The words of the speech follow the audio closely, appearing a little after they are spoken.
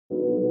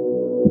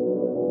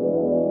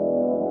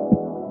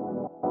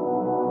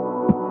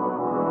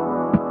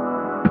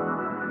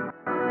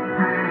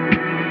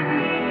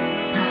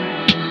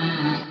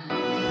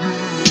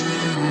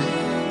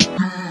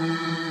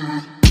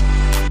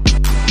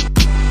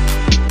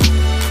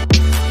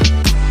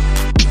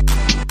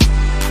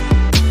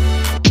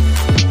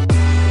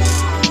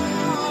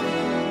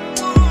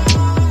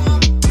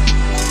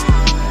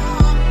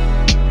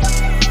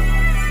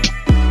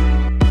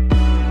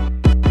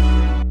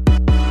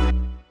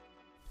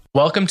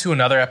Welcome to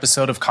another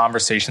episode of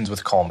Conversations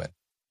with Coleman.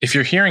 If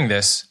you're hearing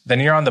this, then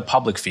you're on the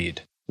public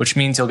feed, which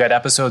means you'll get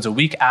episodes a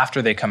week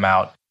after they come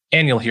out,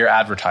 and you'll hear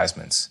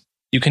advertisements.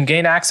 You can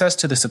gain access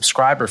to the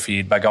subscriber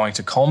feed by going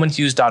to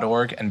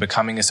colemanhughes.org and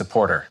becoming a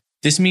supporter.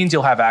 This means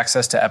you'll have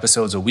access to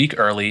episodes a week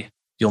early,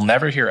 you'll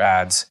never hear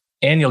ads,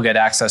 and you'll get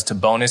access to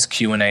bonus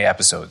Q&A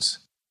episodes.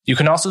 You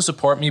can also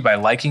support me by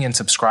liking and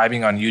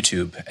subscribing on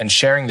YouTube and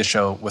sharing the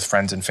show with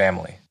friends and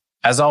family.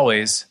 As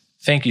always,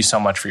 thank you so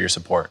much for your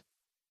support.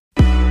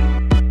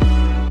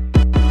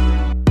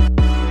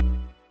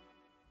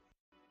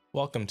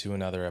 Welcome to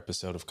another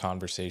episode of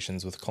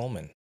Conversations with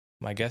Coleman.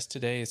 My guest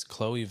today is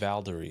Chloe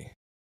Valdery.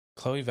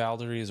 Chloe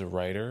Valdery is a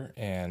writer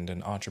and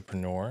an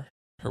entrepreneur.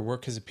 Her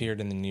work has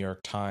appeared in the New York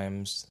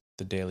Times,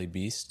 the Daily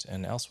Beast,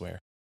 and elsewhere.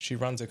 She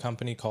runs a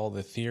company called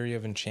The Theory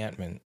of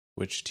Enchantment,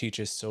 which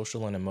teaches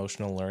social and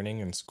emotional learning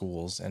in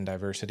schools and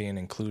diversity and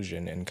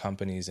inclusion in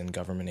companies and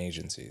government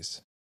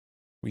agencies.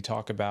 We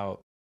talk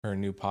about her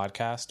new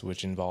podcast,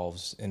 which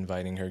involves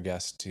inviting her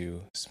guests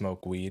to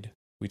smoke weed.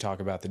 We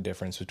talk about the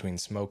difference between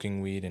smoking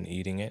weed and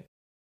eating it.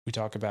 We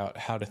talk about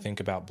how to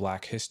think about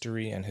Black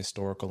history and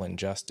historical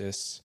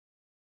injustice,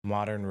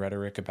 modern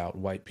rhetoric about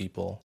white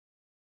people.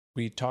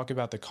 We talk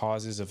about the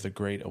causes of the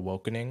Great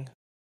Awakening,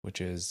 which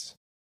is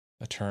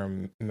a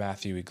term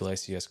Matthew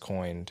Iglesias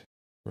coined,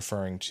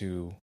 referring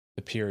to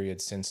the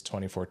period since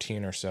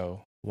 2014 or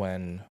so,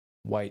 when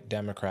white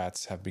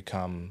Democrats have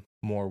become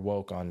more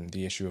woke on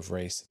the issue of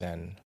race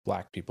than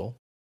Black people.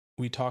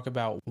 We talk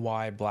about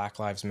why Black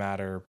Lives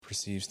Matter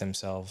perceives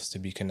themselves to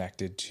be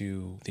connected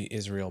to the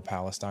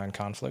Israel-Palestine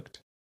conflict.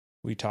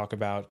 We talk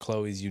about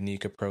Chloe's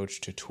unique approach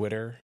to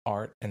Twitter,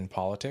 art, and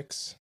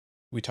politics.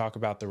 We talk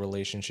about the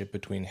relationship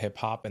between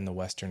hip-hop and the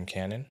Western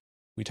canon.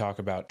 We talk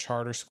about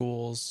charter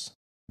schools,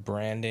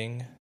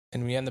 branding,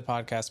 and we end the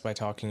podcast by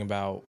talking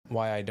about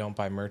why I don't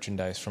buy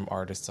merchandise from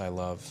artists I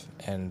love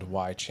and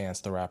why Chance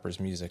the Rapper's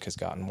music has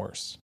gotten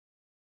worse.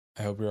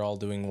 I hope you're all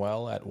doing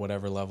well at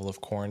whatever level of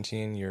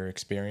quarantine you're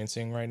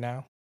experiencing right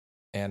now,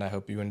 and I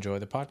hope you enjoy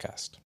the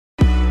podcast.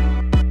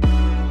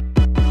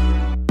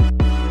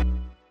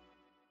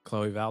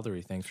 Chloe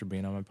Valdery, thanks for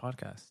being on my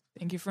podcast.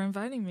 Thank you for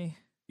inviting me.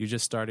 You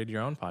just started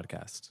your own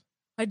podcast.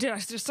 I did. I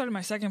just started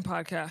my second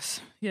podcast.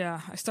 Yeah,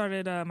 I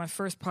started my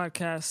first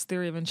podcast,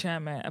 Theory of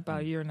Enchantment,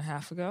 about a year and a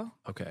half ago.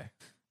 Okay.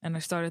 And I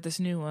started this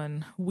new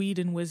one, Weed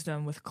and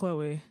Wisdom, with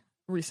Chloe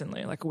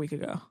recently, like a week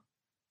ago.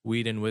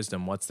 Weed and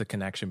wisdom, what's the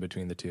connection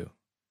between the two?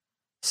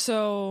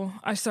 So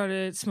I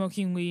started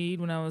smoking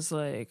weed when I was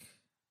like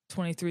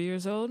 23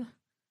 years old,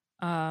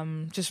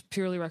 just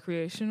purely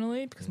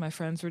recreationally because my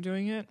friends were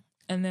doing it.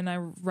 And then I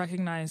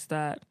recognized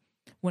that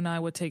when I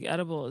would take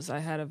edibles, I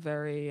had a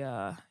very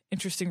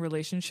interesting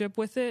relationship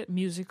with it,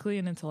 musically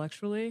and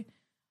intellectually.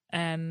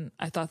 And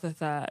I thought that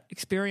that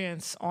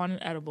experience on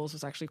edibles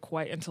was actually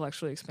quite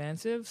intellectually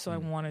expansive. So I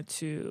wanted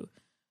to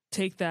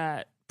take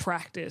that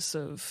practice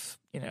of,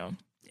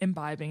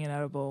 imbibing an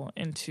edible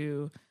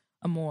into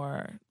a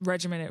more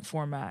regimented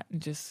format and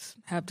just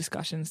have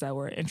discussions that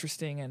were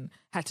interesting and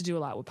had to do a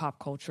lot with pop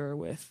culture,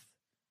 with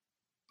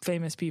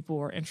famous people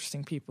or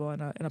interesting people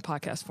in a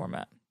podcast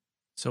format.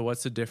 So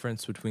what's the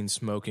difference between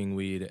smoking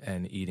weed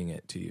and eating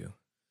it to you?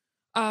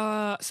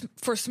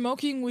 For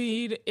smoking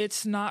weed,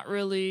 it's not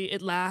really,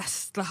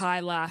 the high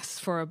lasts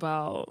for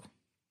about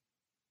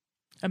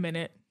a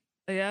minute,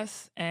 I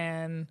guess.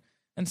 And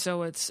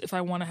so it's, if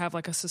I want to have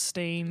like a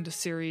sustained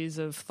series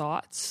of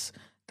thoughts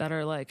that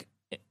are like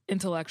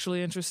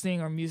intellectually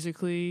interesting or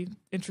musically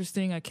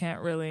interesting, I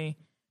can't really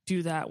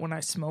do that when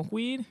I smoke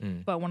weed.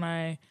 But when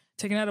I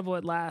take an edible,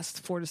 it lasts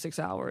 4 to 6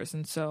 hours.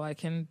 And so I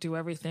can do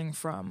everything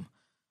from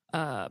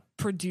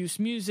produce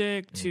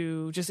music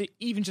to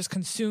just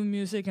consume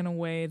music in a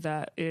way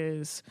that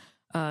is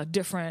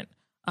different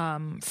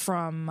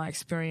from my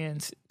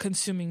experience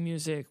consuming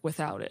music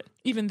without it.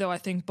 Even though I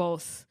think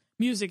both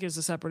music is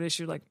a separate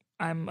issue, like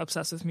I'm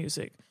obsessed with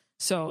music.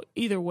 So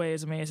either way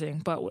is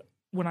amazing. But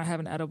when I have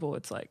an edible,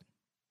 it's like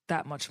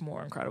that much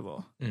more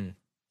incredible.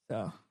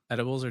 So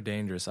edibles are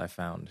dangerous, I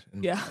found.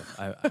 Yeah.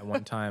 I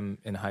one time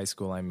in high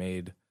school, I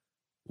made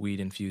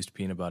weed-infused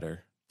peanut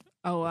butter.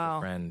 Oh, wow. With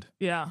a friend.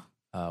 Yeah.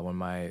 When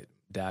my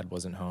dad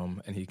wasn't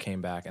home, and he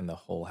came back and the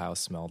whole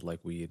house smelled like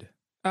weed.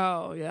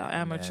 Oh, yeah.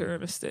 Amateur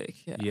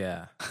mistake. Yeah.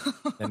 Yeah.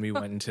 Then we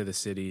went into the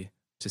city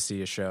to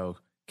see a show,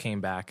 came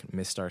back,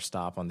 missed our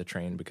stop on the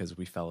train because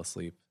we fell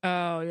asleep.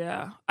 Oh,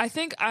 yeah. I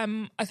think I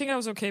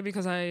was okay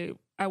because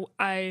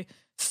I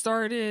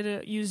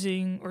started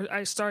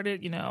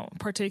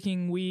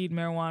partaking weed,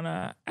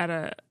 marijuana at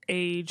a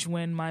age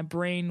when my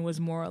brain was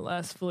more or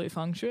less fully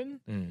functioned.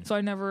 So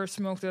I never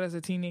smoked it as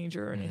a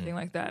teenager or anything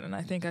like that. And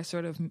I think I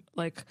sort of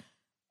like,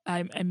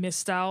 I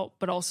missed out,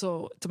 but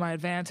also to my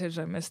advantage,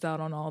 I missed out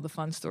on all the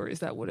fun stories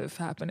that would have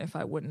happened if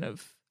I wouldn't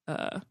have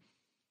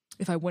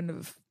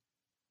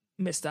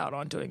missed out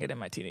on doing it in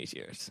my teenage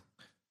years.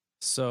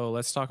 So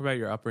let's talk about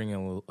your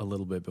upbringing a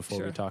little bit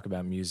before we talk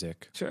about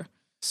music. Sure.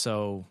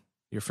 So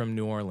you're from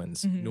New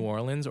Orleans. New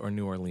Orleans or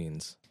New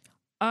Orleans?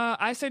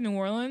 I say New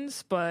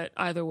Orleans, but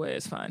either way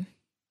is fine.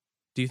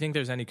 Do you think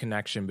there's any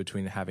connection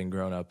between having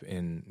grown up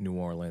in New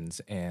Orleans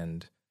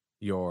and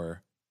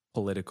your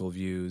political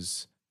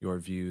views, your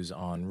views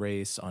on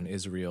race, on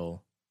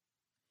Israel?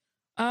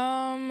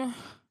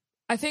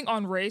 I think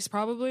on race,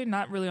 probably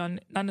not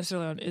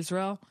necessarily on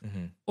Israel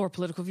or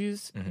political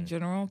views in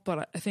general,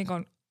 but I think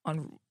on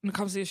when it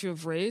comes to the issue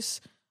of race,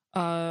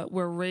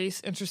 where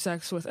race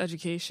intersects with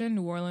education,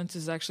 New Orleans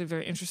is actually a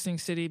very interesting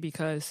city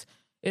because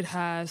it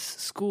has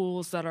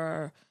schools that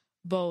are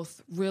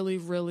both really,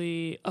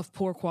 really of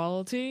poor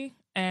quality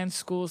and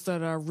schools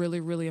that are really,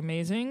 really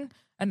amazing.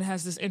 And it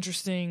has this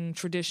interesting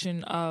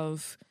tradition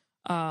of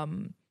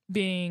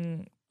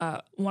being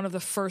one of the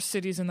first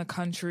cities in the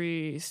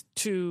country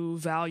to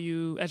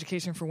value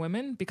education for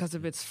women because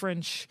of its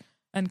French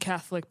and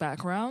Catholic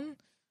background.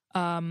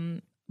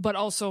 But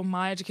also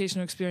my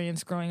educational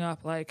experience growing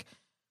up, like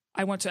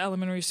I went to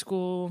elementary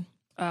school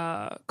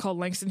called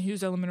Langston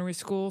Hughes Elementary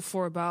School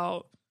for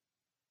about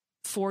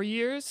 4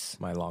 years.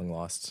 My long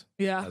lost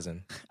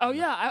cousin. Oh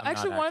yeah, I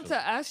actually wanted to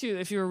ask you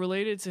if you were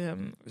related to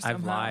him somehow.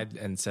 I've lied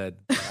and said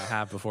I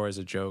have before as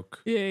a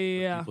joke.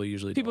 Yeah.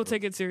 People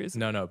take it seriously.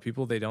 No,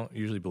 people, they don't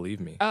usually believe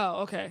me.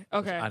 Oh, okay.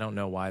 I don't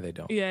know why they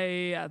don't.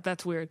 Yeah.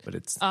 That's weird. But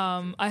it's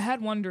I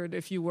had wondered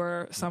if you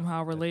were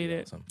somehow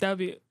related. That would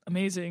be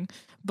amazing.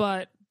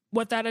 But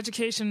what that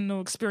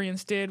educational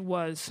experience did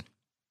was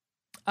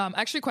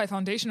actually quite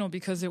foundational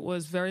because it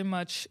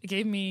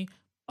gave me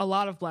a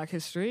lot of Black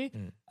history.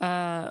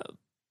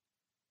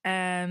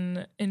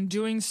 And in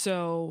doing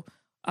so,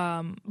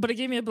 but it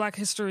gave me a Black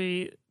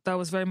history that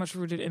was very much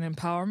rooted in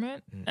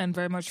empowerment and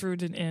very much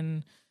rooted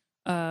in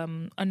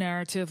a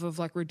narrative of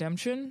like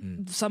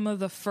redemption. Some of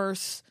the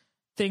first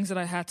things that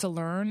I had to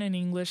learn in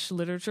English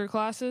literature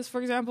classes,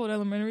 for example, in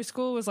elementary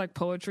school was like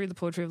poetry, the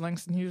poetry of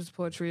Langston Hughes, the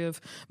poetry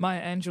of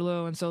Maya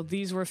Angelou. And so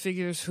these were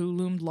figures who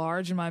loomed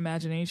large in my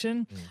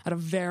imagination at a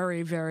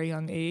very, very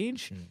young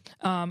age.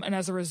 And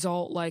as a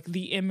result, like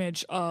the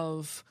image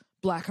of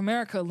Black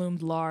America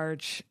loomed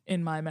large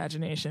in my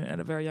imagination at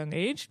a very young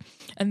age.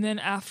 And then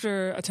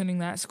after attending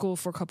that school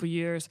for a couple of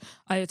years,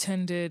 I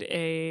attended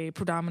a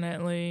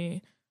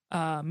predominantly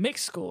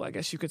mixed school, I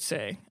guess you could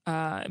say,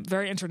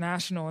 very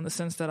international in the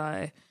sense that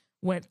I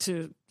went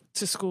to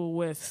school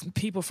with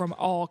people from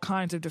all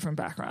kinds of different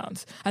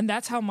backgrounds. And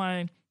that's how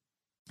my,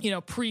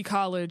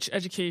 pre-college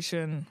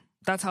education,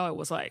 that's how it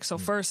was like. So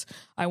first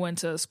I went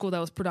to a school that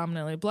was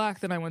predominantly Black.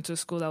 Then I went to a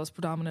school that was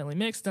predominantly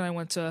mixed. Then I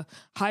went to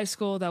high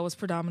school that was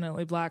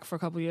predominantly Black for a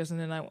couple of years. And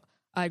then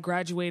I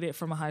graduated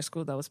from a high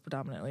school that was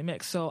predominantly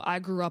mixed. So I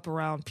grew up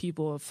around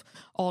people of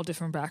all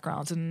different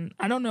backgrounds. And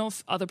I don't know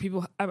if I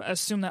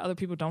assume that other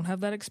people don't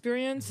have that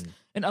experience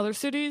in other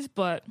cities,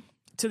 but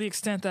to the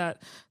extent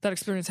that that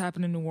experience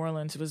happened in New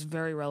Orleans, it was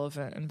very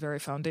relevant and very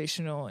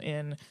foundational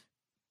in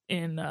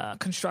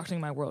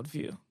constructing my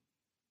worldview.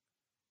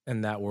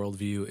 And that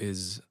worldview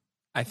is,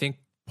 I think,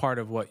 part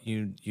of what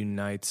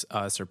unites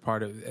us, or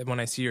part of, when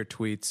I see your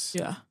tweets,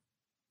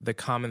 the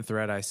common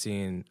thread I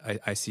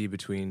see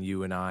between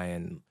you and I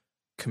and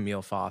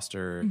Camille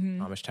Foster,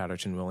 Amish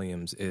Tatterton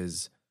Williams,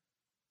 is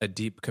a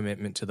deep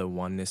commitment to the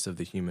oneness of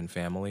the human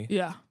family.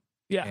 Yeah.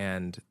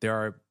 And there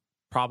are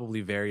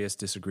probably various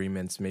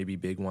disagreements, maybe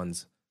big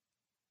ones,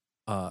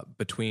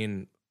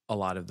 between a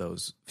lot of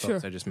those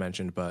folks I just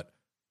mentioned, but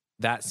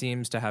that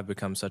seems to have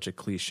become such a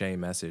cliche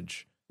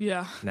message.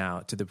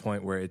 Now, to the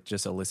point where it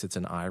just elicits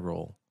an eye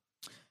roll.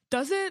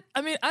 Does it?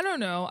 I mean, I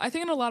don't know. I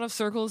think in a lot of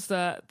circles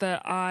that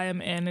I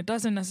am in, it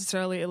doesn't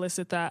necessarily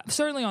elicit that.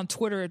 Certainly on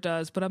Twitter it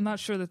does, but I'm not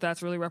sure that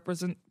that's really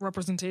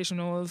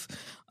representational of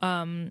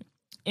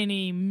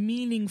any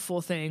meaningful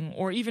thing,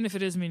 or even if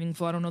it is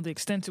meaningful, I don't know the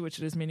extent to which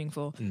it is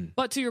meaningful.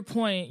 But to your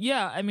point,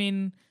 I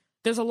mean,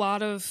 there's a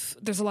lot of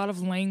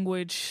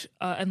language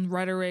and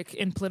rhetoric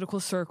in political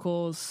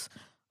circles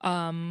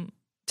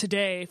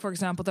today, for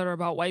example, that are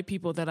about white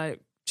people that I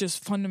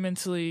just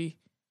fundamentally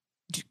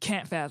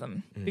can't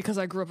fathom because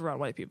I grew up around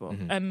white people.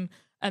 And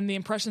the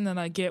impression that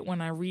I get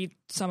when I read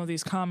some of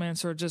these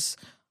comments, or just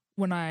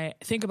when I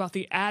think about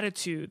the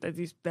attitude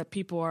that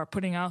people are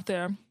putting out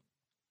there,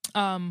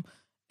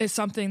 is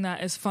something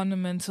that is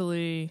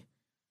fundamentally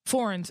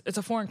foreign. It's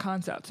a foreign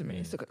concept to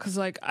me. Because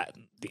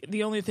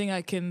the only thing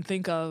I can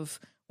think of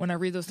when I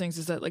read those things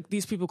is that like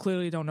these people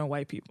clearly don't know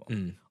white people,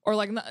 or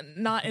like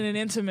not in an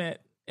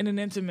intimate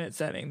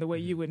setting the way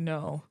you would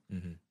know,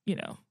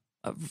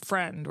 a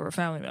friend or a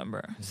family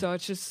member. So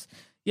it's just,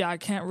 I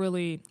can't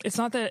really, it's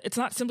not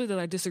simply that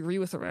I disagree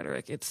with the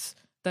rhetoric, it's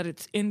that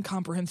it's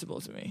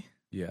incomprehensible to me.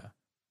 Yeah.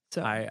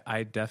 So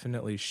I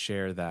definitely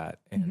share that.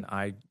 And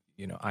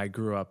I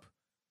grew up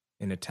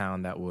in a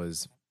town that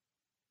was,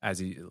 I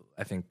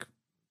think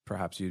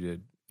perhaps you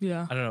did.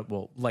 Yeah. I don't know.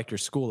 Well, like your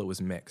school, it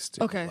was mixed.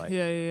 It okay. was like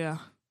Yeah.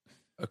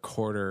 a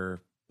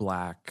quarter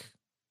Black,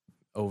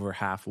 over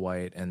half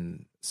white,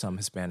 and some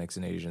Hispanics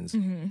and Asians.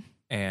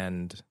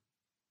 And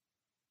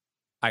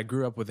I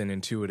grew up with an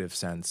intuitive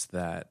sense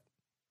that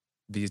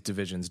these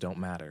divisions don't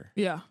matter.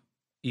 Yeah.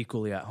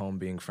 Equally at home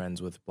being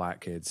friends with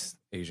Black kids,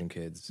 Asian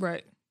kids,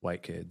 right,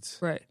 white kids.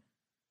 Right.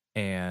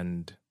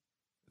 And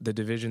the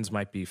divisions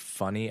might be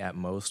funny at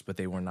most, but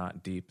they were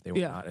not deep. They were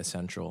not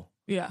essential.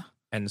 Yeah.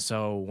 And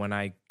so when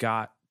I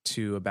got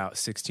to about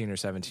 16 or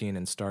 17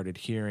 and started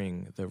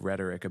hearing the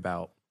rhetoric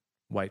about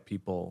white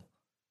people,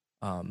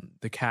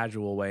 the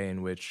casual way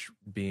in which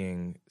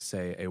being,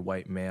 say, a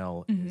white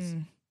male is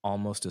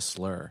almost a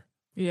slur.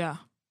 Yeah.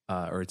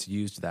 Or it's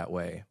used that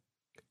way.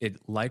 It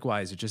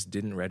just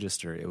didn't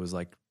register. It was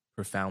like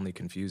profoundly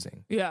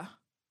confusing. Yeah.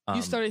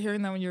 You started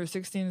hearing that when you were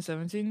 16 and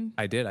 17?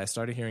 I did. I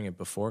started hearing it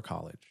before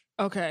college.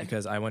 Okay.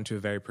 Because I went to a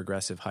very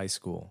progressive high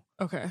school.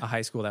 Okay. A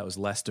high school that was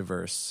less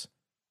diverse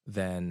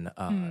than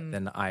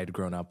I had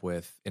grown up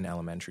with in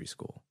elementary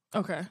school.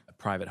 Okay. A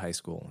private high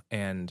school.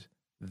 And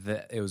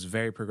it was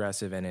very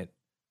progressive, and it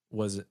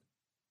was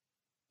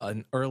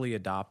an early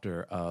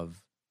adopter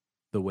of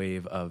the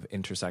wave of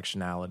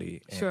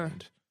intersectionality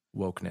and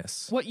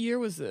wokeness. What year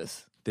was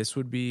this? This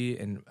would be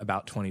in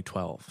about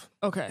 2012.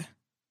 Okay.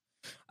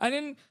 I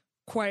don't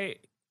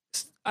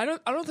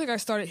think I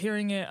started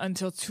hearing it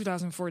until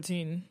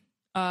 2014.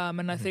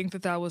 And I think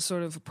that was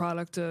sort of a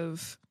product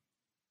of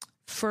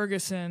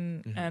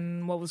Ferguson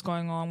and what was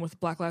going on with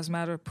Black Lives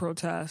Matter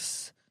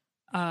protests.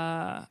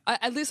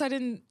 At least I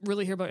didn't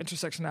really hear about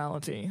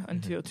intersectionality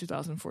until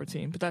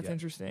 2014, but that's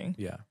interesting.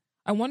 Yeah.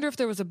 I wonder if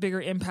there was a bigger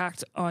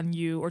impact on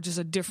you, or just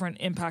a different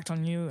impact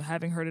on you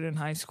having heard it in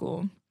high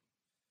school.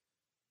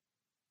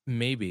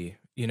 Maybe.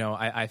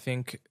 I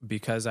think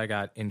because I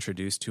got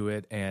introduced to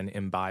it and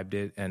imbibed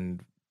it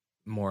and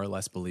more or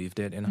less believed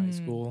it in high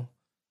school,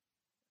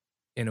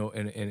 in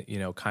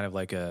kind of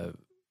like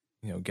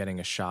getting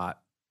a shot,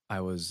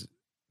 I was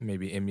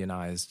maybe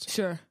immunized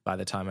by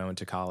the time I went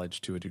to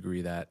college to a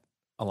degree that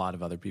a lot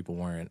of other people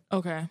weren't.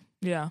 Okay.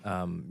 Yeah.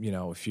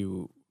 If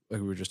you,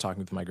 like we were just talking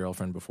with my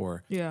girlfriend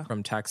before,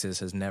 from Texas,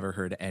 has never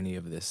heard any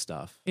of this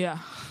stuff. Yeah.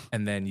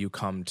 And then you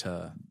come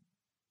to,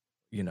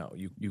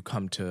 you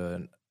come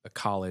to a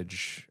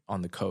college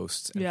on the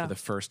coast, and for the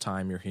first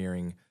time you're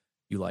hearing,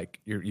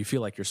 you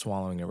feel like you're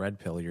swallowing a red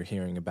pill. You're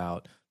hearing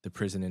about the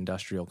prison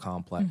industrial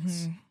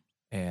complex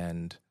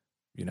and,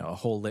 a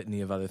whole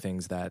litany of other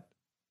things that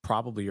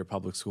probably your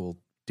public school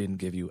didn't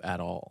give you at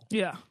all.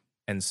 Yeah.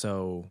 And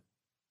so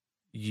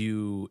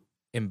you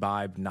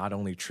imbibe not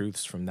only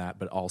truths from that,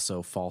 but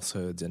also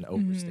falsehoods and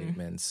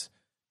overstatements,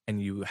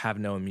 and you have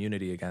no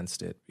immunity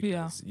against it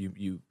because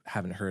you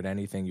haven't heard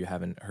anything. You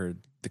haven't heard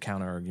the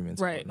counter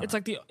arguments. Right. It's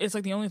like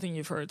the only thing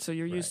you've heard. So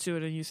you're used to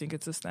it and you think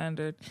it's a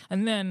standard.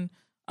 And then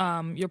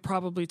you're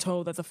probably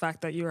told that the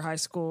fact that your high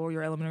school or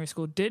your elementary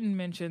school didn't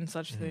mention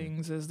such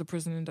things as the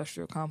prison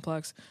industrial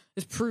complex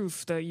is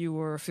proof that you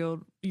were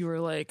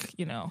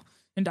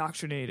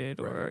indoctrinated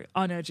or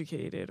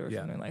uneducated or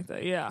something like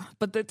that. Yeah.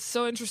 But that's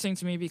so interesting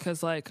to me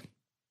because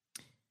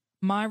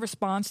my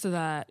response to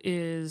that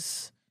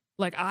is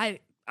I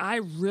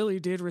really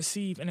did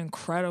receive an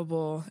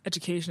incredible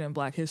education in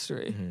Black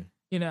history.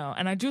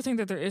 And I do think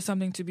that there is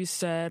something to be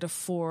said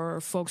for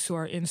folks who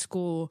are in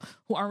school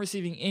who aren't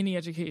receiving any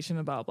education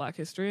about Black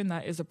history, and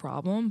that is a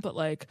problem. But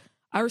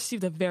I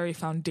received a very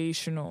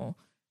foundational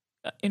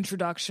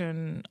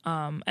introduction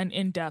and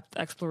in-depth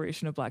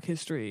exploration of Black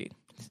history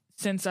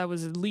since I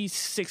was at least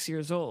 6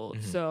 years old.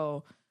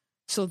 So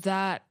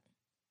that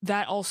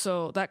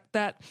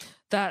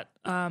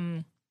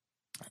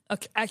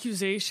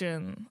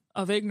accusation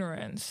of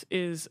ignorance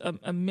is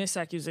a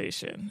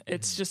misaccusation.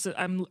 It's just that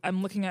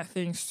I'm looking at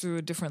things through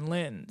a different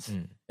lens.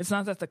 It's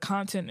not that the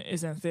content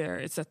isn't there.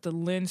 It's that the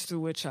lens through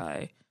which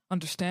I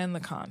understand the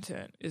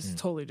content is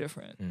totally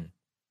different.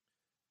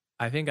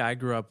 I think I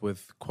grew up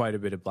with quite a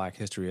bit of Black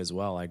history as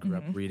well. I grew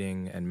up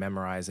reading and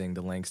memorizing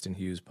the Langston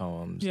Hughes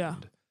poems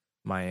and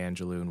Maya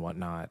Angelou and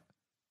whatnot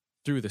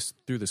through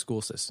the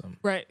school system.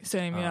 Right.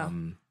 Same. Yeah.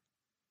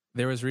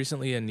 There was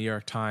recently a New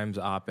York Times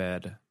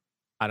op-ed,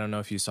 I don't know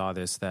if you saw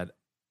this, that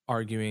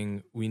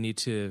arguing we need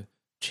to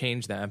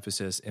change the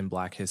emphasis in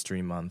Black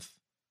History Month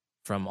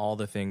from all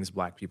the things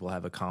Black people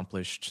have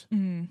accomplished,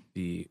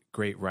 the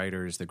great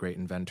writers, the great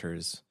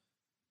inventors,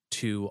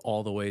 to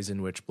all the ways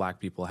in which Black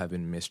people have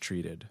been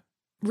mistreated.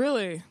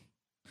 Really?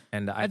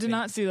 And I did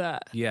not see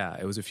that. Yeah,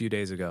 it was a few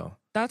days ago.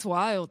 That's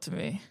wild to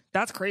me.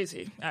 That's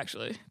crazy,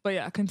 actually. But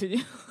yeah,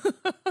 continue.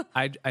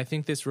 I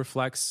think this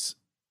reflects...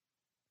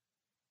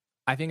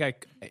 I think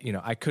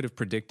I could have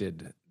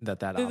predicted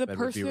that op-ed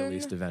would be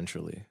released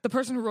eventually. The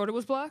person who wrote it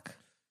was Black?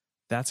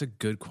 That's a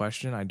good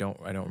question. I don't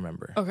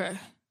remember. Okay.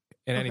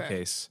 In any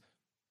case,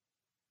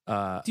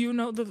 do you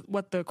know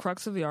what the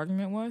crux of the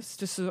argument was?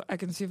 Just so I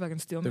can see if I can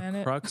steel man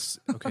it.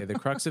 The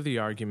crux of the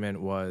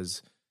argument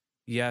was,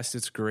 yes,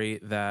 it's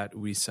great that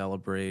we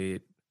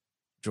celebrate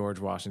George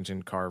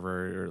Washington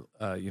Carver,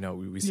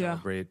 we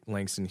celebrate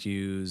Langston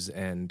Hughes,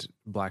 and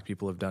Black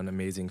people have done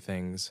amazing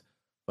things.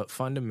 But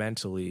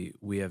fundamentally,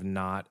 we have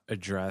not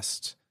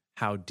addressed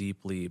how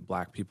deeply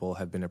Black people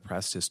have been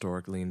oppressed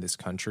historically in this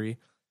country.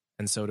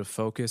 And so to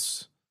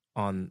focus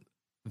on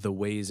the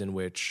ways in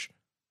which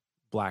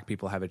Black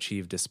people have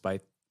achieved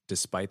despite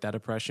that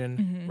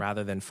oppression,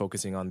 rather than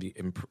focusing on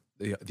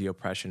the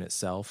oppression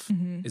itself,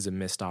 is a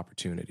missed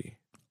opportunity.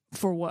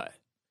 For what?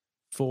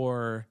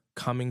 For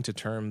coming to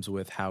terms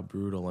with how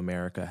brutal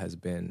America has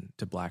been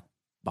to Black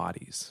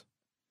bodies.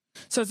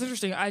 So it's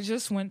interesting. I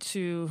just went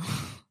to,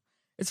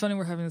 it's funny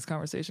we're having this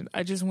conversation.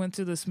 I just went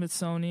to the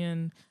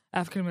Smithsonian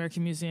African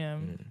American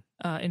Museum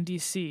in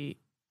DC.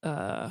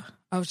 I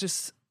was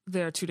just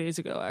there 2 days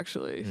ago,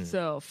 actually.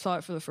 So saw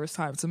it for the first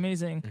time. It's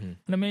amazing.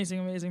 An amazing,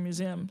 amazing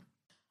museum.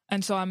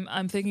 And so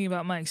I'm thinking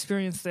about my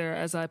experience there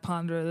as I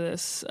ponder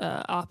this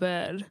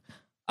op-ed.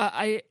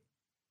 I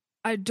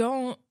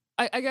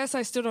guess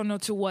I still don't know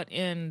to what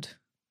end.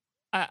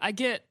 I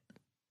get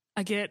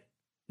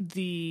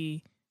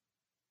the,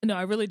 no,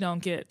 I really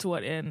don't get to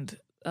what end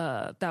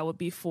that would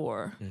be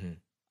for.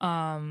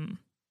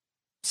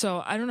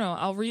 So I don't know.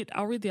 I'll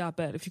read the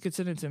op-ed if you could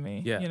send it to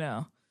me. Yeah. You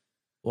know.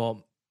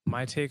 Well,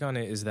 my take on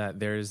it is that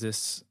there's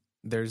this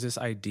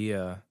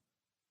idea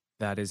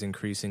that is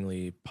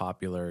increasingly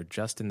popular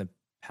just in the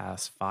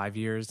past 5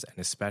 years, and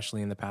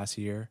especially in the past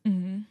year,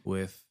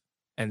 with,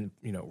 and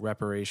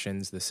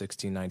reparations, the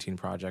 1619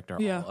 Project are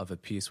all of a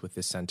piece with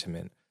this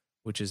sentiment,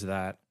 which is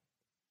that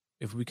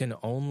if we can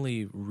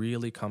only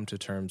really come to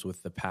terms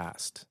with the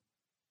past,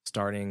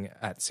 starting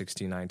at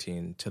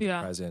 1619 to the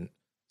present,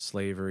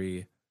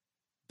 slavery,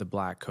 the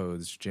Black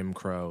Codes, Jim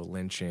Crow,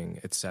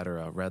 lynching,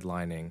 etc.,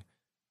 redlining,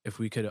 if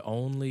we could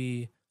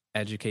only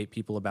educate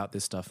people about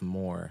this stuff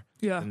more,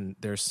 then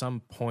there's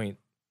some point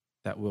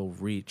that we'll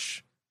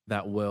reach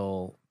that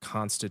will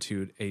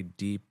constitute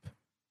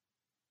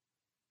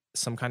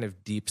some kind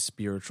of deep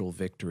spiritual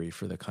victory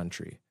for the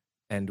country.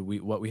 And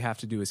what we have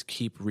to do is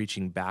keep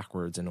reaching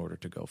backwards in order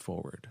to go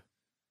forward.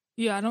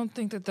 Yeah, I don't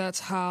think that's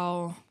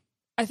how.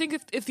 I think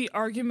if the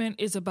argument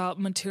is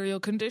about material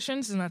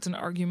conditions, then that's an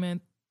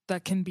argument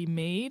that can be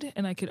made,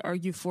 and I could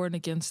argue for and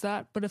against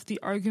that. But if the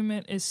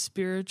argument is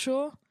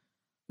spiritual,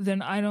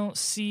 then I don't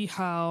see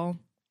how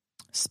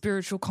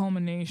spiritual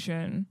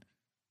culmination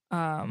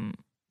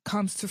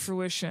comes to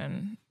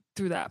fruition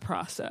through that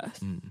process.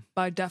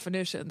 By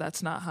definition,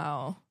 that's not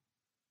how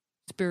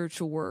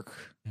spiritual work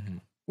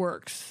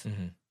works.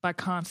 By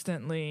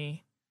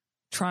constantly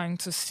trying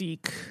to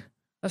seek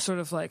a sort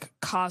of like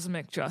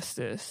cosmic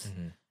justice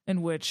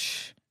in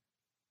which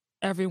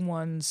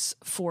everyone's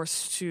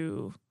forced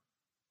to,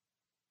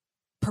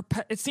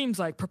 it seems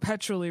like,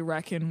 perpetually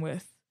reckon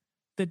with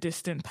the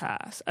distant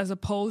past, as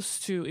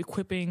opposed to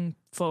equipping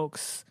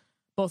folks,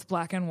 both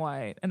Black and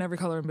white and every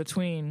color in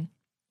between,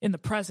 in the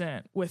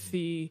present with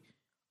the,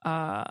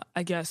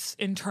 I guess,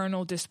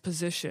 internal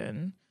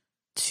disposition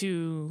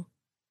to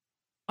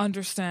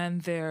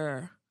understand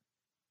their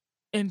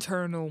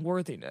internal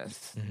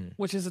worthiness,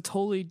 which is a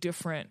totally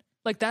different,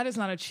 like, that is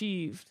not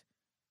achieved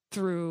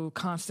through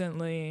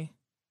constantly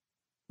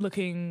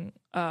looking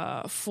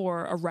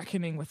for a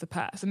reckoning with the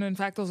past. And in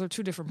fact, those are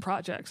two different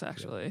projects,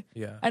 actually.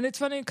 Yeah. And it's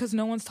funny because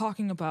no one's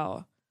talking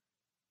about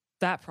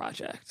that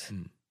project.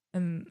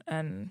 And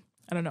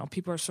I don't know,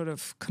 people are sort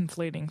of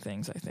conflating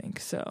things, I think.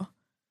 So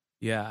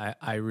yeah,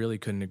 I really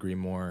couldn't agree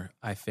more.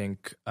 I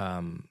think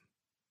the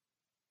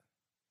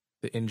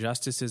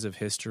injustices of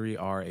history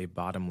are a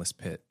bottomless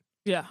pit.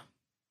 Yeah.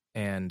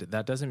 And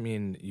that doesn't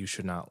mean you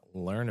should not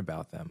learn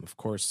about them. Of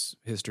course,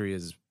 history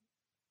is,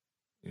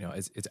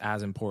 it's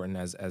as important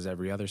as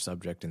every other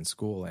subject in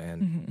school.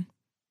 And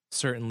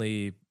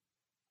certainly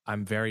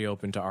I'm very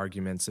open to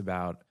arguments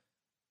about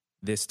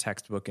this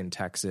textbook in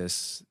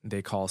Texas.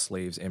 They call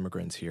slaves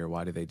immigrants here.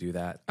 Why do they do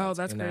that?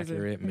 That's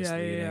inaccurate, crazy.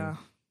 misleading. Yeah.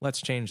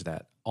 Let's change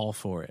that. All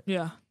for it.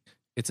 Yeah.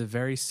 It's a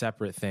very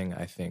separate thing,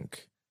 I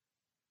think,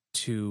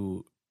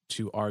 to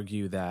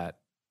argue that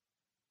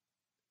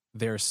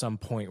there's some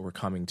point we're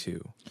coming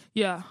to.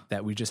 Yeah.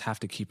 That we just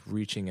have to keep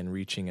reaching and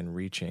reaching and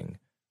reaching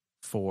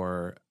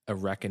for a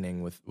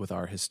reckoning with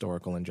our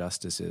historical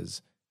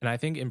injustices. And I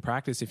think in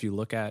practice, if you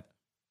look at,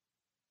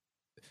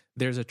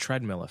 there's a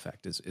treadmill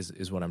effect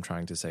is what I'm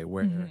trying to say,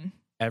 where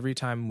every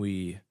time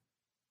we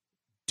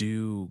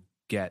do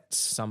get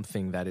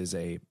something that is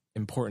a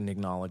important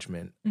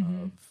acknowledgement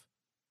of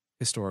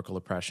historical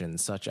oppression,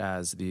 such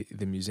as the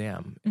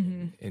museum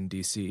in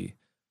DC,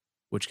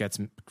 which gets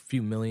a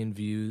few million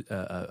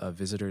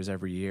visitors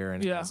every year,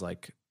 and has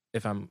like,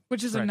 if I'm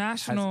which is correct,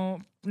 a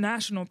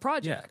national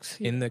project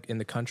in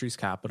the country's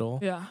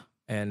capital,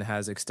 and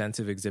has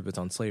extensive exhibits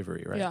on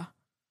slavery, right?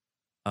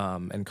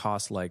 And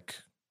costs like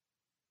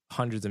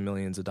hundreds of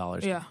millions of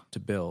dollars to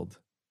build.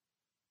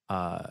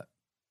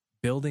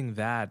 Building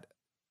that,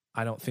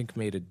 I don't think,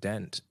 made a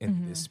dent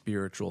in the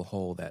spiritual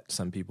hole that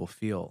some people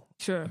feel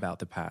about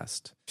the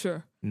past.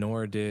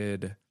 Nor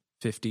did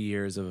 50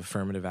 years of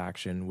affirmative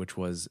action, which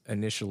was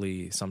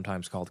initially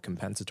sometimes called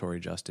compensatory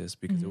justice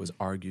because it was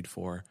argued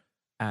for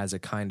as a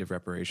kind of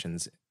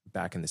reparations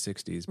back in the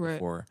 60s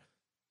before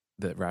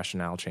the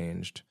rationale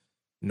changed.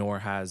 Nor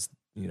has,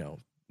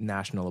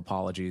 national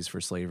apologies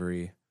for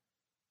slavery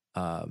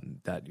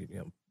that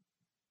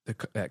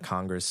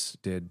Congress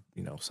did,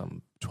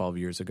 some 12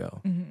 years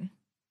ago.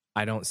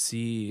 I don't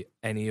see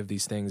any of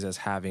these things as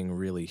having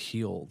really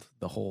healed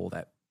the hole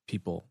that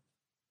people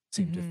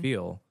seem to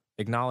feel,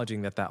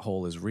 acknowledging that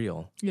hole is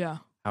real. Yeah.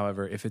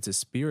 However, if it's a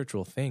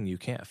spiritual thing, you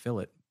can't fill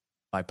it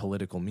by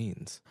political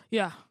means.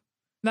 Yeah.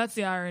 That's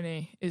the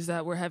irony, is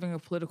that we're having a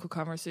political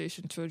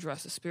conversation to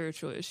address a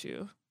spiritual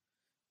issue.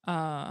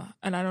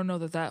 And I don't know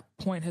that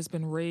point has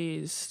been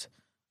raised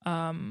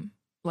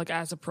like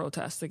as a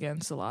protest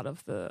against a lot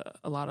of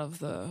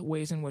the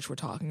ways in which we're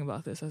talking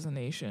about this as a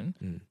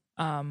nation.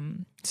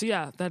 So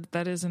yeah,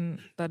 that is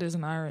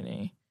an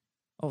irony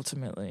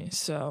ultimately.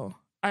 So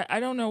I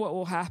don't know what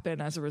will happen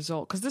as a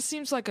result, because this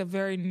seems like a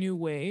very new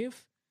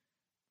wave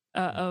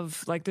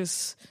of like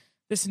this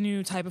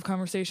new type of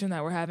conversation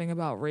that we're having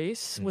about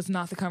race was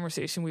not the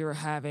conversation we were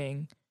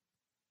having.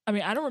 I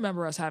mean, I don't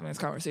remember us having this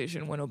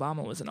conversation when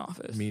Obama was in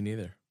office. Me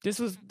neither. This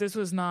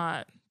was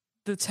not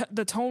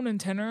the tone and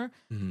tenor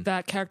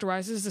that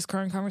characterizes this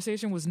current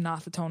conversation was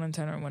not the tone and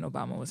tenor when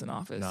Obama was in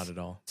office. Not at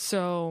all.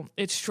 So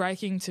it's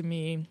striking to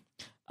me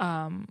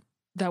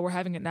that we're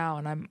having it now,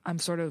 and I'm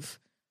sort of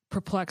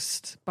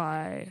perplexed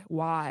by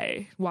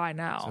why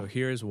now. So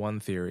here's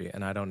one theory,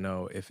 and I don't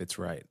know if it's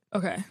right.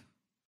 Okay.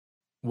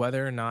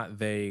 Whether or not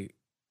they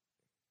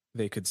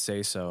could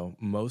say so,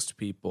 most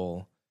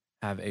people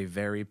have a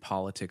very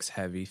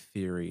politics-heavy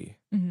theory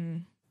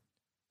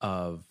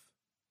of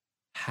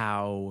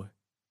how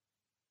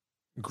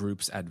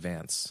groups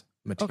advance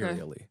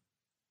materially. Okay.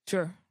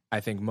 Sure. I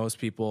think most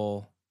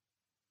people,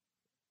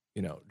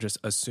 just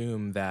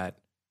assume that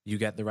you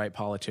get the right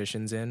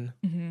politicians in,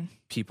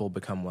 people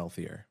become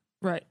wealthier.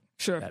 Right.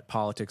 Sure. That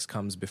politics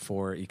comes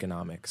before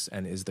economics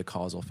and is the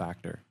causal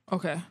factor.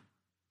 Okay.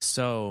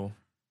 So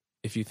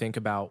if you think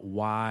about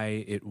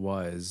why it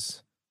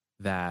was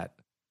that,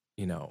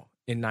 in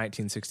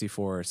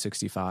 1964 or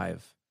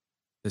 65,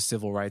 the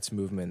civil rights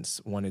movements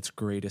won its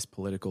greatest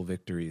political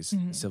victories,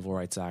 the Civil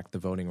Rights Act, the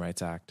Voting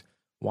Rights Act.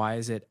 Why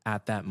is it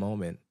at that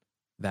moment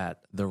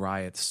that the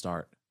riots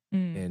start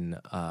in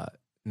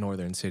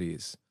northern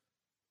cities,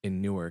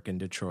 in Newark and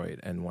Detroit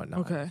and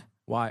whatnot? Okay.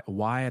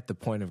 Why at the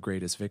point of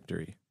greatest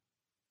victory?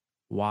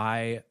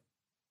 Why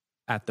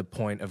at the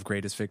point of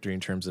greatest victory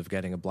in terms of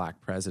getting a black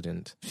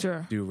president,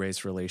 do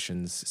race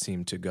relations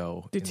seem to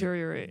go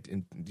deteriorate?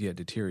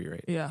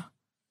 Deteriorate. Yeah.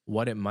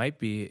 What it might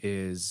be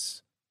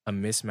is a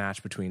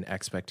mismatch between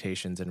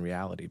expectations and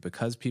reality,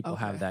 because people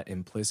have that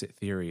implicit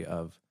theory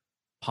of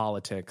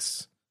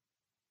politics,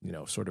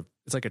 sort of,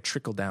 it's like a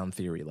trickle down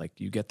theory.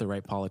 Like you get the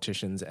right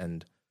politicians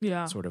and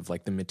sort of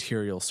like the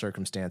material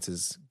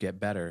circumstances get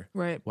better.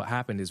 Right. What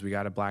happened is we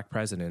got a black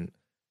president,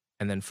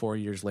 and then 4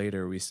 years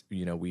later,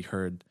 we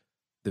heard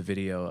the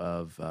video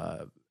of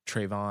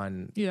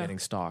Trayvon getting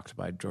stalked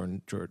by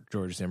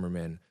George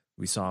Zimmerman.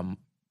 We saw,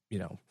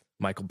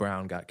 Michael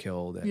Brown got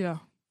killed. And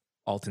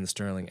Alton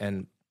Sterling.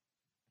 And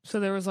so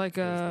there was like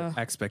the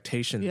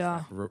expectations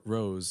that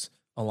rose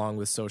along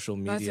with social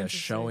media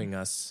showing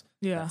us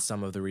that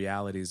some of the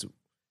realities,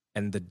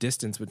 and the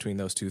distance between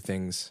those two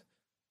things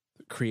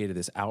created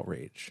this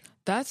outrage.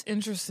 That's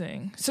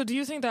interesting. So do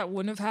you think that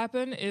wouldn't have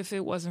happened if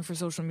it wasn't for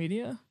social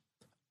media?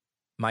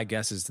 My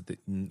guess is that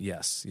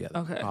yes,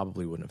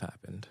 probably wouldn't have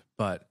happened,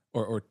 but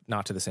or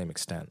not to the same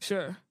extent.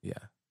 Sure. Yeah.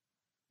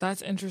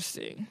 That's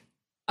interesting.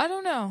 I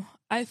don't know.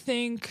 I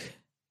think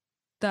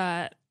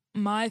that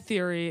my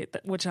theory,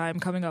 which I'm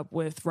coming up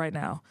with right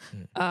now,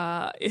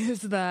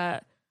 is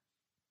that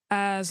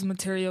as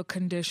material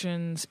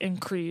conditions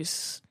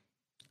increase,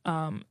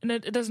 and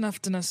it doesn't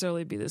have to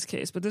necessarily be this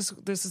case, but this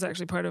is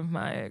actually part of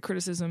my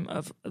criticism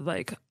of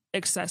like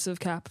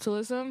excessive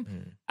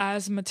capitalism.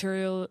 As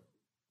material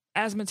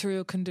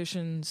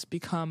conditions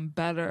become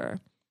better,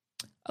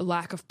 a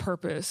lack of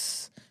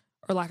purpose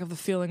or lack of the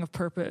feeling of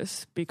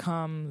purpose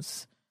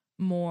becomes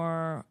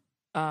more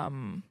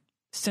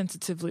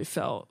sensitively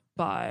felt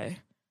by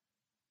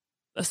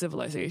a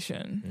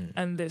civilization.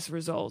 And this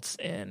results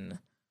in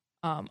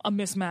a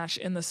mismatch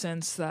in the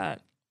sense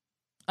that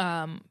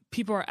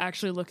people are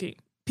actually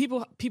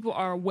people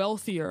are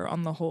wealthier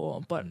on the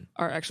whole, but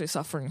are actually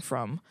suffering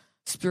from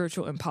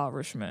spiritual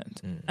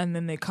impoverishment. And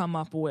then they come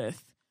up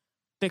with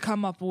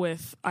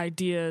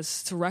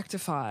ideas to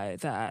rectify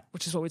that,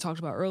 which is what we talked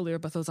about earlier,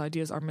 but those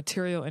ideas are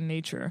material in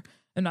nature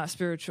and not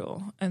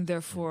spiritual, and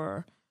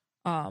therefore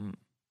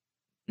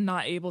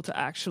not able to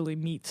actually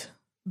meet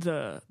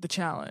the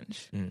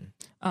challenge. And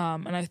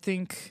I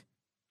think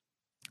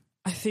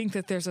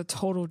that there's a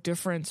total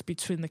difference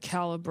between the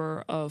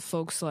caliber of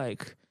folks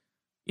like,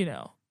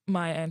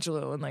 Maya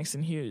Angelou and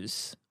Langston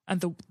Hughes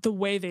and the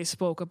way they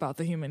spoke about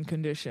the human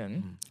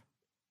condition,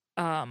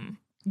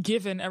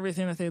 given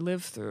everything that they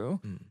lived through,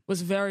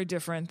 was very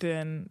different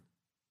than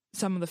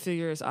some of the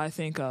figures I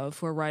think of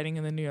who are writing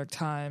in the New York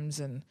Times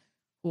and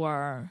who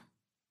are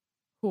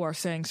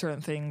saying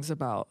certain things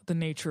about the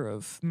nature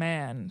of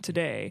man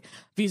today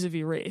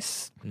vis-a-vis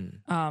race.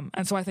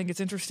 And so I think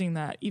it's interesting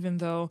that even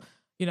though,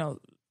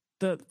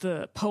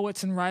 the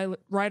poets and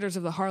writers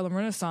of the Harlem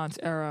Renaissance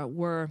era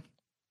were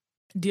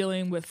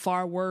dealing with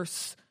far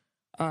worse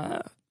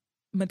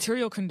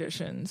material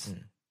conditions,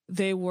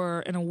 they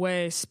were, in a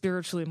way,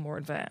 spiritually more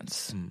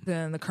advanced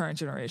than the current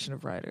generation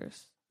of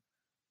writers.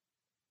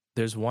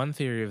 There's one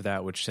theory of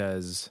that which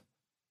says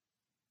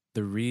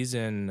the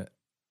reason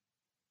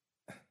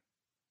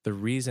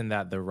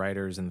that the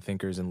writers and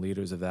thinkers and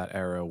leaders of that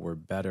era were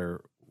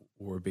better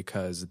were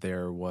because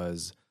there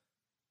was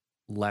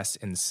less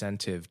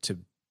incentive to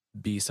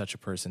be such a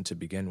person to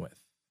begin with.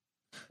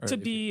 To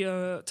be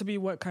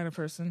what kind of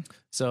person?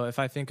 So if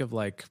I think of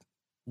like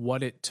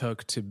what it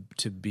took to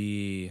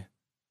be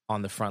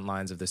on the front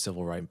lines of the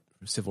civil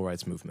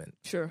rights movement.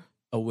 Sure.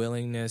 A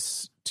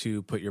willingness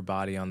to put your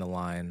body on the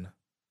line,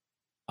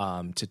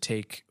 to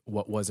take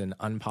what was an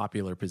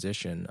unpopular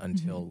position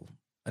until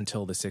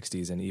the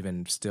 60s, and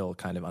even still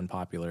kind of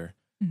unpopular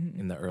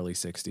in the early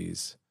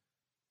 60s.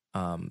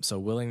 So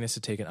willingness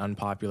to take an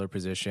unpopular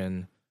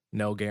position,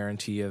 no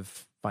guarantee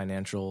of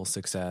financial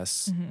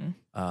success,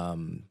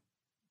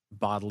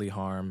 bodily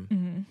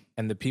harm.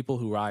 And the people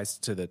who rise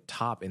to the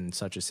top in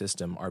such a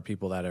system are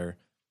people that are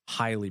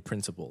highly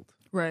principled.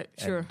 Right,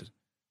 sure.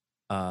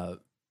 And,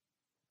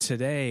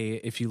 today,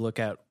 if you look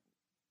at,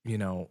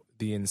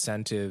 the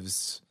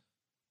incentives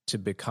to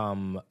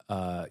become,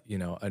 a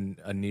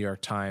New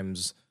York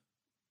Times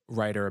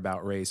writer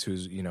about race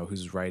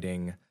who's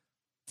writing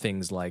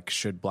things like,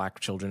 should black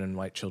children and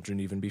white children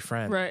even be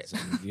friends? Right.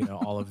 And,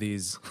 all of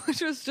these.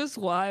 Which was just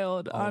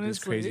wild, all honestly.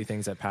 These crazy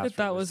things that Pastor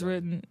that was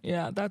written.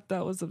 Yeah, that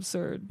was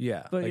absurd.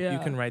 Yeah. But you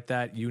can write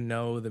that,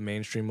 the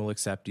mainstream will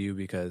accept you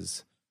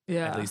because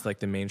at least like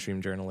the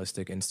mainstream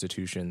journalistic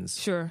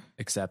institutions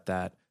accept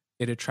that.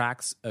 It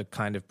attracts a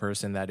kind of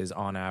person that is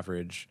on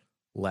average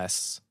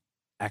less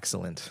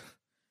excellent.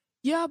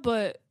 Yeah,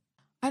 but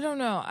I don't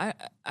know.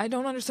 I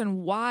don't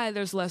understand why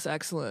there's less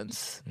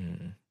excellence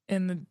I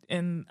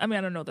mean,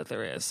 I don't know that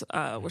there is.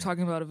 We're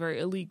talking about a very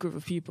elite group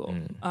of people.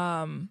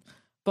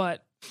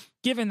 But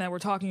given that we're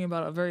talking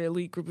about a very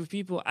elite group of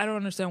people, I don't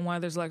understand why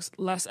there's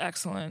less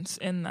excellence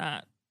in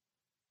that,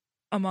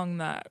 among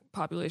that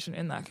population,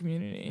 in that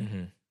community.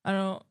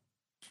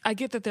 I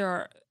get that there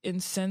are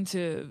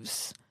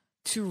incentives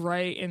to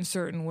write in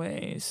certain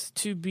ways,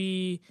 to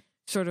be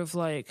sort of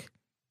like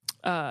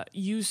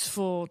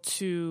useful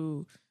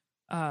to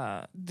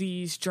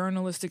these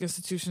journalistic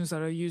institutions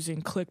that are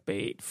using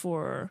clickbait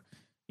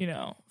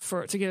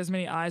to get as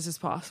many eyes as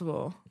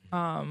possible.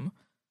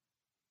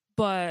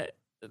 But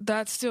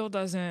that still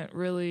doesn't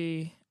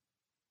really,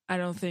 I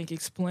don't think,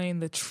 explain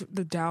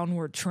the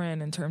downward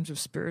trend in terms of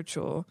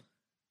spiritual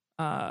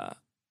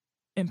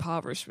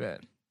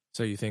impoverishment.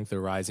 So you think the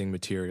rising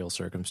material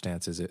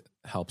circumstances, it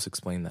helps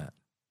explain that?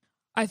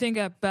 I think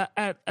at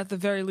the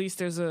very least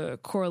there's a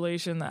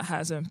correlation that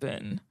hasn't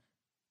been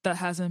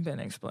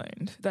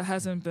explained, that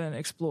hasn't been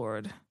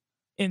explored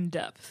in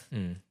depth.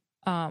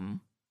 And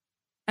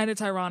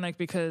it's ironic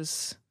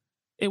because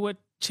it would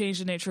change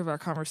the nature of our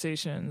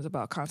conversations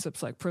about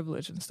concepts like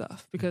privilege and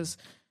stuff. Because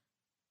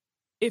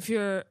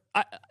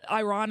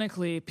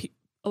ironically,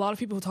 a lot of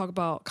people who talk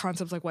about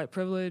concepts like white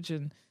privilege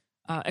and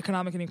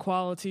economic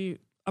inequality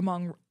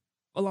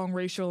along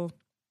racial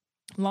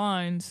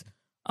lines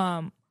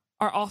are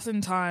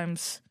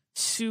oftentimes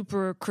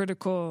super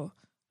critical,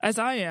 as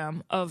I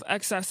am, of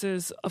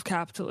excesses of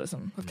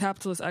capitalism, of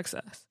capitalist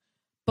excess.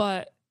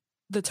 But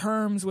the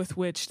terms with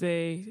which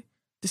they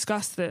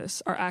discuss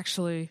this are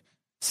actually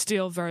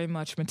still very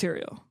much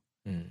material,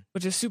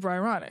 which is super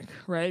ironic,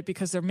 right?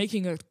 Because they're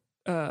making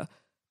a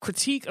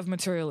critique of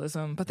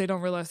materialism, but they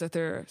don't realize that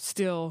they're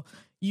still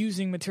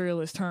using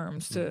materialist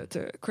terms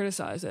to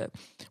criticize it.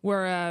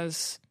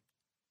 Whereas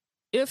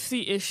if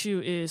the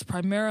issue is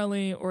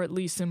primarily, or at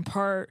least in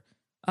part,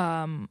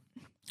 I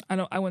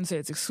wouldn't say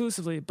it's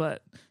exclusively,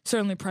 but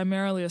certainly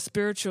primarily a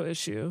spiritual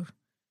issue,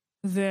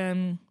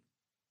 then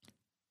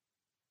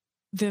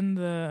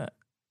the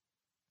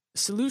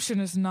solution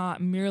is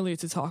not merely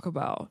to talk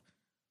about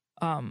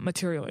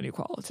material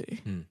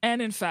inequality.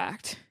 And in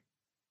fact,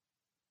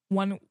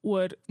 one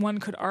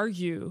could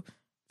argue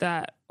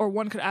that, or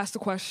one could ask the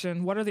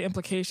question, what are the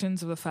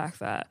implications of the fact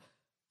that,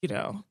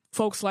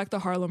 folks like the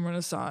Harlem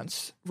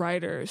Renaissance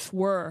writers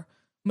were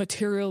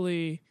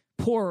materially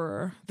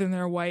poorer than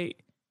their white,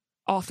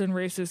 often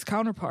racist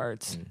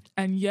counterparts,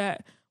 and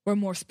yet were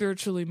more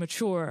spiritually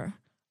mature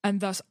and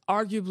thus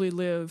arguably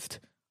lived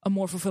a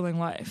more fulfilling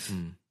life.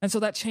 And so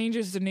that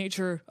changes the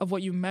nature of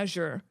what you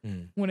measure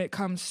when it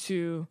comes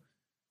to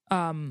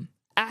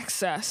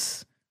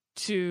access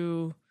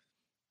to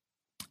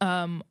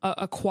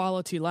a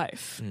quality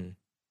life.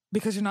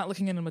 Because you're not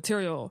looking in a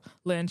material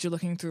lens, you're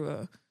looking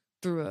through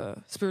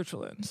a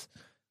spiritual lens.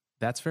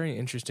 That's very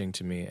interesting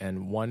to me.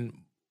 And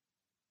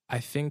I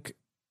think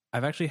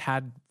I've actually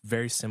had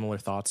very similar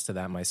thoughts to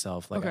that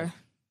myself. Like, okay.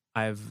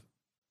 I've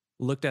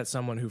looked at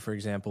someone who, for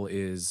example,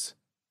 is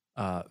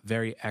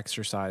very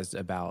exercised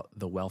about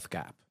the wealth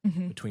gap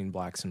between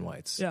blacks and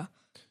whites. Yeah.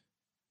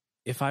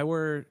 If I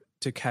were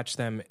to catch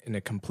them in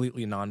a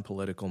completely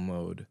non-political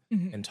mode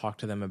and talk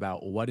to them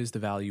about what is the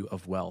value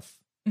of wealth,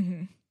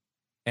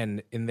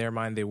 and in their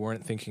mind, they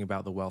weren't thinking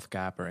about the wealth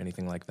gap or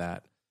anything like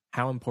that,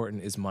 how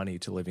important is money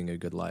to living a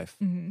good life?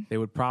 They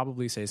would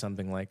probably say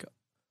something like,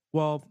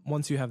 well,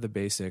 once you have the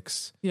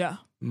basics,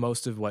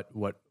 most of what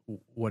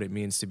it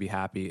means to be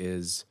happy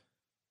is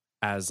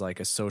as like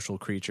a social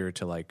creature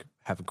to like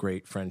have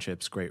great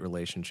friendships, great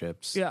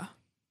relationships,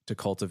 to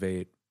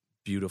cultivate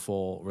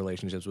beautiful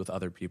relationships with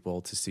other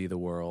people, to see the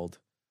world.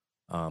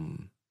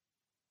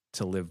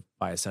 to live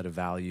by a set of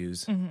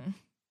values. Mm-hmm.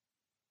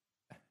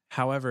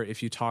 However,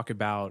 if you talk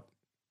about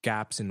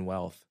gaps in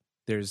wealth,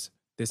 there's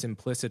this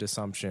implicit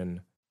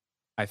assumption,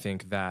 I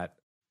think, that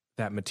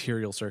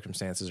material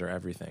circumstances are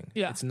everything.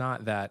 Yeah. It's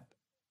not that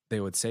they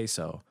would say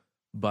so,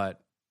 but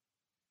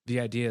the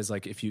idea is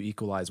like if you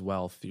equalize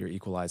wealth, you're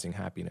equalizing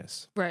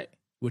happiness. Right.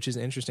 Which is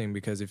interesting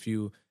because if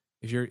you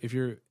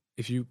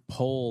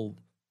poll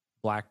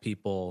Black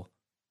people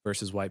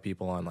versus white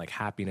people on like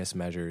happiness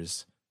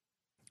measures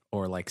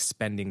or like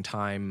spending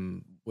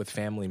time with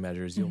family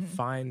measures, you'll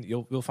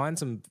find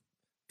some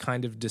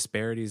kind of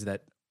disparities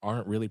that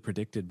aren't really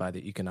predicted by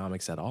the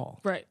economics at all.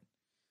 Right.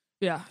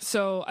 Yeah.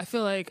 So I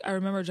feel like I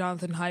remember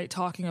Jonathan Haidt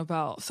talking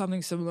about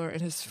something similar in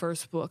his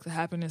first book, The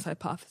Happiness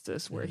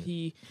Hypothesis, where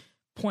he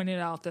pointed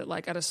out that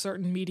like at a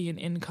certain median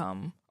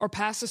income or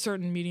past a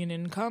certain median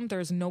income,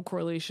 there's no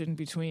correlation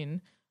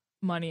between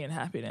money and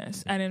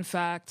happiness. And in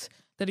fact,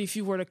 that if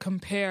you were to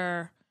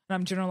compare, and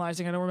I'm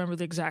generalizing, I don't remember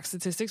the exact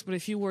statistics, but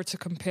if you were to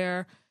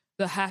compare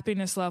the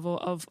happiness level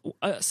of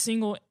a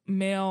single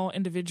male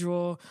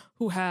individual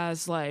who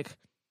has like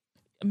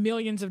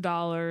millions of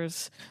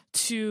dollars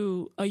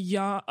to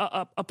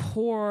a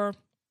poor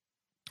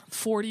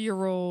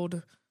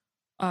 40-year-old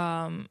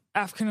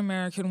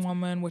African-American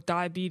woman with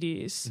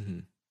diabetes,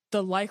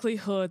 the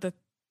likelihood that,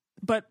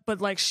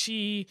 but like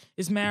she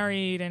is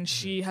married and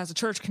she has a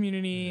church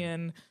community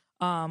and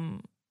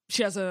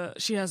she has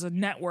a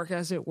network,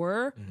 as it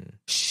were,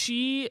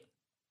 she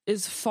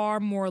is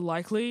far more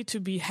likely to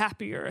be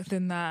happier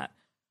than that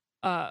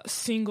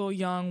single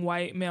young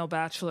white male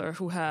bachelor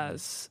who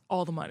has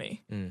all the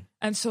money.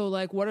 And so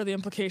like, what are the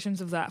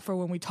implications of that for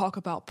when we talk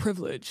about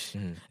privilege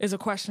is a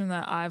question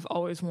that I've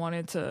always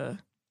wanted to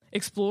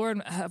explore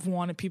and have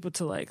wanted people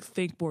to like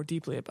think more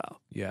deeply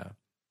about. Yeah.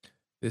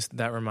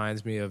 That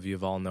reminds me of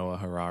Yuval Noah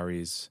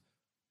Harari's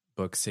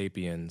book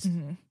Sapiens,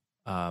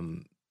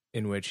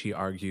 in which he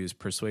argues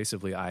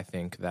persuasively, I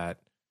think, that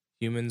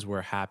humans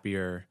were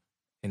happier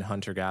in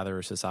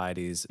hunter-gatherer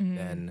societies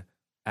than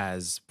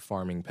as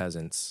farming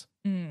peasants.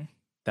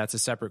 That's a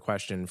separate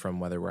question from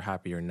whether we're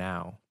happier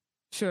now.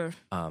 Sure.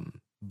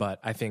 But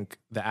I think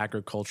the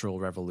agricultural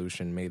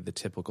revolution made the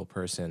typical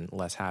person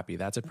less happy.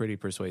 That's a pretty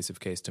persuasive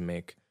case to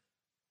make,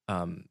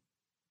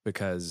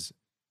 because,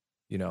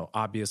 you know,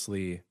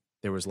 obviously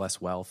there was less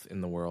wealth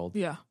in the world.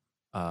 Yeah.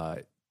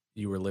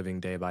 You were living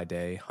day by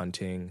day,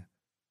 hunting,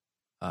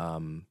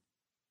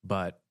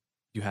 but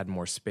you had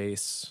more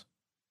space,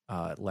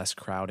 less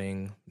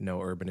crowding, no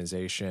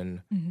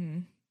urbanization.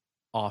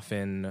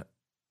 Often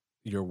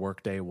your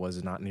workday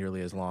was not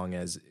nearly as long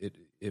as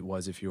it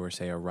was if you were,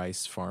 say, a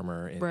rice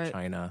farmer in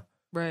China.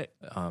 Right.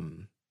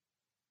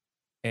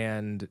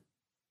 And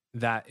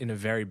that, in a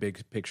very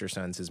big picture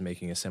sense, is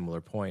making a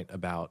similar point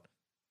about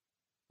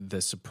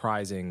the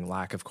surprising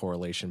lack of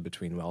correlation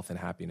between wealth and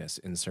happiness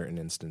in certain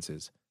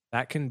instances.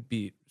 That can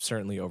be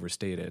certainly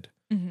overstated.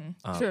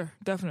 Sure,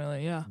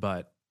 definitely, yeah.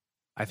 But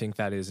I think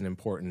that is an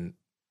important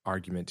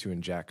argument to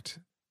inject.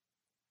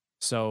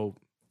 So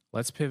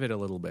let's pivot a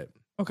little bit.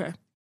 Okay.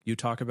 You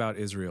talk about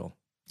Israel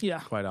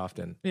quite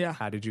often. Yeah.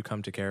 How did you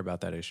come to care about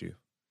that issue?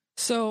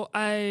 So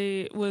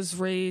I was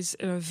raised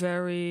in a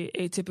very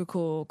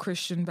atypical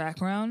Christian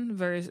background,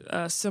 very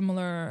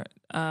similar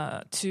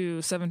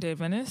to Seventh-day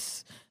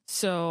Adventists.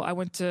 So I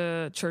went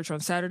to church on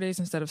Saturdays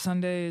instead of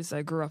Sundays.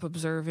 I grew up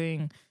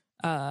observing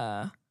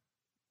Rosh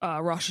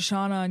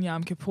Hashanah and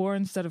Yom Kippur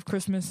instead of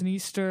Christmas and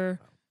Easter.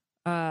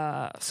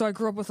 So I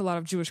grew up with a lot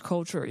of Jewish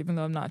culture, even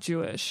though I'm not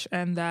Jewish.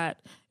 And that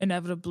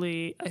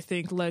inevitably, I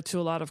think, led to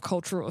a lot of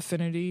cultural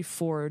affinity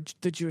for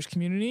the Jewish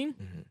community.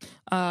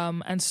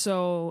 And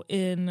so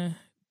in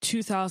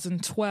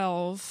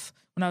 2012,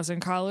 when I was in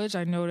college,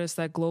 I noticed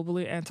that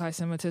globally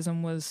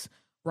anti-Semitism was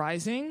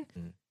rising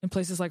in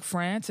places like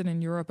France and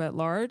in Europe at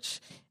large.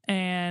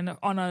 And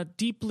on a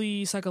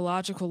deeply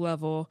psychological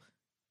level,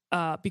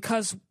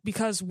 because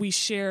we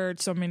shared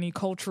so many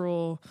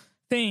cultural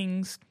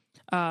things,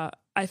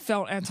 I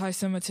felt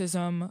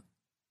anti-Semitism.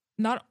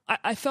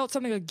 I felt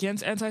something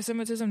against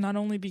anti-Semitism, not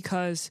only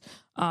because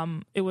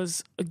it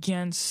was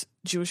against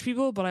Jewish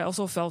people, but I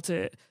also felt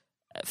as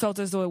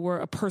though it were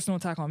a personal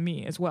attack on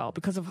me as well,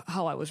 because of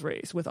how I was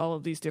raised with all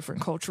of these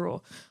different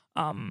cultural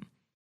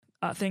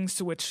things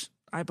to which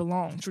I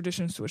belong,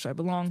 traditions to which I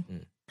belong.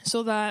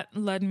 So that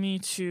led me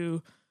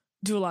to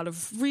do a lot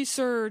of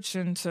research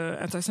into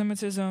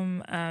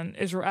anti-Semitism and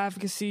Israel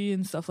advocacy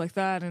and stuff like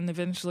that. And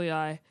eventually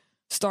I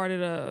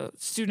started a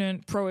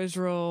student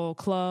pro-Israel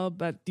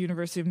club at the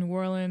University of New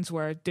Orleans,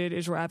 where I did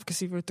Israel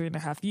advocacy for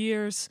 3.5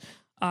 years.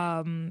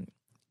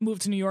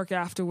 Moved to New York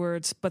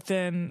afterwards,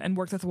 and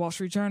worked at the Wall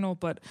Street Journal.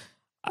 But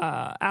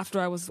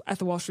after I was at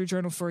the Wall Street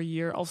Journal for a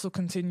year, also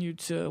continued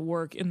to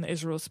work in the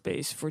Israel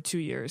space for 2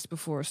 years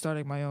before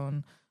starting my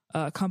own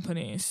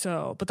company.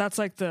 So, but that's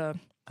the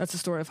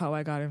story of how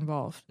I got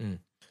involved.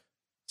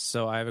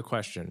 So I have a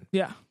question.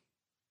 Yeah.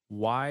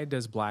 Why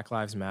does Black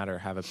Lives Matter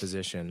have a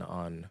position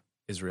on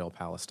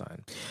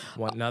Israel-Palestine?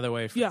 Another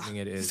way of framing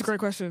it is, it's a great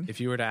question.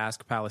 If you were to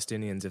ask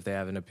Palestinians if they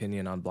have an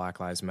opinion on Black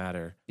Lives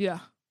Matter,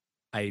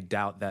 I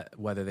doubt that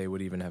whether they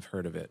would even have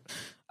heard of it,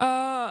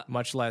 Uh,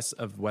 much less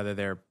of whether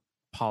their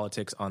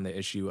politics on the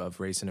issue of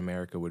race in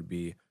America would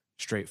be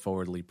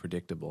straightforwardly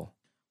predictable.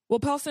 well,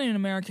 Palestinian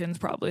Americans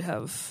probably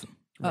have,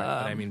 Right,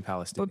 but I mean but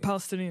Palestinian.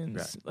 Palestinians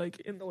Right. like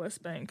in the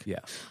West Bank. Yeah.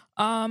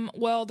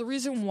 Well, the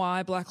reason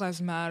why Black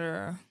Lives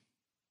Matter,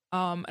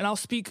 and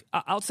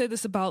I'll say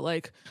this about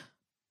like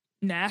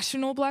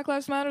national Black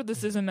Lives Matter.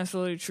 This isn't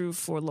necessarily true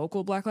for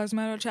local Black Lives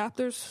Matter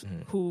chapters,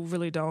 who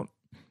really don't,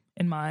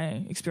 in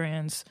my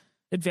experience.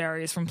 It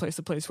varies from place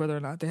to place whether or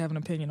not they have an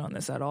opinion on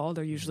this at all.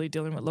 They're usually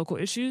dealing with local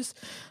issues.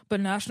 But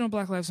National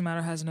Black Lives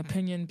Matter has an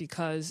opinion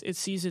because it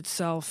sees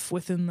itself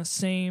within the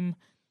same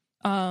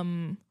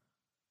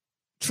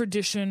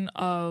tradition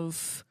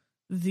of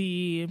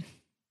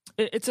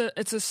it's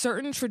a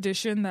certain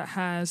tradition that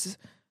has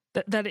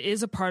that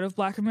is a part of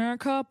Black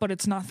America, but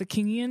it's not the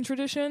Kingian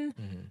tradition.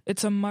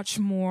 It's a much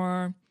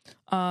more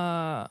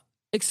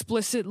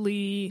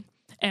explicitly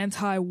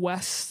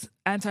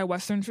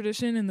anti-Western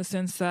tradition, in the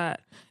sense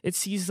that it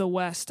sees the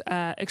West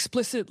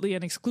explicitly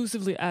and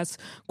exclusively as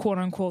quote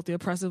unquote the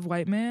oppressive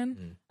white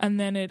man, and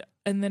then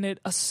it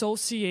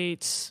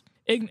associates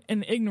in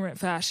ignorant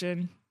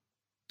fashion,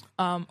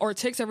 or it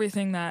takes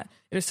everything that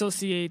it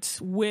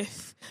associates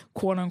with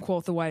quote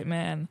unquote the white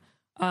man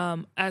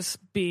as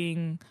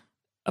being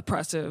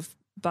oppressive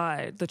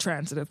by the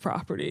transitive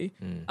property,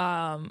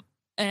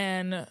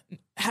 and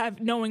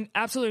knowing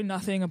absolutely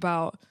nothing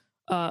about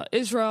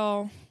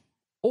Israel,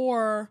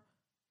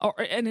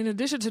 and in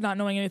addition to not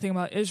knowing anything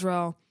about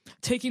Israel,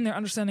 taking their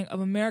understanding of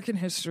American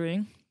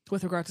history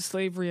with regard to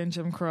slavery and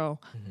Jim Crow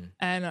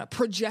and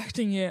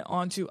projecting it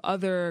onto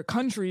other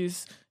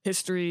countries'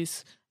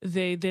 histories,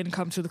 they then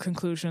come to the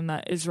conclusion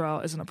that Israel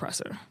is an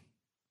oppressor.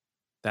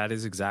 That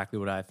is exactly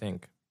what I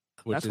think,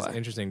 which is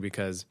interesting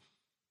because,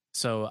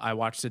 so I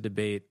watched the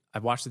debate.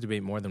 I've watched the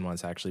debate more than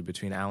once, actually,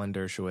 between Alan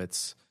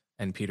Dershowitz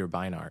and Peter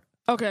Beinart.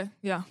 Okay,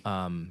 yeah.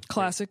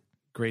 Classic.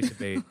 Great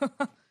debate.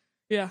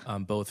 Yeah.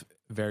 Both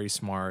very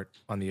smart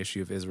on the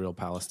issue of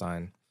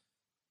Israel-Palestine.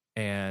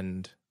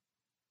 And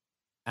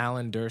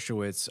Alan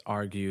Dershowitz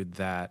argued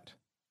that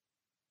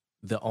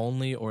the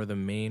only or the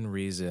main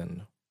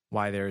reason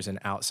why there's an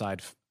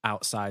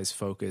outsized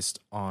focus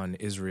on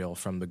Israel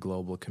from the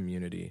global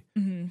community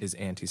is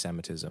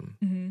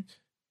anti-Semitism.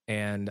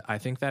 And I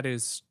think that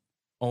is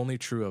only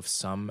true of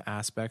some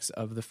aspects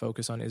of the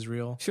focus on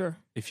Israel. Sure.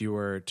 If you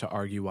were to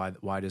argue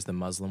why does the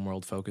Muslim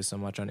world focus so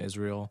much on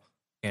Israel,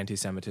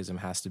 anti-Semitism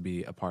has to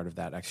be a part of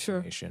that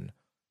explanation. Sure.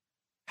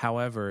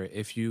 However,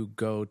 if you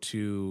go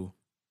to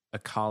a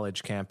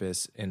college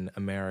campus in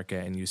America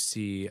and you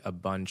see a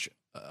bunch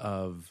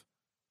of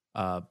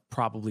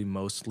probably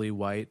mostly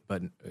white,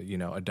 but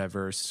a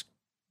diverse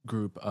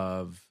group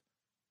of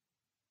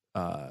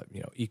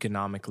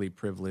economically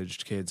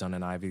privileged kids on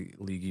an Ivy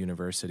League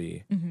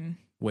university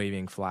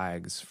waving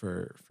flags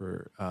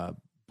for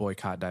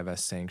boycott,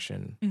 divest,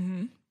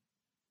 sanction.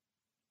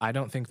 I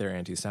don't think they're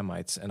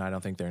anti-Semites, and I don't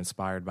think they're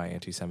inspired by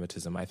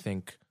anti-Semitism. I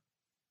think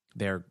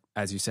they're,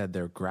 as you said,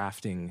 they're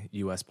grafting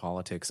U.S.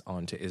 politics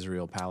onto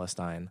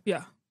Israel-Palestine.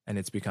 Yeah. And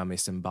it's become a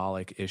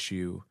symbolic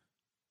issue,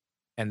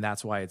 and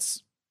that's why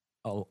it's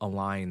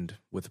aligned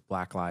with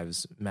Black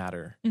Lives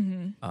Matter,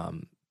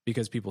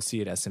 because people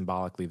see it as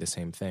symbolically the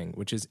same thing,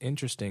 which is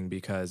interesting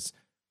because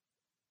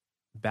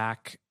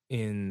back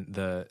in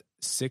the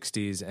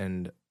 60s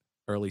and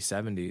early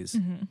 70s,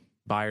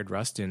 Bayard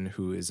Rustin,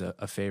 who is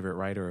a favorite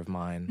writer of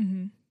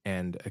mine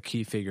and a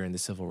key figure in the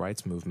civil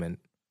rights movement,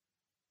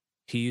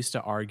 he used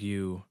to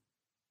argue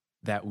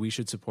that we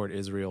should support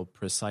Israel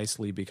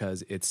precisely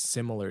because it's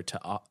similar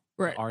to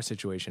our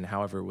situation,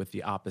 however, with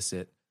the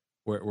opposite,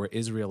 where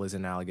Israel is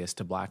analogous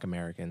to Black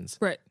Americans.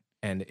 Right.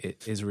 And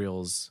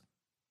Israel's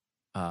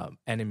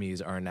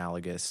enemies are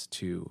analogous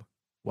to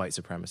white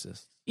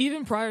supremacists.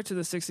 Even prior to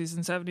the 60s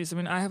and 70s, I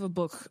mean, I have a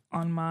book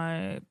on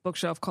my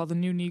bookshelf called The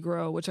New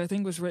Negro, which I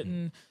think was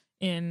written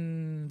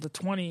in the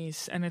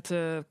 20s, and it's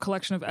a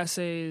collection of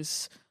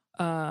essays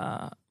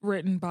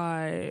written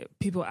by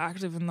people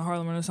active in the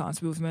Harlem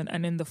Renaissance movement,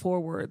 and in the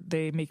foreword,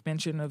 they make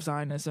mention of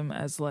Zionism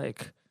as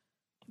like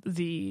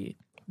the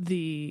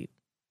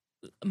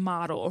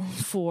model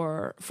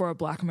for a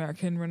Black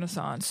American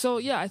Renaissance. So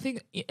yeah, I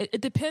think it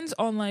depends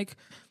on like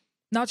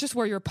not just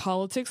where your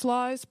politics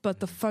lies, but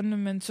the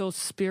fundamental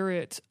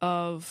spirit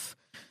of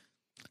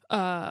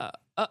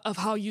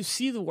how you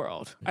see the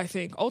world. I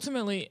think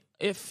ultimately,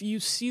 if you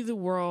see the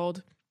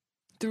world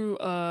through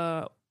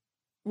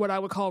what I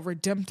would call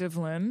redemptive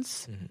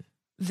lens,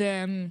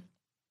 then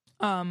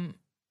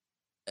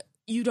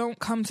you don't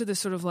come to this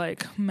sort of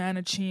like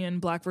Manichean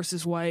Black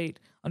versus white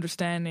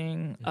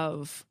understanding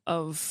of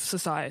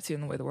society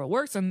and the way the world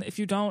works. And if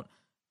you don't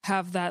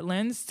have that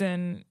lens,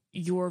 then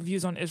your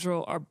views on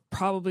Israel are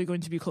probably going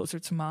to be closer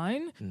to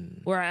mine.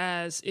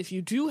 Whereas if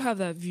you do have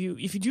that view,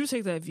 if you do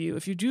take that view,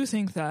 if you do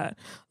think that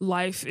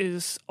life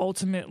is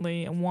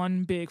ultimately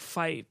one big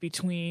fight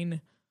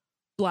between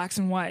Blacks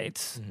and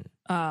whites,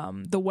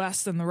 the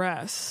West and the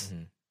rest,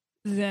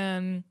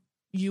 then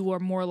you are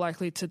more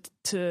likely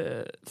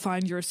to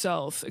find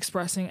yourself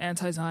expressing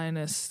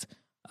anti-Zionist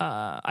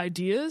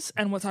ideas.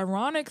 And what's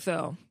ironic,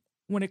 though,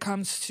 when it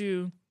comes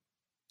to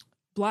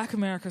Black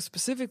America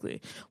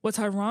specifically, what's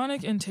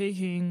ironic in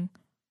taking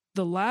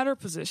the latter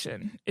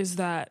position is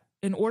that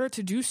in order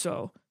to do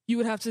so, you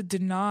would have to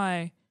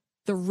deny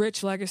the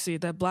rich legacy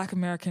that Black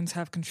Americans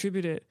have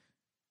contributed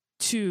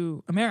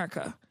to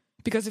America.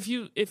 Because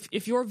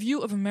if your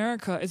view of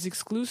America is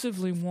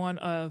exclusively one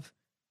of,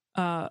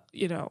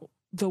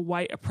 the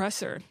white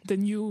oppressor,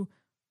 then you,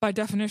 by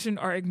definition,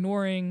 are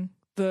ignoring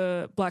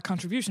the Black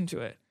contribution to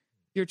it.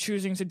 You're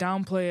choosing to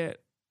downplay it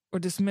or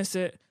dismiss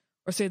it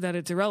or say that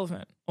it's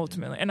irrelevant,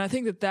 ultimately. And I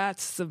think that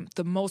that's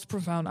the most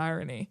profound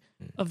irony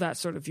of that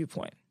sort of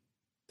viewpoint.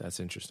 That's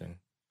interesting.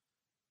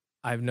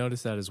 I've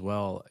noticed that as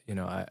well.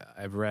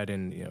 I've read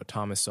in,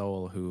 Thomas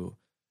Sowell, who,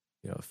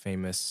 a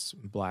famous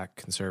Black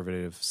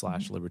conservative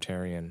 /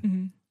 libertarian,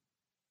 Mm-hmm.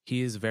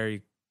 he is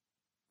very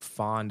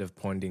fond of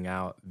pointing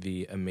out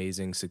the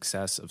amazing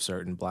success of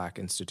certain Black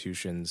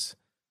institutions.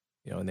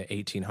 In the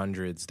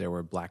 1800s, there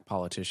were Black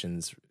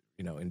politicians,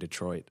 in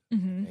Detroit.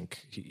 Mm-hmm. I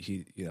think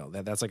he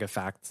that's like a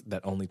fact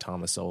that only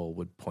Thomas Sowell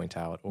would point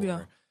out.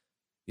 Or,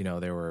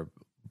 there were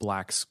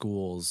Black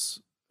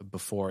schools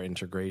before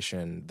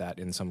integration that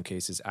in some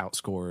cases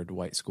outscored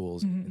white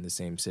schools in the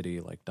same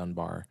city, like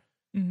Dunbar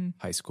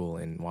High School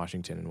in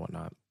Washington and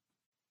whatnot.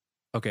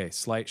 Okay,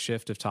 slight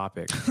shift of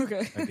topic.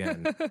 Okay.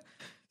 Again.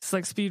 It's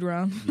like speed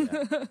round.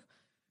 Yeah.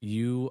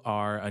 You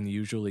are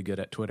unusually good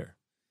at Twitter.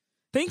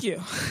 Thank you.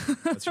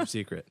 What's your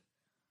secret?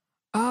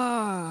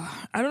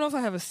 I don't know if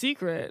I have a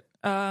secret.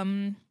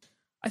 I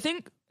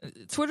think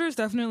Twitter is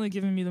definitely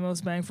giving me the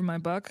most bang for my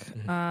buck.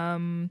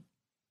 Mm-hmm.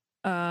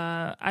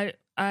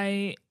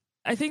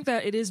 I think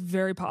that it is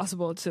very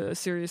possible to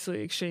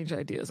seriously exchange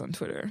ideas on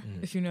Twitter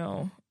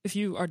if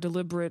you are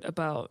deliberate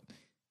about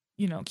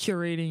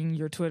curating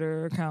your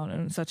Twitter account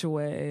in such a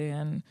way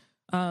and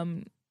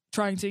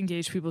trying to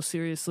engage people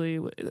seriously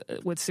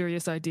with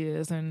serious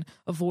ideas and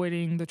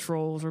avoiding the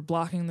trolls or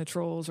blocking the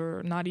trolls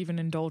or not even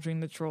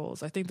indulging the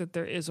trolls. I think that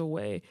there is a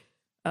way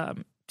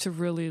to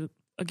really,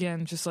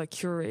 again, just like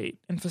curate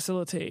and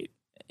facilitate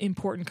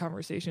important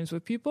conversations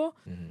with people.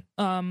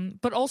 Mm-hmm.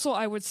 But also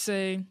I would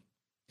say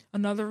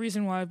another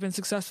reason why I've been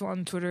successful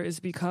on Twitter is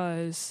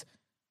because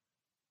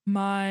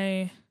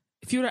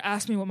if you were to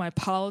ask me what my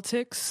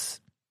politics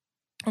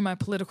or my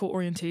political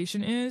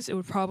orientation is, I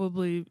would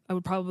probably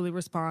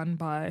respond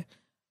by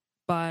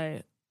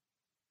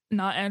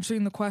not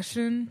answering the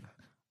question.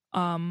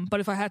 But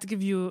if I had to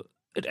give you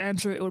an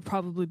answer, it would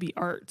probably be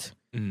art.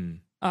 Mm.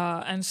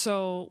 And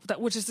so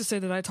which is to say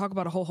that I talk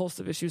about a whole host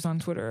of issues on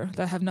Twitter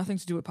that have nothing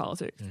to do with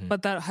politics,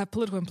 but that have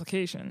political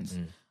implications,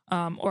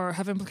 or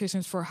have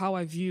implications for how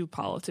I view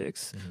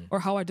politics or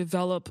how I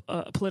develop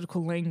a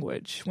political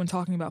language when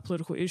talking about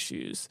political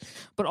issues.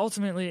 But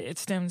ultimately, it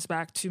stems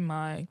back to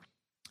my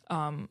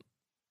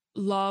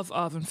love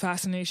of and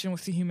fascination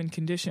with the human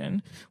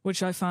condition,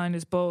 which I find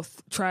is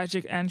both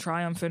tragic and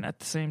triumphant at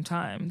the same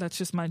time. That's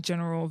just my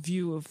general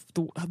view of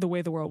the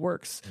way the world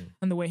works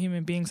and the way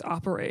human beings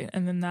operate.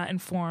 And then that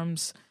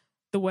informs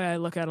the way I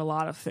look at a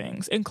lot of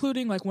things,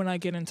 including like when I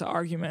get into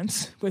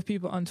arguments with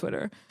people on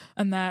Twitter,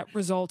 and that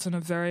results in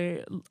in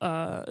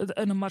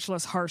a much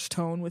less harsh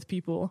tone with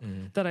people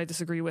that I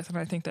disagree with. And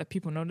I think that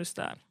people notice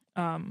that.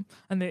 And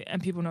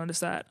people notice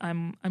that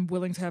I'm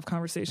willing to have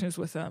conversations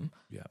with them,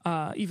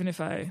 even if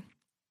I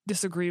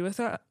disagree with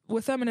them.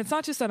 And it's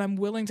not just that I'm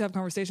willing to have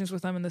conversations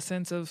with them in the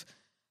sense of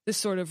this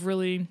sort of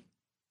really,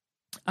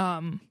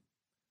 I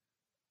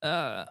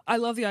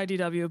love the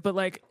IDW, but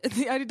like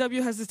the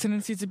IDW has this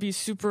tendency to be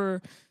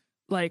super,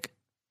 like,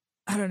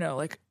 I don't know,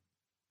 like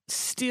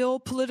still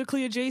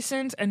politically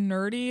adjacent and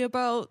nerdy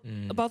about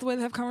the way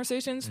they have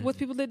conversations with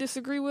people they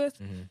disagree with.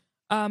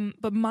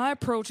 But my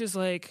approach is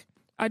like,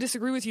 I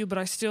disagree with you, but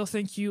I still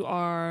think you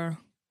are,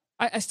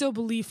 I still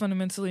believe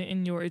fundamentally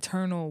in your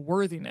eternal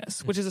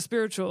worthiness, which is a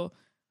spiritual,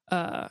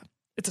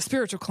 it's a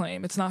spiritual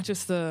claim. It's not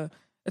just a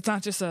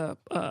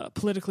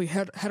politically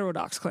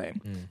heterodox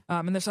claim.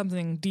 And there's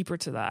something deeper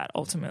to that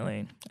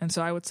ultimately. And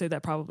so I would say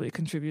that probably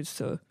contributes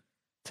to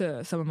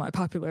some of my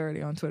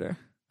popularity on Twitter.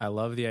 I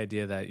love the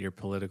idea that your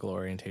political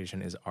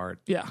orientation is art.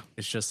 Yeah.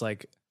 It's just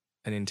like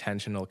an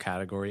intentional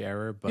category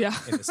error, but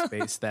in a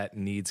space that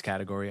needs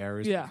category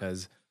errors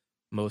because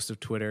most of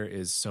Twitter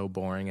is so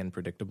boring and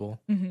predictable.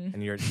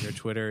 And your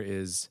Twitter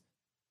is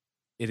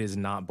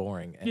not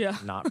boring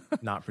and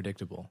not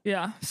predictable.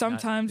 Yeah.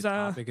 Sometimes the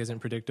topic isn't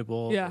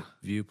predictable. Yeah.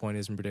 The viewpoint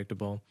isn't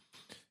predictable.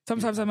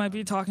 Sometimes I might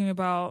be talking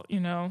about,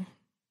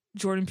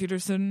 Jordan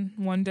Peterson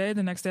one day,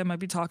 the next day I might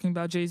be talking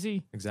about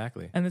Jay-Z.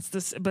 Exactly. And it's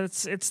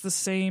the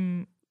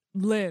same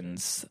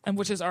lens, and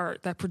which is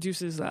art that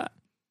produces that.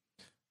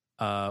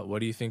 What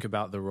do you think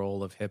about the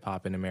role of hip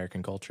hop in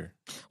American culture?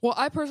 Well,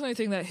 I personally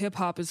think that hip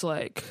hop is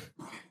like,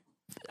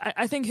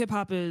 I think hip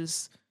hop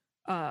is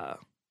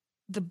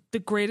the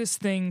greatest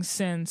thing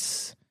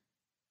since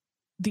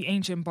the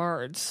ancient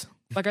bards.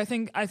 Like I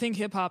think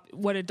hip hop,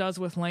 what it does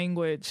with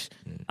language,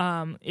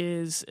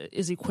 is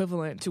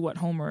equivalent to what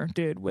Homer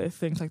did with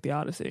things like the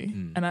Odyssey.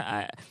 And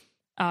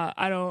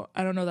I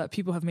don't know that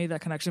people have made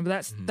that connection,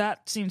 but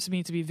that seems to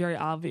me to be very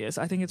obvious.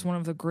 I think it's one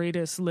of the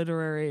greatest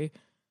literary.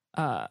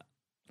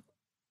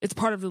 It's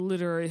part of the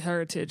literary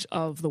heritage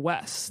of the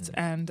West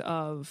and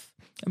of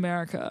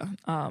America,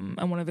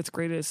 and one of its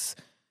greatest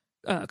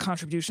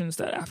contributions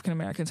that African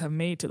Americans have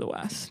made to the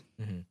West.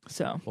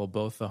 So, well,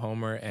 both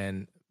Homer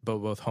and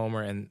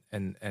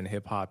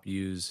hip hop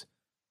use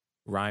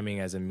rhyming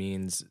as a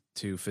means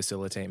to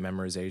facilitate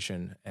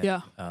memorization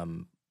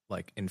and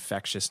like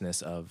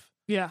infectiousness of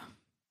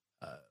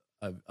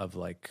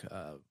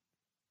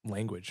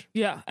language.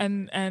 Yeah,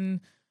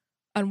 and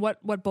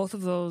what both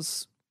of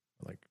those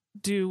like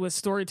do with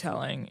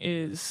storytelling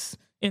is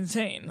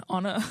insane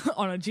on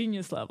a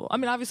genius level. I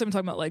mean, obviously I'm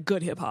talking about like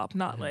good hip hop,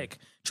 not like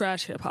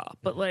trash hip hop,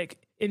 but like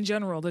in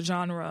general the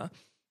genre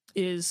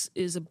is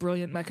a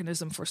brilliant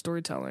mechanism for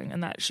storytelling,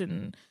 and that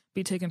shouldn't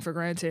be taken for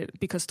granted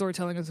because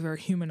storytelling is a very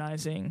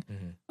humanizing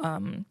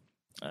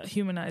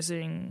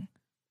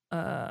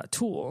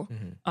tool.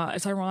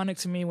 It's ironic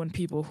to me when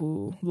people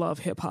who love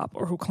hip hop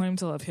or who claim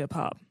to love hip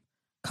hop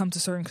come to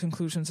certain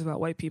conclusions about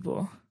white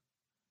people,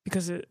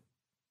 because it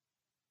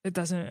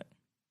doesn't,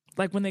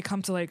 like when they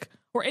come to like,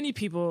 or any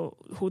people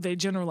who they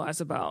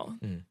generalize about,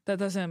 that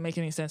doesn't make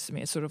any sense to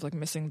me. It's sort of like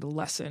missing the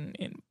lesson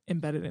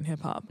embedded in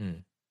hip hop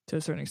to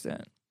a certain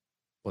extent.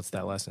 What's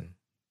that lesson?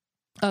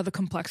 The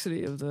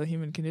complexity of the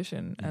human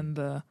condition and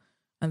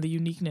the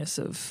uniqueness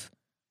of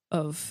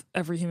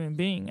every human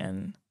being,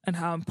 and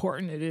how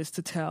important it is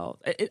to tell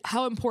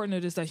how important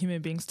it is that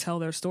human beings tell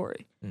their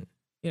story.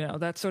 You know,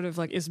 that sort of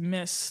like is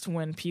missed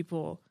when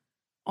people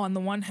on the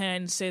one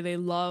hand say they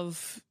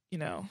love, you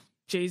know,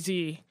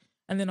 Jay-Z,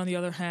 and then on the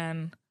other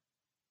hand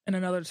in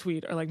another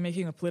tweet are like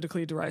making a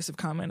politically derisive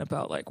comment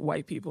about like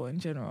white people in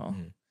general.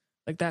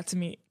 Like that, to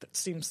me, that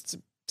seems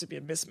to be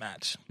a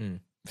mismatch.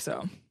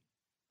 So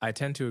I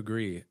tend to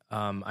agree.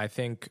 I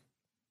think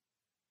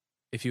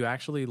if you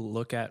actually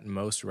look at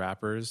most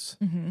rappers,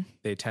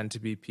 they tend to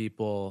be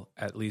people,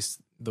 at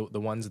least the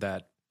ones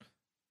that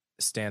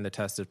stand the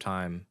test of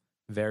time,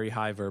 very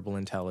high verbal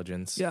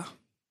intelligence,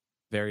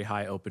 very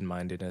high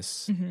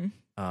open-mindedness,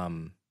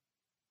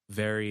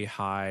 very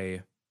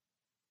high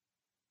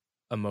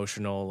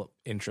emotional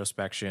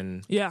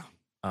introspection.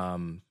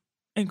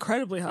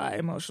 Incredibly high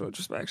emotional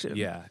introspection.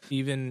 Yeah.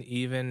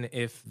 Even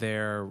if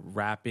they're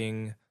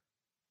rapping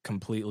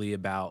completely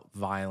about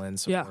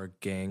violence or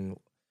gang,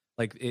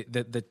 like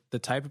the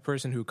type of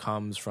person who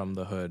comes from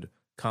the hood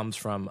comes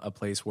from a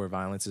place where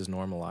violence is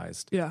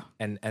normalized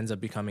and ends up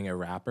becoming a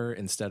rapper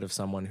instead of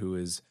someone who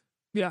is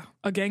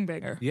a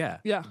gangbanger.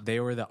 They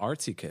were the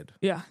artsy kid.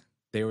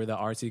 They were the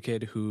artsy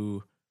kid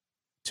who,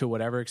 to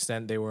whatever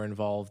extent they were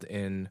involved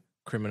in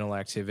criminal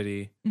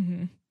activity,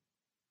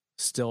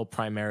 still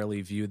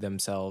primarily viewed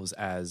themselves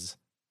as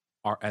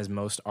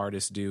most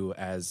artists do,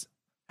 as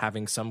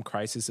having some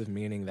crisis of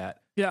meaning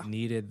that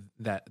needed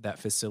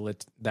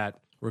that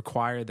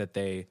required that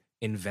they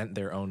invent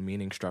their own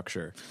meaning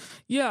structure.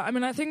 Yeah, I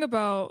mean, I think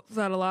about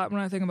that a lot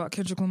when I think about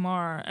Kendrick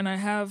Lamar, and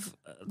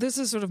this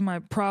is sort of my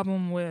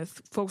problem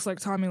with folks like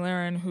Tomi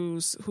Lahren,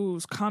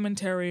 whose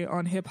commentary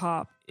on hip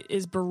hop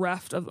is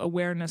bereft of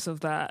awareness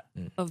of that,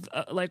 of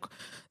like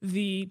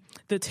the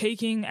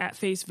taking at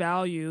face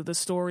value the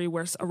story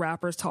where a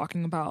rapper is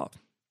talking about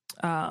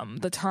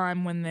the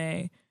time when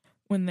they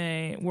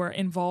were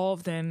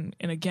involved in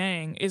a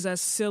gang is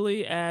as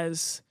silly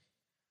as.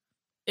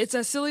 It's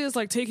as silly as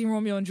like taking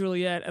Romeo and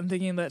Juliet and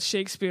thinking that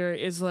Shakespeare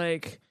is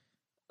like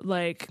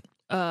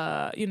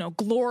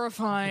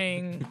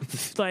glorifying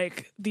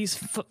like these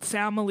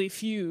family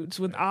feuds,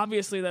 when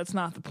obviously that's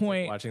not the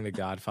point. Watching The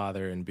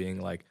Godfather and being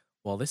like,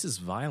 well, this is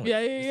violent.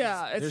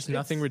 There's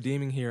nothing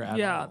redeeming here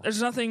at all.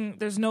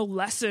 There's no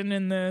lesson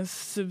in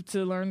this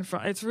to learn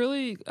from. It's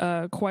really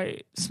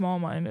quite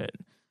small-minded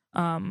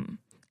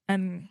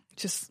and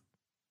just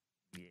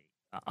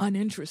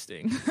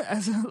uninteresting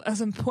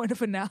as a point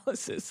of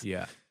analysis.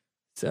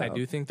 So I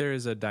do think there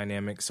is a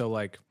dynamic. So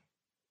like,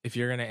 if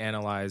you're going to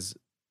analyze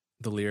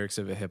the lyrics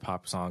of a hip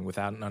hop song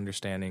without an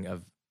understanding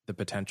of the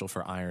potential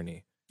for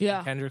irony,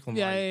 Kendrick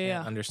Lamar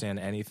can't understand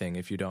anything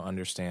if you don't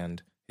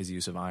understand his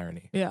use of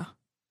irony.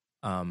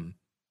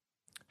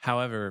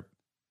 However,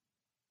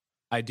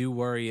 I do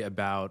worry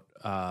about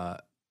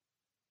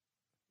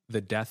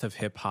the death of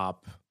hip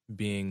hop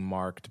being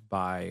marked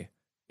by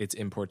its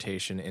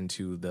importation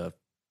into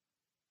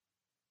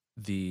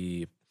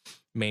the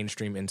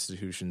mainstream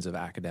institutions of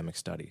academic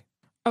study.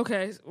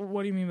 Okay,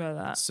 what do you mean by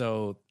that?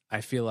 So I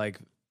feel like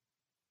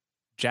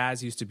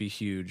jazz used to be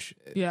huge.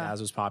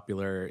 Jazz was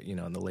popular,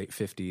 in the late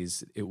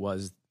 50s. It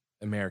was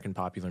American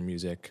popular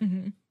music.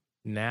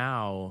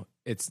 Now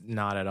it's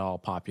not at all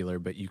popular,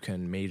 but you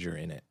can major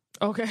in it.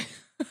 Okay.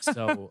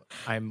 So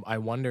I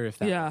wonder if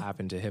that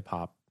happened to hip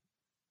hop.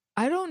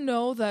 I don't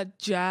know that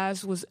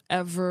jazz was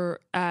ever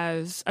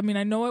I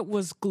know it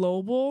was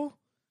global,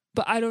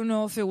 but I don't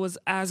know if it was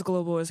as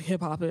global as hip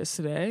hop is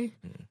today.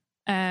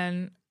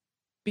 And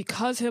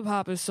because hip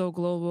hop is so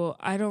global,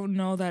 I don't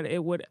know that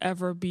it would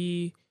ever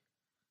be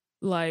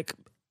like,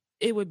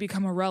 it would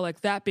become a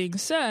relic. That being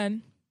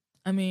said,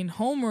 I mean,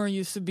 Homer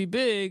used to be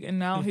big, and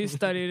now he's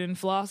studied in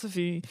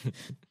philosophy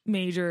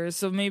majors.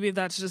 So maybe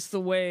that's just the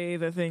way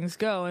that things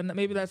go, and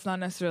maybe that's not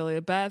necessarily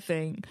a bad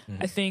thing.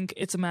 I think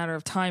it's a matter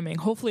of timing.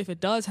 Hopefully, if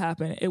it does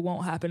happen, it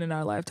won't happen in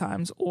our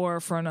lifetimes or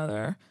for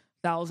another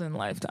 1,000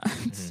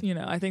 lifetimes.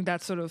 I think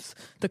that's sort of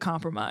the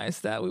compromise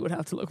that we would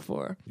have to look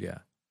for. Yeah.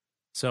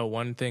 So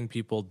one thing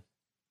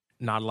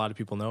not a lot of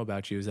people know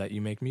about you is that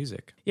you make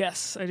music.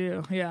 Yes, I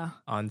do. Yeah.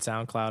 On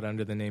SoundCloud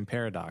under the name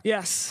Paradox.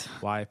 Yes.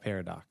 Why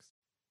Paradox?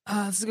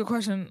 That's a good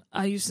question.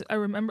 I'm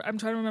trying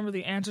to remember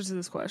the answer to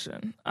this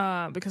question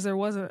because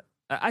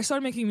I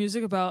started making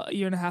music about a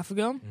year and a half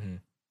ago.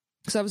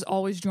 So I was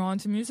always drawn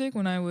to music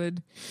when I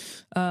would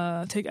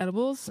take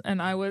edibles,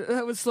 and I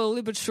would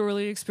slowly but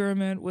surely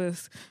experiment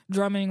with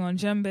drumming on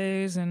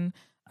djembes. And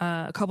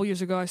a couple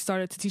years ago, I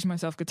started to teach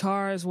myself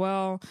guitar as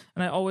well.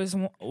 And I always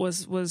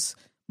was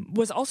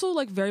also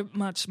like very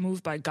much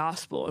moved by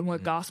gospel and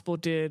what gospel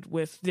did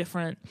with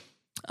different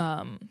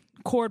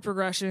chord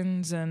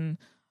progressions and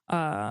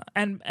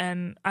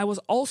I was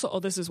also,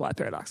 this is why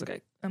Paradox.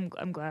 Okay,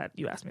 I'm glad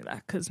you asked me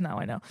that because now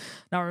I know.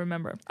 Now I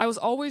remember. I was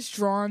always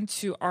drawn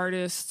to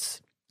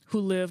artists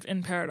who lived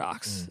in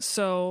paradox.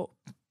 So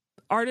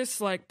artists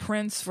like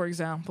Prince, for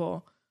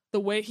example, the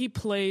way he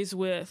plays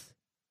with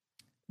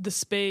the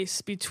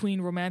space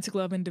between romantic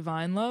love and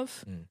divine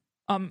love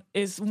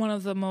is one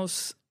of the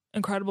most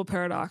incredible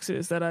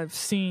paradoxes that I've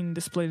seen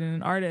displayed in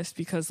an artist,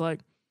 because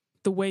like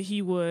the way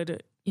he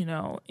would,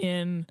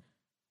 in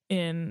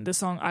the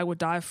song I Would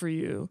Die For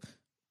You,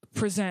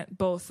 present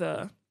both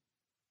a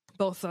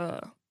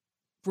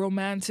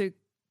romantic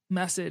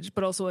message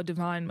but also a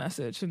divine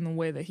message in the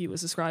way that he was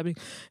describing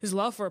his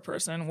love for a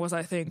person was,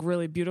 I think,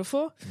 really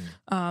beautiful.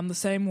 The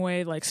same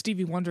way like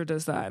Stevie Wonder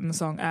does that in the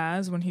song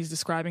As, when he's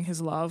describing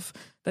his love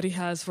that he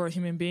has for a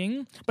human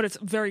being, but it's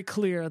very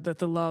clear that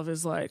the love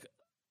is like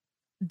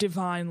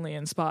divinely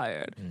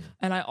inspired.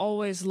 And I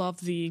always love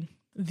the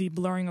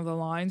blurring of the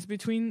lines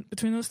between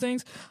those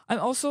things. I'm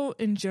also,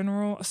 in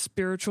general, a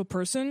spiritual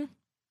person,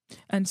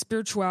 and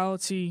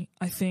spirituality,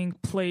 I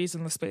think, plays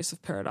in the space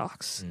of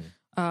paradox.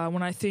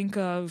 When I think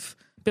of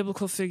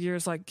biblical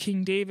figures like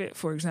King David,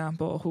 for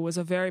example, who was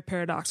a very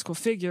paradoxical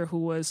figure, who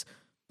was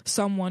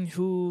someone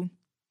who,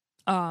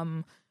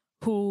 as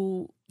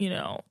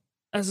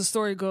the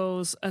story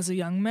goes, as a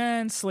young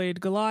man,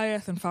 slayed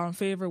Goliath and found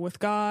favor with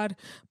God,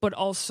 but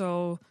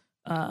also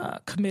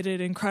committed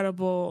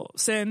incredible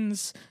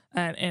sins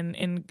and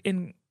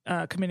in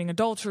committing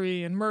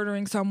adultery and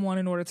murdering someone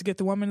in order to get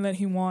the woman that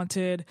he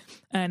wanted,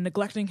 and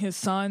neglecting his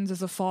sons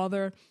as a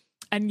father.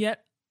 And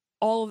yet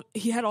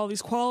he had all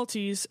these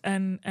qualities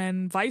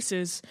and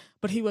vices,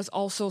 but he was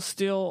also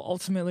still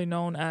ultimately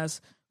known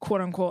as, quote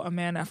unquote, a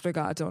man after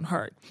God's own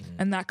heart.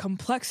 And that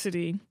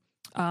complexity,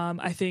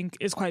 I think,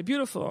 is quite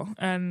beautiful.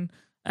 And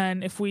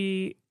if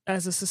we,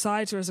 as a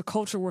society or as a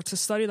culture, were to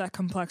study that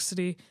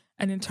complexity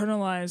and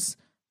internalize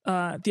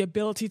the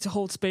ability to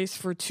hold space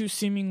for two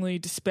seemingly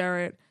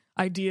disparate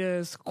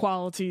ideas,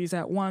 qualities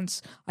at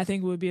once, I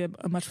think it would be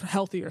a much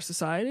healthier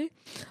society.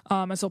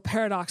 And so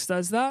Paradox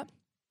does that.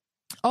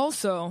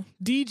 Also,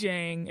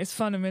 DJing is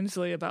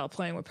fundamentally about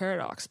playing with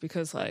paradox,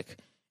 because like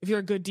if you're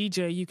a good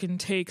DJ, you can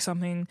take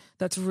something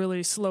that's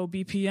really slow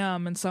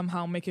BPM and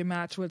somehow make it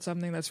match with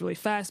something that's really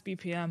fast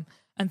BPM,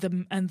 and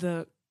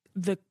the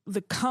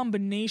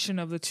combination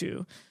of the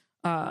two,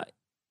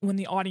 when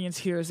the audience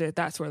hears it,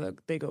 that's where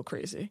they go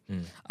crazy.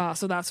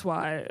 So that's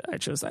why I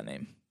chose that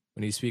name.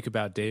 When you speak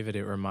about David,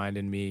 it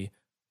reminded me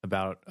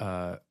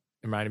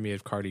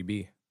of Cardi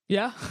B.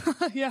 Yeah.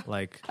 Yeah.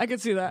 Like, I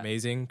could see that.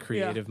 Amazing,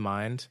 creative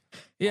mind.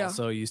 Yeah.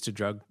 Also used to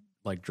drug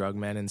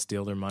men and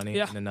steal their money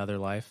in another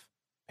life.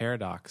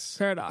 Paradox.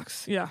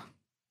 Yeah.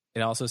 It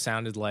also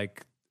sounded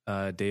like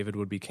David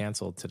would be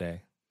canceled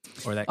today.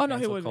 Or that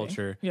cancel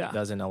culture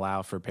doesn't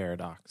allow for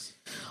paradox.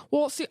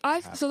 Well, see,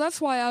 so that's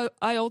why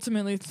I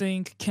ultimately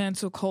think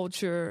cancel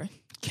culture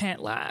can't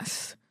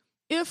last.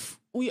 If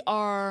we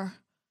are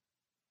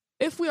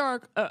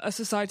a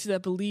society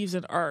that believes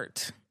in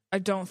art, I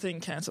don't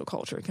think cancel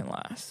culture can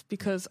last,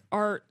 because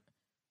art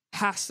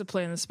has to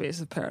play in the space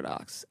of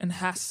paradox, and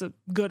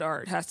good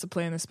art has to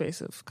play in the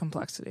space of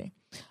complexity.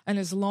 And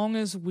as long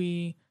as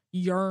we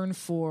yearn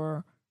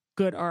for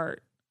good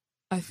art,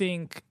 I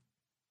think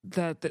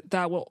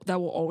that will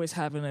always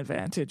have an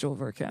advantage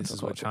over cancel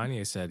culture. This is what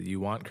Kanye said. You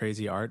want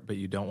crazy art, but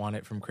you don't want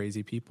it from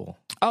crazy people.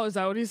 Oh, is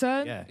that what he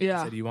said? Yeah. He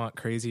said you want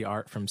crazy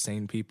art from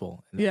sane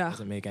people. And that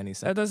doesn't make any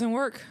sense. That doesn't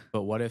work.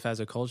 But what if,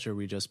 as a culture,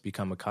 we just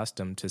become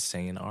accustomed to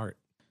sane art?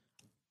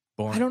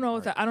 Boring I don't know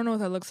art. what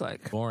that looks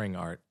like. Boring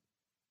art.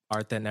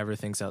 Art that never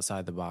thinks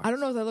outside the box. I don't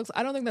know what that looks.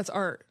 I don't think that's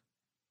art.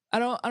 I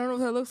don't know what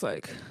that looks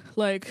like.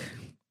 Like,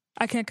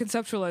 I can't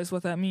conceptualize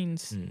what that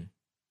means. And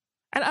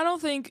I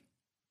don't think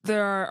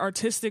there are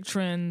artistic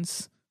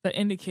trends that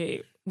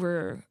indicate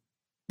there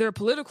are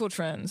political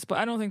trends, but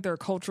I don't think there are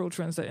cultural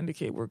trends that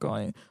indicate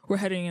we're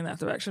heading in that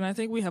direction. I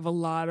think we have a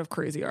lot of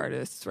crazy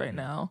artists right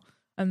now,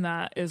 and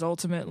that is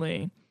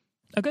ultimately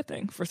a good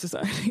thing for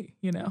society,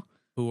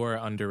 Who are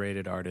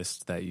underrated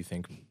artists that you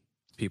think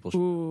people should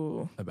know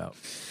Ooh. about?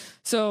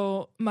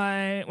 So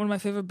one of my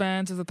favorite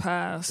bands of the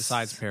past,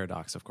 Besides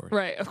Paradox, of course.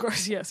 right? Of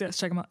course, yes.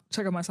 Check out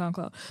my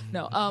SoundCloud.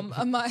 No,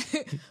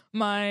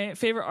 my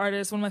favorite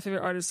artist, one of my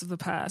favorite artists of the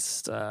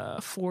past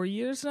 4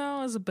 years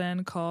now, is a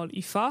band called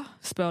Ifa,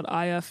 spelled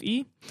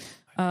IFE,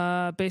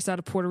 based out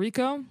of Puerto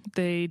Rico.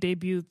 They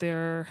debuted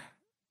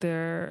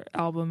their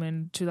album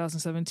in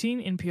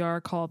 2017.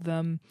 NPR called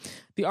them.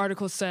 The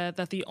article said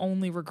that the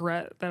only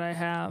regret that I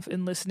have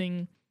in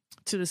listening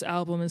to this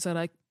album is that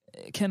I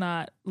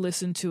cannot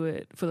listen to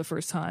it for the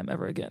first time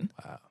ever again.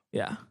 Wow.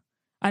 Yeah.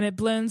 And it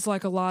blends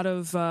like a lot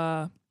of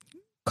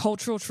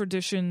cultural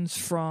traditions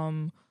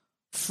from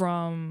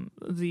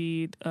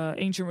the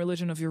ancient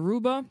religion of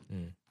Yoruba.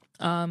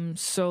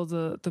 So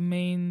the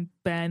main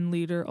band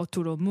leader,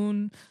 Oturo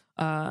Moon,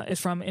 is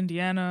from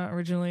Indiana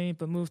originally,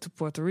 but moved to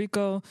Puerto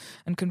Rico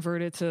and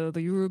converted to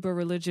the Yoruba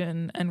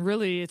religion. And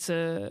really,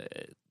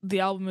 the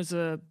album is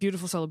a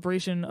beautiful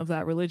celebration of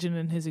that religion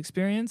and his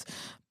experience.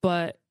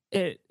 But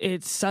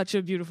it's such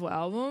a beautiful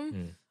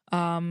album.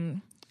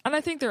 And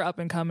I think they're up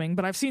and coming.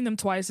 But I've seen them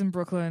twice in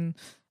Brooklyn,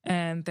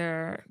 and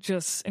they're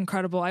just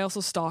incredible. I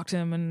also stalked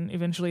him and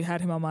eventually had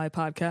him on my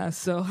podcast.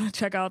 So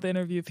check out the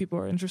interview if people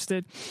are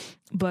interested.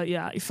 But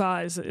yeah,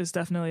 Ifa is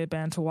definitely a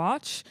band to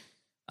watch.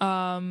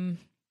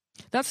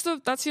 That's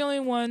the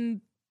only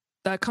one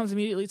that comes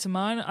immediately to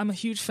mind. I'm a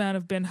huge fan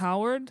of Ben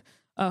Howard,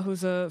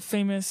 who's a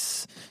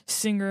famous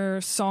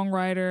singer,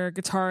 songwriter,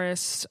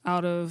 guitarist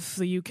out of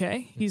the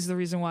UK. He's the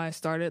reason why I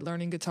started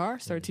learning guitar,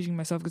 started teaching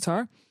myself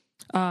guitar.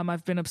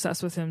 I've been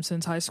obsessed with him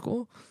since high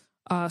school.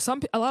 A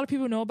lot of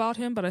people know about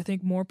him, but I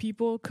think more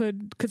people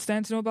could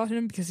stand to know about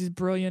him because he's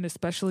brilliant,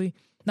 especially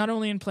not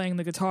only in playing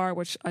the guitar,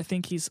 which I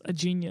think he's a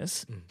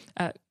genius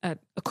at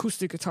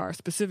acoustic guitar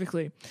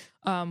specifically,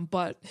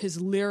 but his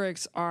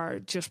lyrics are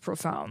just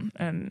profound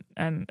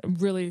and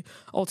really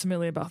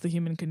ultimately about the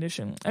human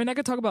condition. I mean, I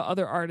could talk about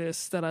other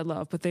artists that I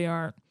love, but they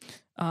aren't.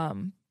 A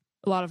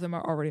lot of them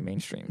are already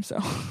mainstream. So,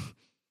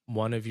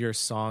 one of your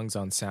songs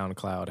on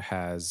SoundCloud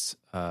has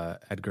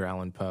Edgar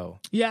Allan Poe.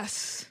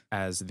 Yes,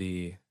 as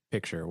the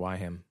picture. Why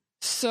him?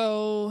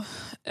 So,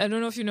 I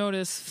don't know if you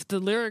noticed the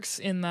lyrics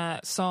in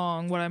that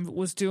song. What I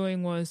was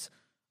doing was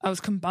I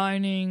was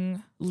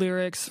combining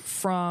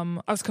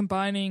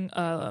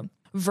a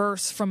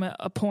verse from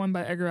a poem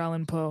by Edgar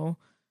Allan Poe,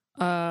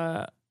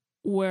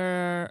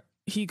 where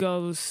he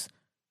goes,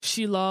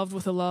 "She loved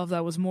with a love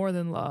that was more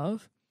than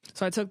love."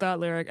 So I took that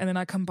lyric and then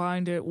I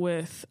combined it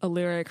with a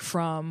lyric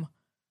from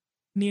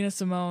Nina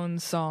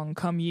Simone's song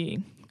 "Come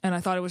Ye," and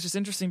I thought it was just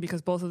interesting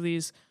because both of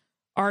these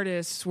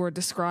artists were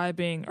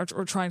describing or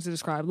trying to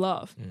describe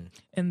love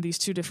in these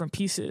two different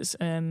pieces,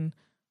 and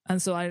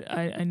so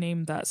I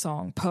named that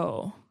song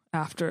Poe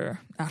after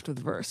the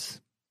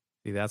verse.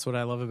 See, that's what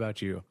I love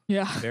about you.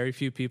 Yeah, very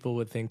few people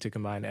would think to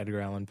combine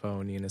Edgar Allan Poe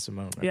and Nina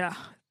Simone. Right? Yeah,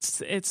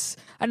 it's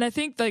and I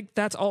think like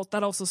that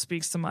also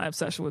speaks to my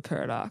obsession with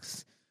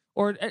Paradox,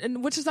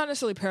 and which is not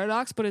necessarily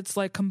Paradox, but it's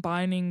like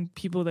combining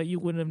people that you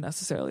wouldn't have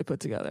necessarily put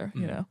together.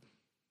 You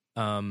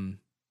know.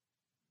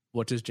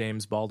 What does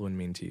James Baldwin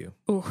mean to you?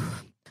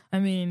 Oh, I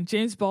mean,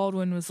 James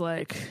Baldwin was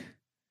like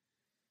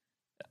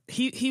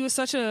he was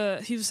such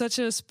a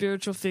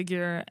spiritual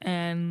figure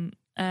and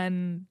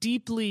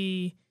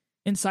deeply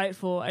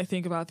insightful, I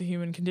think, about the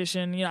human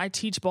condition. You know, I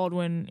teach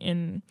Baldwin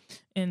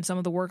in some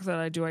of the work that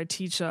I do. I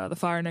teach The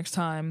Fire Next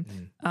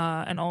Time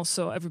and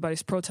also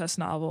Everybody's Protest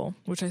novel,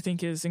 which I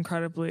think is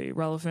incredibly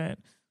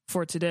relevant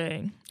for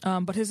today.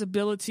 But his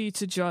ability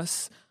to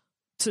just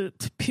to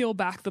peel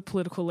back the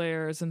political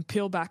layers and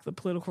peel back the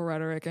political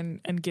rhetoric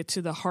and get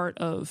to the heart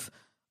of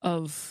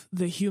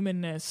the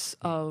humanness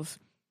of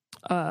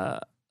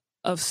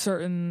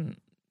certain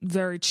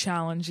very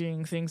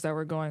challenging things that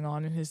were going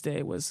on in his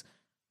day was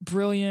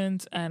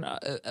brilliant and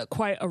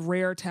quite a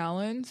rare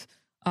talent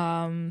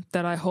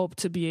that I hope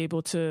to be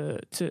able to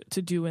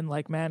do in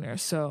like manner.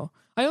 So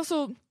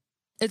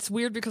it's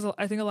weird because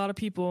I think a lot of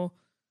people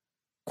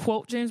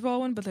quote James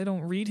Baldwin, but they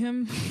don't read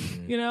him,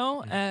 you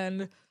know,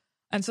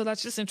 and so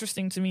that's just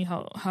interesting to me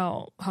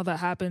how that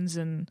happens.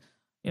 And,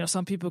 you know,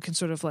 some people can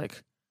sort of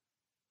like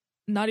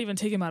not even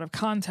take him out of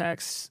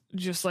context,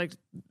 just like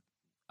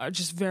are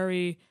just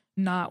very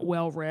not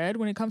well read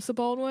when it comes to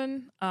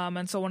Baldwin.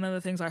 And so one of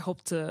the things I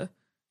hope to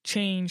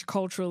change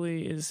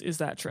culturally is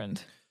that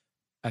trend.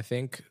 I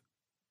think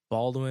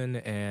Baldwin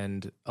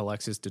and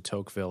Alexis de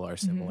Tocqueville are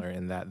similar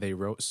in that they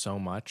wrote so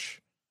much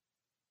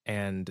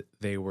and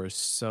they were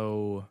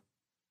so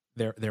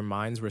their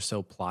minds were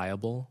so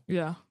pliable.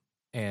 Yeah.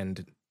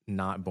 And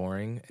not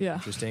boring and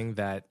interesting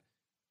that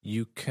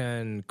you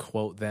can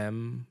quote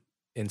them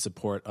in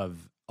support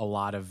of a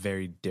lot of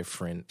very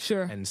different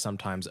and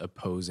sometimes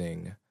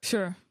opposing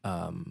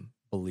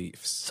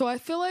beliefs. So I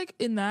feel like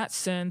in that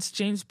sense,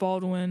 James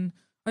Baldwin,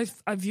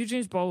 I view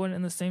James Baldwin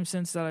in the same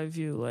sense that I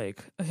view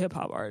like a hip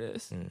hop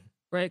artist,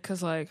 right?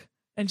 Because like,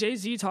 and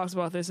Jay-Z talks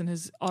about this in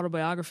his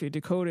autobiography,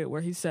 Decoded,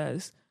 where he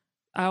says,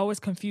 I always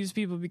confuse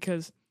people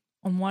because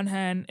on one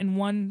hand, in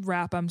one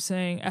rap, I'm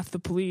saying F the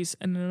police,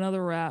 and in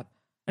another rap,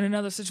 in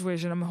another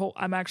situation,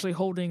 I'm actually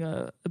holding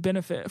a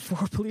benefit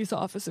for police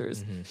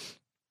officers,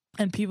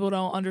 and people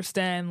don't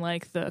understand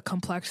like the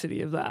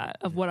complexity of that,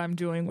 of what I'm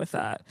doing with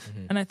that.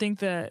 And I think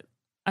that,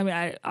 I mean,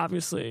 I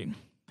obviously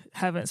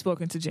haven't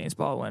spoken to James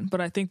Baldwin,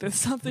 but I think that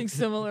something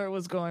similar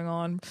was going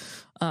on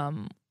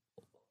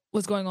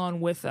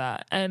with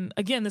that. And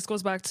again, this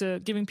goes back to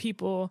giving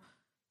people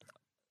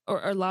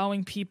or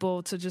allowing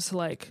people to just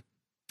like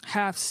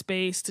have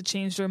space to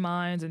change their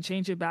minds and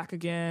change it back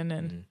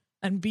again,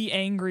 and be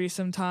angry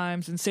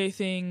sometimes and say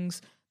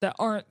things that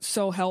aren't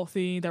so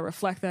healthy, that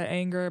reflect that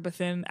anger, but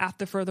then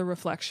after further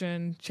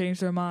reflection, change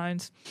their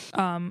minds.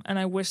 And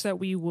I wish that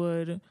we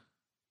would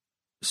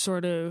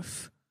sort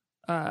of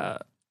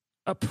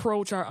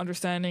approach our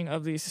understanding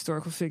of these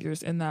historical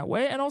figures in that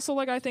way. And also,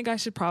 like, I think I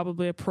should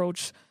probably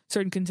approach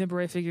certain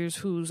contemporary figures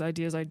whose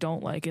ideas I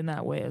don't like in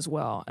that way as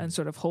well, and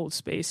sort of hold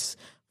space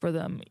for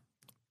them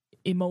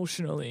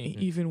emotionally,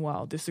 even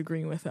while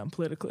disagreeing with them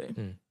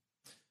politically.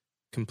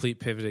 Complete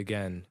pivot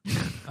again.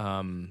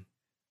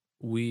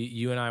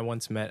 You and I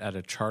once met at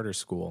a charter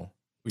school.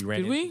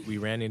 We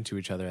ran into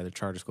each other at a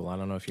charter school. I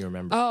don't know if you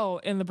remember. Oh,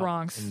 in the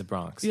Bronx. In the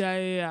Bronx.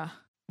 Yeah.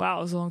 Wow,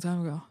 it was a long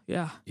time ago.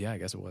 Yeah. Yeah, I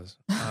guess it was.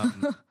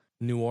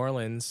 New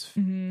Orleans,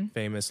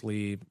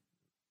 famously,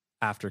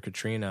 after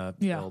Katrina,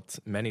 built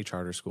many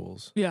charter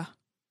schools. Yeah.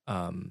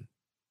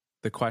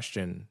 The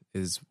question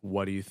is,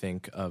 what do you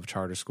think of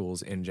charter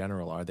schools in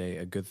general? Are they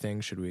a good thing?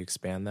 Should we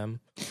expand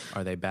them?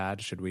 Are they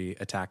bad? Should we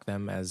attack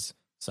them as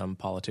some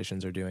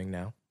politicians are doing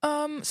now?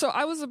 So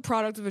I was a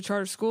product of a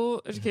charter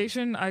school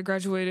education. I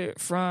graduated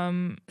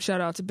from,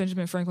 shout out to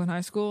Benjamin Franklin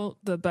High School,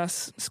 the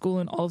best school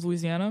in all of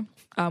Louisiana,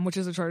 which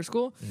is a charter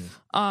school.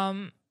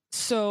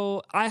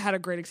 So I had a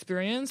great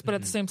experience, but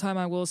at the same time,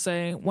 I will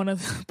say one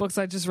of the books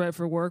I just read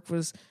for work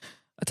was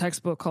a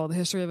textbook called The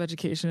History of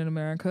Education in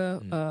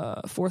America,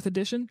 4th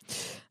edition.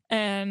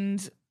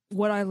 And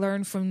what I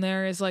learned from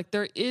there is like,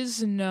 there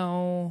is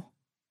no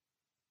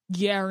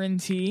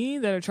guarantee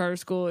that a charter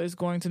school is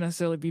going to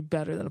necessarily be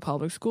better than a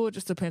public school. It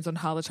just depends on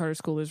how the charter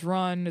school is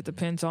run. It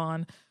depends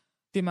on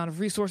the amount of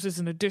resources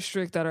in the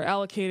district that are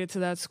allocated to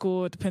that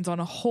school. It depends on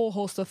a whole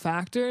host of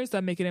factors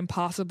that make it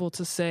impossible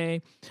to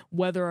say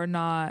whether or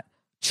not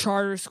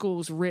charter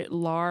schools writ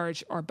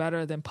large are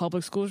better than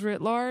public schools writ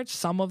large.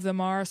 Some of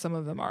them are, some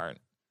of them aren't.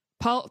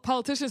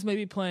 Politicians may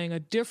be playing a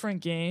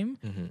different game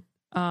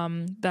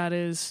that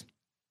is,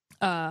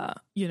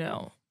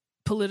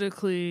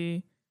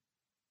 politically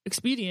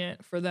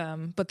expedient for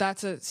them, but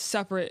that's a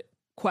separate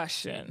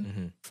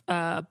question.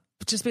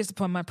 Just based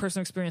upon my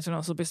personal experience and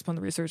also based upon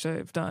the research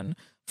I've done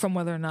from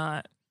whether or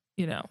not,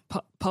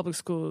 public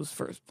schools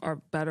are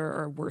better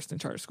or worse than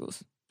charter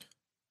schools.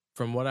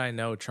 From what I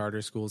know,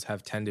 charter schools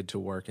have tended to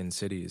work in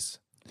cities.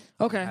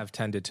 Okay. Have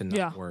tended to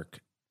not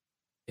work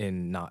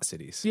in not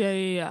cities.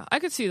 Yeah. I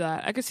could see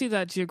that. I could see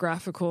that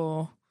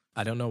geographical.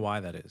 I don't know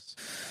why that is.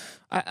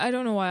 I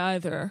don't know why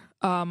either.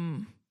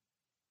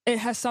 It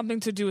has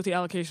something to do with the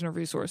allocation of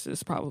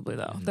resources, probably,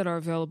 though, that are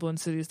available in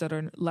cities that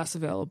are less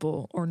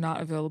available or not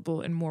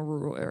available in more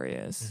rural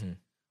areas.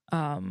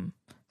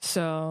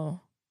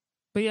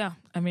 But yeah,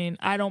 I mean,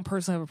 I don't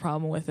personally have a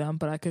problem with them,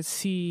 but I could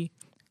see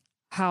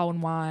how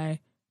and why.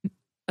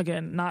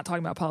 Again, not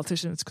talking about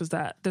politicians, because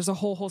there's a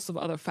whole host of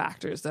other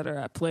factors that are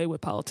at play with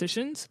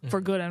politicians,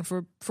 for good and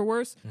for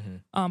worse.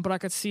 But I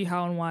could see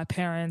how and why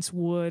parents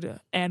would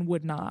and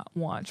would not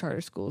want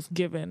charter schools,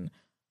 given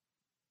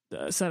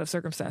the set of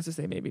circumstances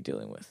they may be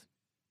dealing with.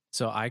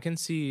 So I can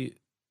see,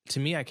 to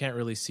me, I can't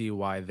really see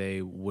why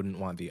they wouldn't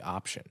want the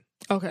option.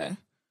 Okay.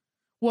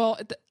 Well,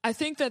 I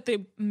think that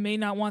they may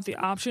not want the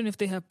option if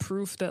they have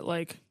proof that,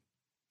 like,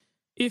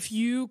 if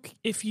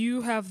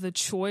you have the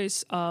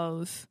choice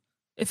of,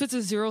 if it's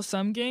a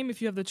zero-sum game,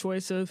 if you have the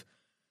choice of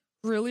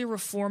really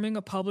reforming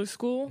a public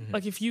school,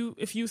 like if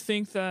you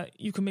think that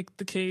you can make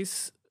the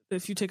case,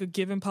 if you take a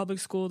given public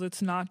school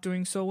that's not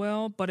doing so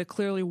well, but it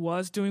clearly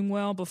was doing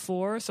well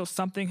before, so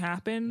something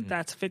happened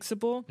that's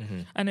fixable,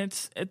 and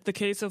it's the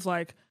case of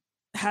like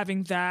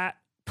having that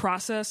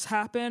process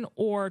happen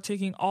or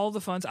taking all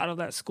the funds out of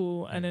that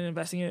school and then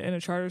investing it in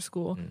a charter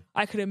school,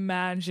 I could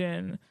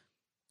imagine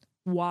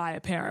why a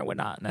parent would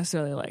not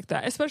necessarily like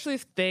that, especially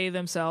if they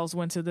themselves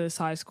went to this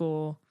high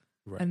school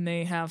and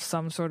they have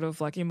some sort of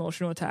like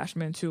emotional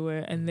attachment to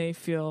it and they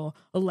feel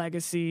a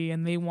legacy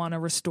and they want to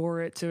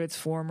restore it to its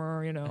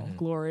former,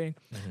 glory.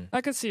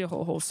 I could see a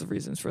whole host of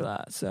reasons for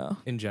that. So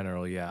in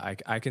general, yeah,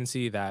 I can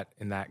see that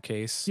in that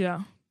case.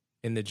 Yeah.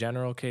 In the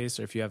general case,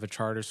 or if you have a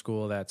charter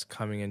school that's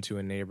coming into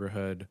a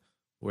neighborhood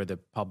where the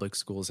public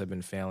schools have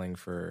been failing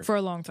for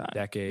a long time,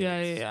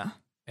 decades. Yeah.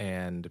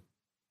 And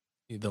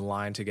the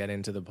line to get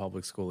into the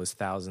public school is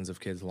thousands of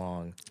kids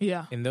long.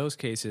 Yeah. In those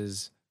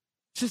cases,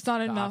 it's just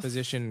not enough.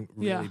 Opposition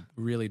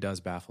really does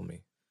baffle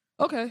me.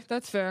 Okay,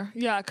 that's fair.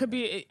 Yeah, it could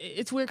be.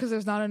 It's weird because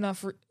there's not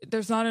enough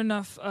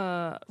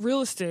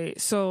real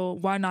estate. So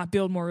why not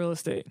build more real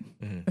estate?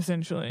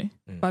 Essentially,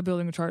 by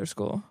building a charter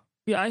school.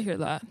 Yeah, I hear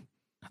that.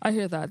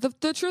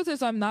 The truth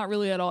is, I'm not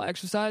really at all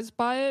exercised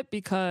by it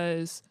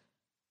because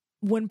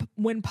when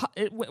you're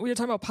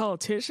talking about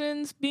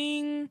politicians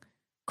being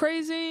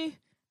crazy,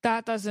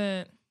 that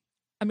doesn't.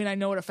 I mean, I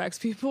know it affects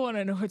people, and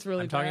I know it's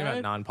really. I'm talking bad.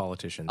 about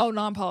non-politicians. Oh,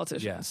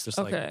 non-politicians. Yes, just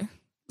okay.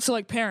 So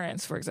like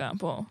parents, for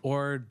example,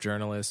 or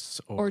journalists,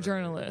 or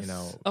journalists. You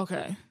know,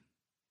 okay.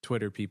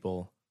 Twitter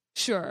people.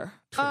 Sure.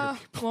 Twitter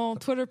people. Well,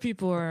 Twitter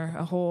people are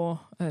a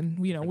whole,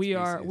 and you know, we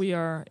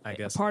are I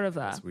guess, part of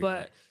that.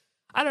 But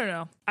I don't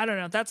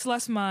know. That's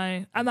less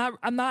my.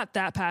 I'm not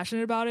that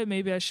passionate about it.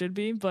 Maybe I should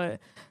be, but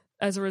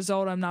as a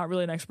result, I'm not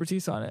really an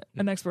expert on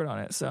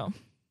it.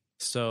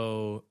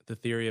 So the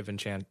theory of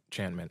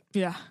enchantment.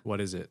 Yeah. What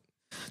is it?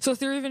 So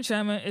Theory of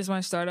Enchantment is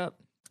my startup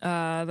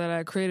that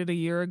I created a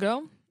year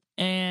ago.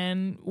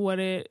 And what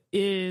it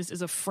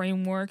is a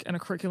framework and a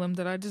curriculum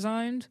that I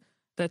designed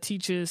that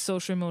teaches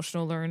social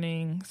emotional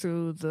learning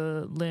through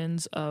the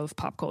lens of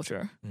pop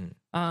culture.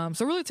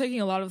 So really taking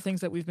a lot of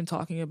things that we've been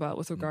talking about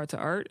with regard to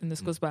art. And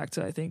this goes back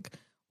to, I think,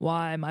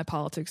 why my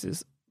politics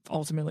is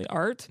ultimately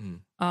art.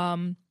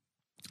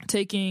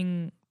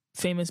 Taking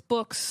famous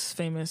books,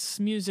 famous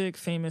music,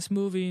 famous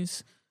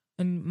movies,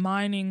 and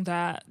mining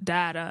that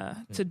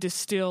data to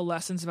distill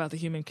lessons about the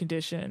human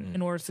condition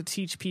in order to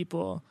teach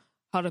people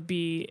how to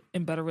be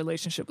in better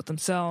relationship with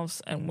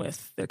themselves and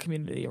with their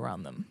community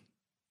around them.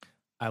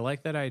 I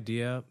like that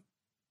idea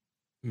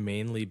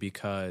mainly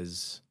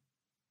because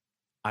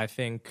I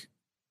think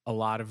a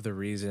lot of the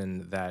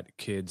reason that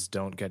kids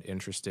don't get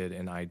interested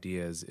in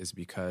ideas is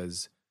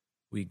because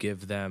we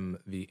give them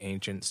the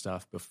ancient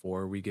stuff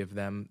before we give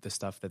them the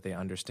stuff that they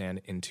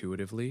understand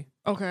intuitively.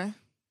 Okay.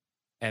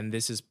 And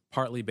this is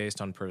partly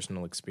based on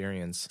personal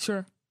experience.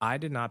 Sure. I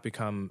did not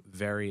become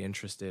very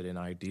interested in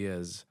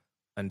ideas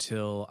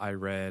until I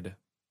read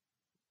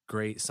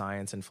great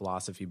science and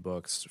philosophy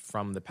books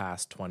from the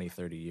past 20,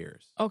 30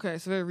 years. Okay,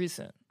 so very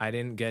recent. I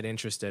didn't get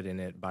interested in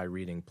it by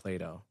reading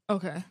Plato.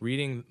 Okay.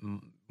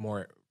 Reading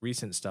more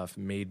recent stuff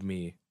made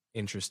me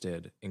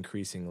interested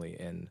increasingly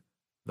in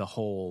the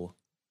whole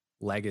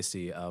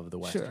legacy of the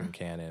Western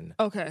canon.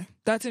 Okay,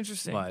 that's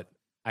interesting. But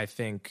I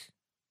think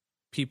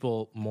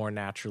people more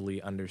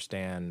naturally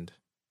understand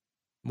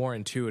more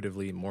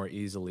intuitively, more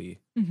easily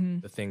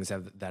the things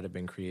that have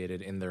been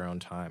created in their own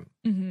time.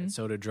 And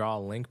so to draw a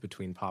link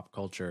between pop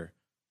culture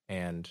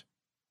and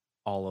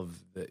all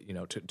of the, you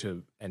know,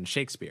 and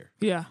Shakespeare,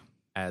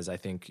 as I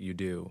think you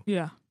do,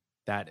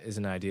 that is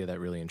an idea that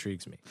really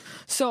intrigues me.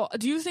 So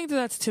do you think that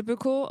that's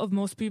typical of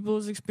most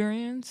people's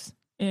experience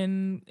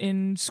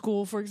in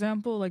school, for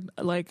example?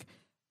 Like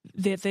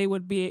that they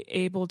would be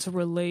able to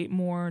relate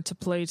more to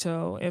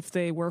Plato if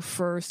they were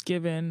first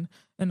given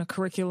in a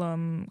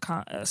curriculum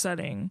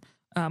setting,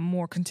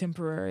 more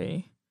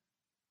contemporary?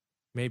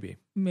 Maybe,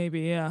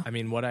 yeah. I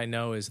mean, what I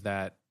know is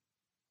that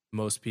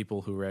most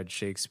people who read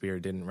Shakespeare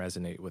didn't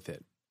resonate with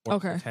it, or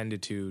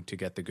pretended to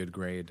get the good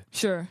grade.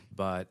 Sure.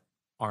 But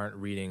aren't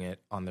reading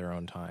it on their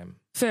own time.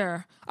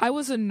 Fair. I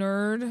was a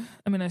nerd.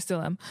 I mean, I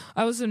still am.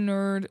 I was a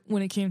nerd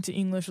when it came to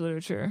English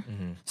literature.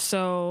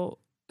 So,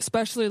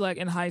 especially like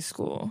in high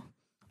school.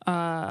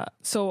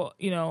 So,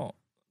 you know,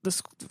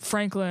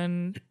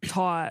 Franklin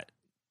taught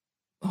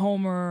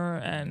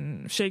Homer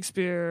and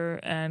Shakespeare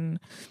and,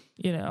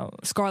 you know,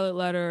 Scarlet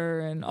Letter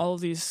and all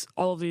of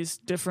these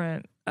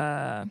different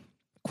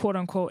quote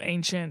unquote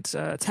ancient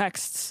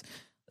texts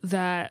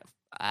that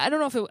I don't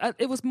know if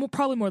it was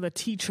probably more the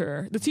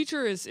teacher. The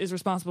teacher is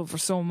responsible for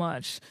so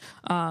much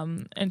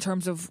in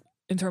terms of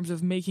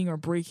making or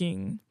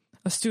breaking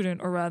a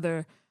student, or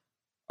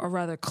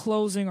rather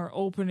closing or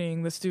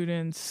opening the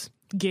student's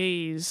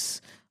gaze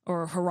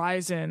or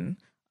horizon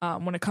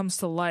when it comes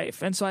to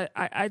life. And so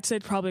I'd say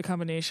probably a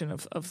combination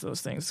of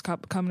those things, a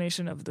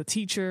combination of the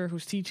teacher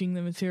who's teaching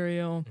the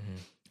material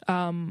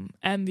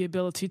and the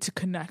ability to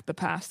connect the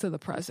past to the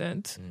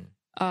present.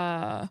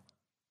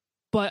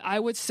 But I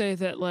would say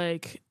that,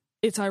 like,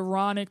 it's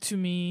ironic to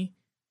me.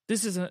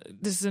 This is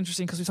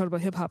interesting because we talked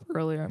about hip hop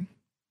earlier.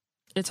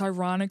 It's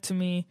ironic to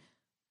me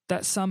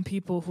that some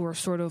people who are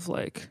sort of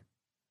like,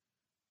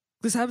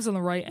 this happens on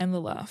the right and the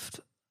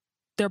left.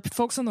 There are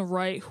folks on the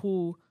right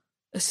who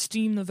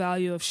esteem the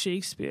value of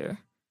Shakespeare,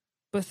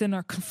 but then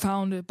are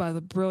confounded by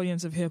the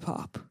brilliance of hip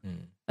hop.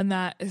 And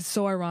that is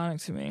so ironic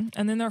to me.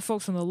 And then there are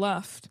folks on the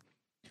left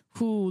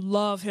who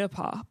love hip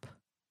hop,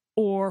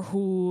 or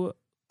who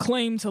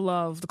claim to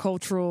love the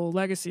cultural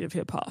legacy of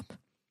hip hop,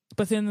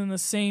 but then in the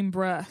same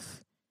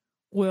breath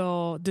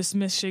will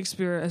dismiss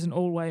Shakespeare as an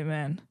old white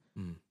man,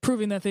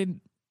 proving that they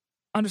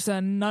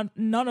understand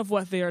none of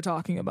what they are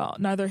talking about,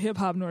 neither hip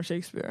hop nor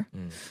Shakespeare.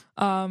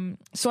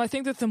 So I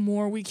think that the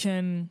more we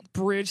can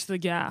bridge the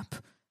gap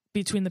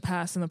between the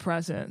past and the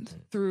present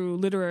through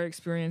literary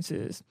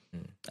experiences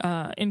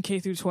in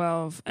K through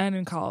 12 and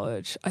in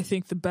college, I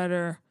think the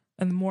better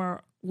and the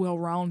more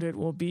well-rounded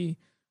we'll be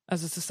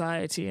as a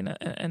society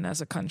and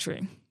as a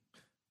country.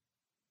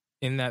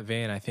 In that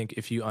vein, I think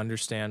if you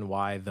understand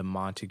why the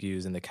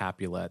Montagues and the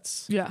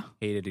Capulets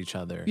hated each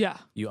other,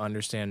 you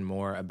understand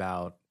more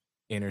about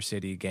inner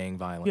city gang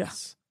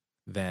violence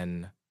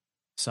than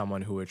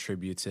someone who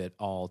attributes it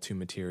all to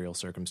material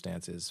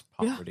circumstances,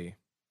 poverty,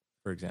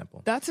 for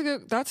example. That's a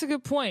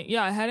good point.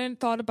 Yeah, I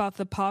hadn't thought about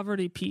the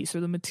poverty piece or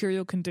the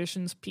material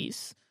conditions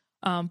piece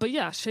But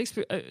yeah,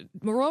 Shakespeare,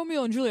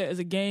 Romeo and Juliet is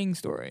a gang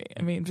story.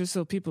 I mean, just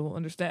so people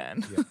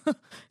understand,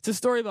 it's a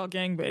story about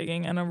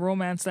gangbanging and a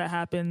romance that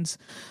happens,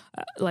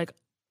 like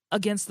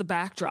against the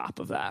backdrop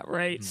of that,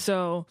 right?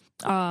 So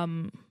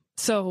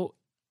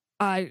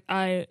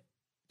I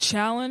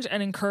challenge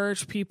and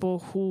encourage people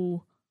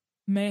who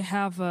may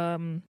have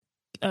a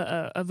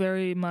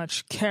very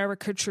much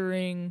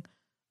caricaturing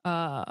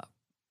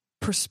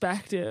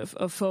perspective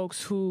of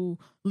folks who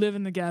live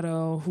in the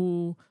ghetto,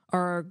 who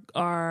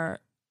are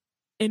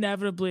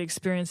inevitably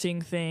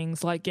experiencing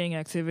things like gang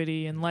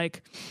activity and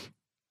like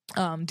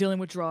dealing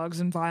with drugs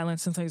and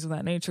violence and things of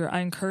that nature. I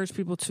encourage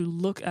people to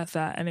look at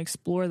that and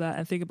explore that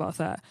and think about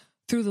that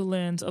through the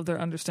lens of their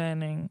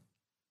understanding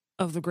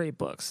of the great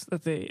books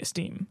that they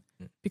esteem.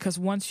 Because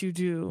once you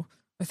do,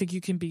 I think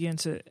you can begin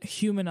to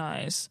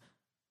humanize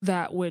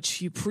that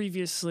which you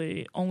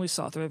previously only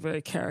saw through a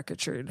very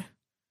caricatured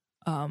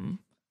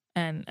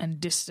and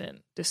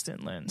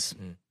distant lens.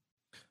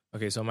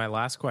 Okay, so my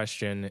last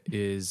question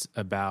is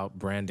about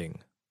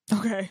branding.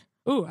 Okay.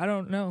 Ooh, I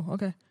don't know.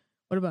 Okay.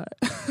 What about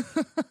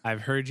it?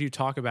 I've heard you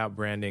talk about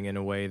branding in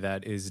a way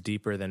that is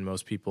deeper than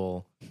most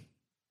people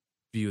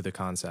view the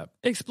concept.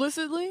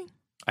 Explicitly?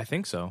 I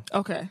think so.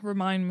 Okay,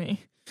 remind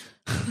me.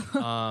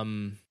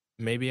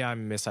 Maybe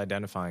I'm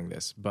misidentifying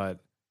this,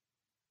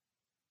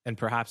 and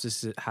perhaps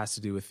this has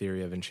to do with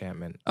theory of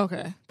enchantment.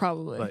 Okay,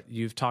 probably. But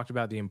you've talked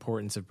about the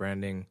importance of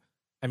branding.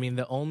 I mean,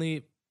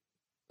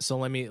 so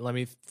let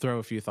me throw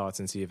a few thoughts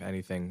and see if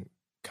anything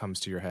comes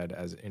to your head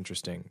as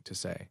interesting to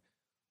say.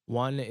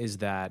 One is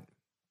that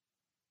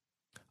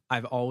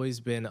I've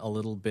always been a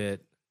little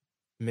bit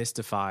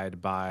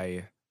mystified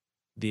by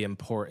the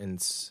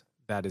importance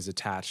that is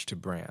attached to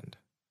brand.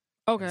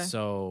 Okay.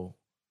 So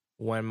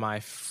when my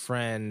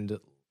friend,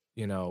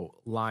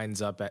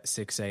 lines up at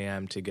 6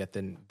 a.m. to get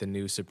the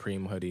new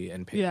Supreme hoodie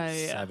and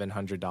pays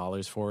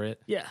 $700 for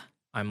it,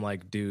 I'm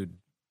like, dude,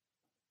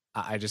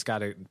 I just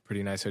got a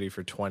pretty nice hoodie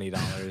for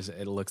 $20.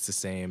 It looks the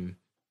same.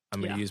 I'm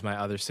going to use my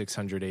other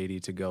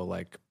 $680 to go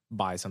like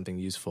buy something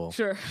useful.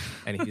 Sure.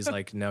 And he's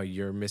like, no,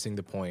 you're missing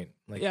the point.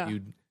 Like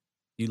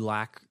you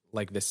lack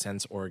like the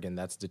sense organ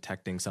that's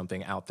detecting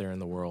something out there in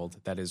the world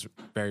that is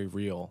very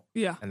real.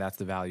 Yeah. And that's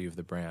the value of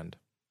the brand.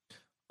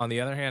 On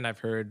the other hand, I've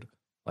heard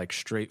like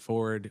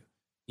straightforward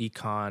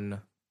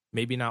econ,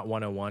 maybe not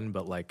 101,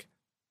 but like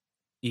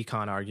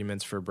econ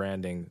arguments for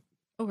branding.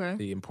 Okay.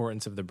 The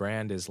importance of the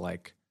brand is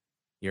like,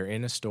 you're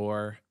in a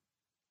store,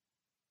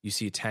 you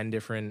see 10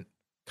 different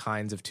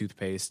kinds of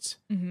toothpastes.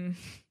 Mm-hmm.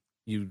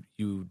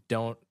 You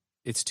don't,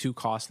 it's too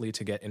costly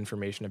to get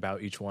information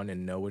about each one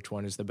and know which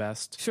one is the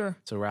best. Sure.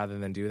 So rather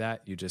than do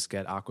that, you just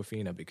get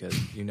Aquafina because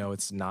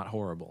it's not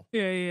horrible.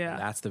 Yeah. And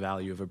that's the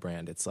value of a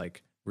brand. It's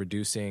like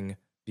reducing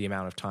the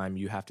amount of time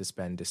you have to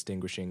spend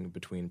distinguishing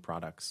between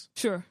products.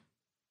 Sure.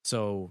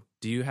 So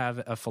do you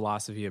have a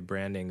philosophy of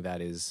branding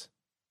that is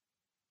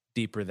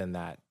deeper than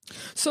that?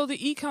 So the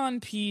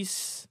econ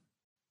piece,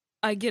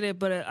 I get it,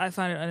 but I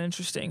find it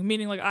uninteresting.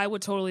 Meaning, like, I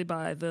would totally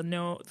buy the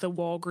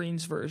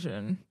Walgreens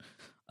version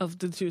of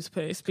the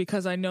toothpaste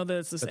because I know that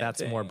it's the same thing. But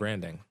that's more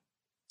branding.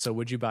 So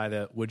would you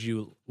buy would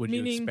you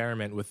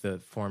experiment with the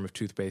form of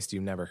toothpaste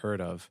you've never heard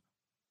of?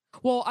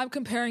 Well, I'm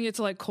comparing it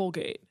to like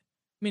Colgate.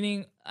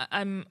 Meaning,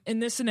 I'm in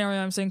this scenario,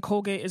 I'm saying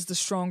Colgate is the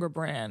stronger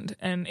brand,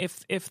 and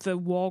if the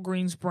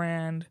Walgreens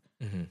brand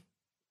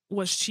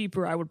was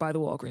cheaper, I would buy the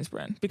Walgreens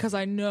brand because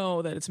I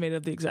know that it's made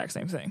of the exact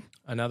same thing.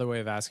 Another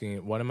way of asking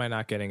it, what am I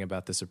not getting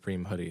about the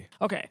Supreme hoodie?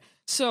 Okay,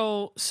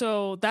 so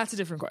that's a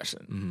different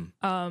question.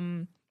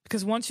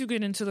 Because once you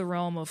get into the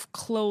realm of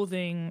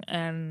clothing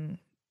and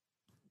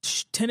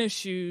tennis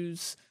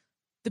shoes,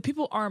 the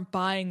people aren't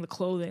buying the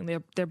clothing;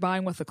 they're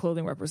buying what the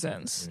clothing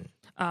represents.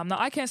 Now,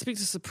 I can't speak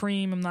to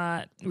Supreme. I'm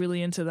not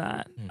really into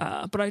that,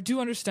 but I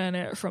do understand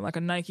it from like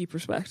a Nike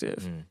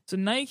perspective. So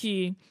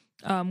Nike.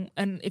 And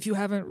if you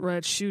haven't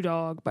read Shoe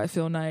Dog by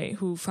Phil Knight,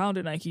 who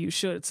founded Nike, you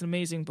should. It's an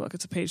amazing book.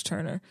 It's a page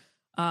turner.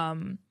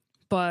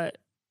 But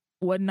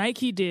what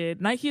Nike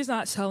did, Nike is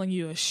not selling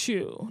you a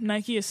shoe.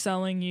 Nike is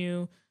selling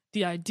you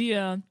the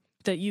idea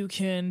that you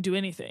can do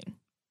anything.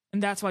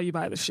 And that's why you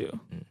buy the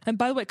shoe. And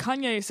by the way,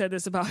 Kanye said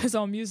this about his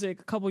own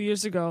music a couple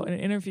years ago in an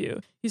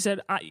interview. He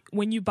said,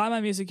 when you buy my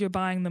music, you're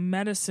buying the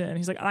medicine.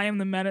 He's like, I am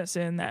the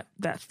medicine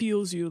that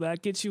fuels you,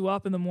 that gets you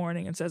up in the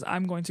morning and says,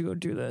 I'm going to go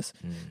do this.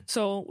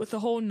 So with the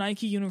whole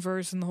Nike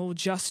universe and the whole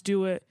Just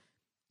Do It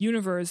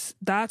universe,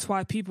 that's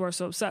why people are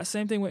so obsessed.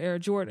 Same thing with Air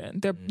Jordan.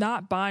 They're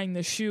not buying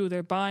the shoe.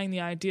 They're buying the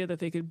idea that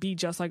they could be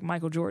just like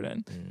Michael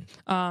Jordan.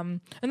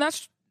 And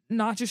that's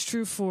not just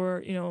true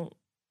for,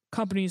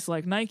 companies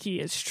like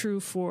Nike. It's true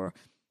for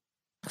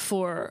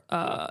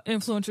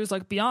influencers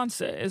like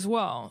Beyonce as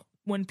well.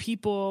 When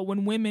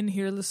women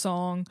hear the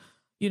song,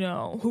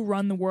 Who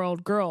Run the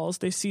World Girls,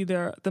 they see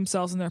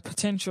themselves and their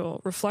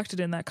potential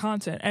reflected in that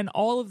content. And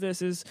all of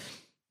this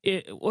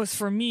it was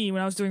for me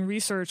when I was doing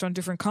research on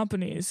different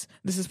companies.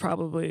 This is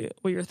probably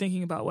what you're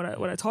thinking about, what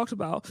I talked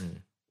about.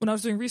 When I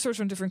was doing research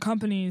on different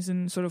companies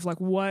and sort of like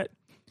what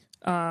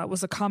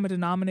was a common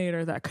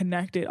denominator that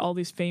connected all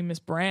these famous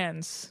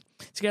brands.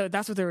 together.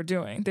 That's what they were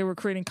doing. They were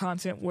creating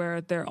content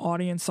where their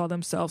audience saw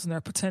themselves and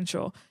their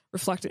potential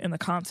reflected in the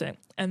content.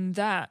 And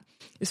that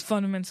is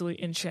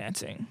fundamentally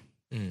enchanting.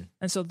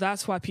 And so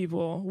that's why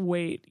people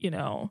wait,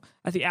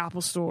 at the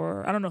Apple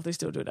Store. I don't know if they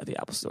still do it at the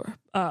Apple Store,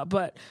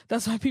 but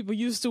that's why people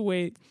used to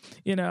wait,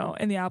 in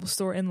the Apple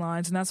Store in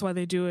lines. And that's why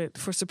they do it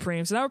for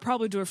Supremes. And I would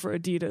probably do it for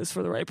Adidas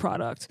for the right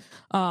product.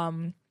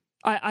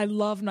 I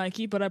love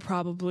Nike, but I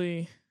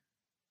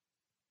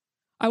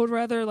would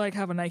rather like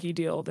have a Nike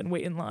deal than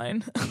wait in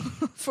line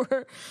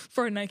for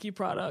a Nike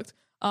product.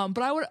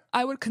 But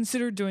I would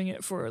consider doing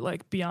it for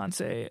like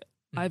Beyonce,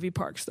 Ivy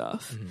Park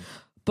stuff.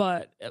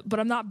 But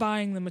I'm not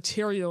buying the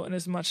material in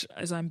as much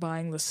as I'm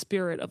buying the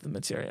spirit of the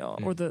material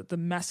or the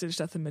message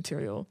that the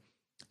material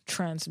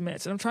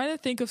transmits. And I'm trying to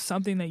think of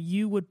something that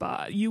you would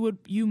buy,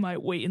 you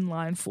might wait in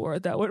line for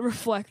that would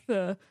reflect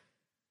the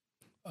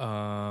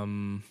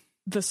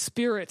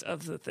spirit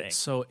of the thing.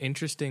 So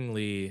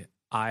interestingly,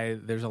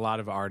 there's a lot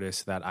of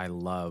artists that I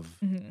love,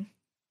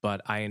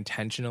 but I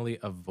intentionally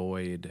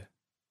avoid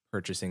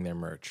purchasing their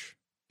merch.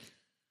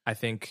 I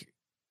think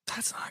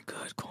that's not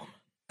good, Coleman.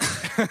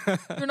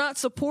 You're not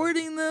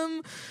supporting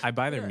them. I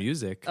buy their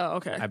music. Oh,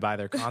 okay. I buy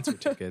their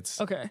concert tickets.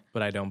 Okay.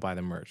 But I don't buy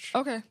the merch.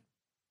 Okay.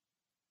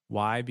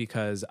 Why?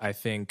 Because I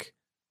think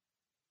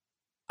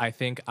I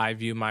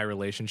view my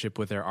relationship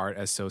with their art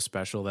as so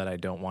special that I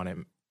don't want it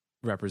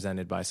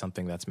represented by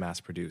something that's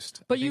mass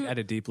produced. But at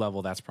a deep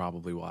level, that's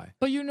probably why.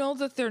 But you know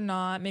that they're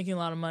not making a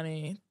lot of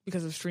money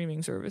because of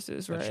streaming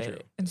services, right? That's true.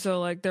 And so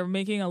like they're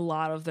making a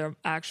lot of their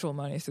actual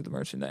money through the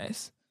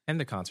merchandise. And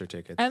the concert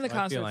tickets. And the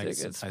concert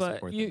tickets.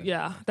 But But would you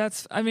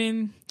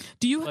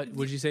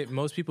say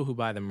most people who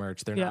buy the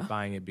merch, they're not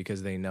buying it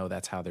because they know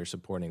that's how they're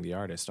supporting the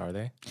artist, are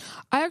they?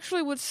 I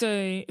actually would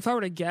say, if I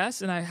were to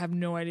guess, and I have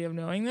no idea of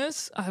knowing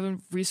this, I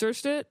haven't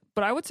researched it,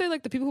 but I would say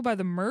like the people who buy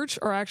the merch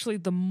are actually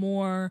the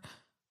more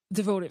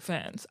devoted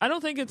fans. I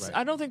don't think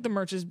the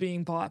merch is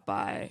being bought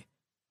by,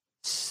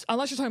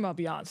 unless you're talking about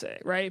Beyonce,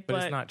 right?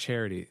 But it's not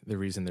charity, the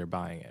reason they're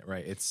buying it,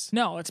 right? It's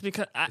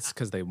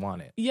because they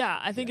want it. Yeah,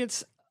 I think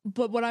it's.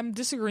 But what I'm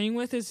disagreeing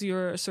with is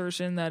your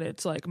assertion that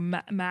it's like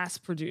mass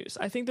produced.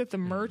 I think that the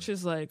merch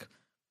is like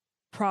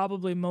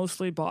probably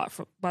mostly bought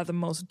by the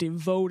most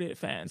devoted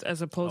fans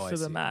as opposed to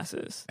the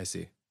masses. I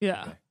see.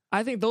 Yeah. Okay.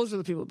 I think those are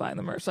the people buying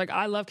the merch. Like,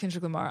 I love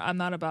Kendrick Lamar. I'm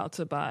not about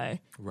to buy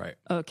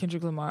a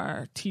Kendrick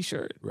Lamar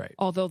t-shirt. Right.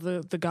 Although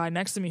the guy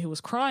next to me who was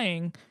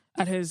crying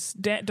at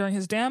during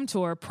his Damn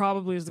tour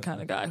probably is the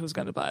kind of guy who's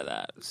going to buy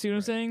that. See what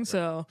I'm saying? Right.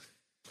 So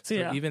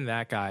yeah. Even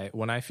that guy,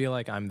 when I feel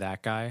like I'm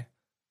that guy,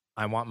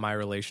 I want my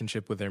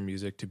relationship with their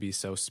music to be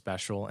so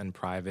special and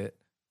private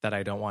that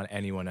I don't want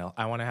anyone else.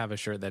 I want to have a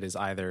shirt that is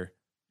either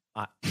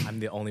I'm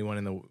the only one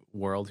in the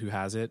world who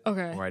has it,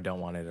 or I don't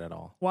want it at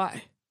all.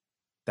 Why?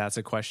 That's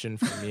a question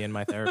for me and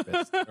my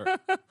therapist, or,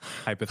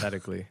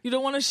 hypothetically. You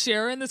don't want to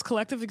share in this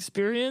collective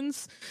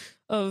experience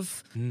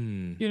of,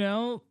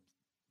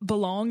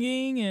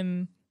 belonging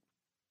and...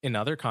 In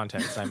other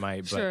contexts, I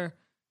might, but sure.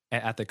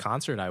 At the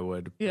concert, I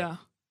would. Yeah.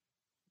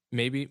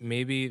 Maybe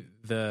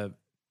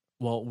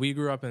we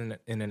grew up in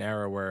an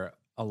era where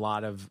a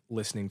lot of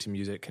listening to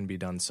music can be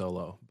done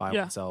solo by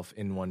oneself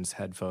in one's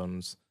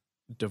headphones,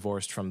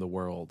 divorced from the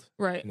world,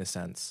 right? In a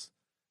sense.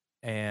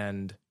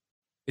 And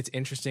it's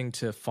interesting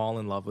to fall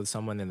in love with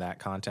someone in that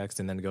context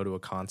and then go to a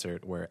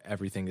concert where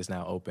everything is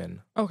now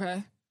open.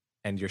 Okay.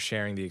 And you're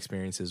sharing the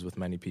experiences with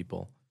many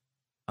people.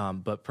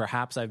 But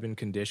perhaps I've been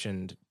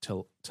conditioned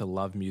to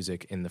love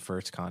music in the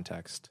first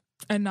context.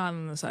 And not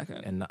in the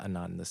second. And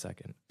not in the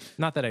second.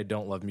 Not that I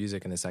don't love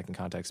music in the second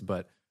context,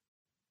 but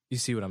you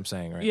see what I'm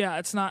saying, right? Yeah,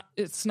 it's not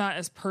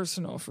as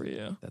personal for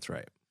you. That's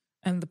right.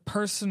 And the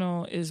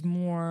personal is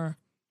more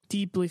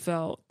deeply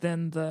felt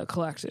than the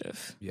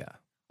collective. Yeah.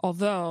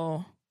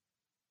 Although,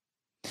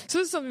 so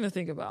this is something to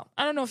think about.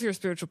 I don't know if you're a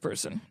spiritual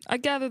person. I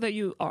gather that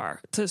you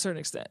are to a certain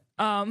extent.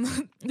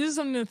 This is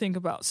something to think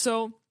about.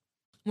 So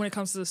when it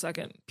comes to the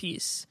second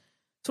piece,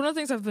 so one of the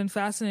things I've been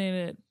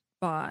fascinated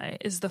by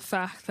is the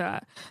fact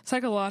that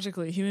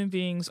psychologically human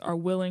beings are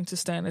willing to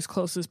stand as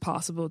close as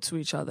possible to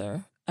each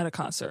other at a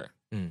concert.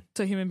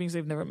 To human beings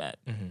they've never met,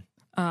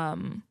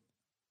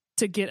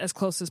 to get as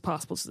close as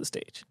possible to the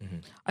stage.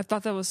 I've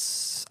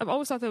always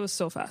thought that was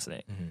so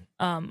fascinating,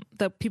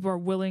 that people are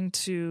willing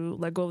to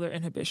let go of their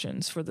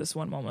inhibitions for this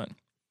one moment.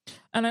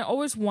 And I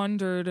always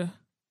wondered,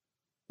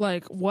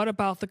 like, what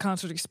about the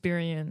concert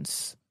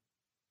experience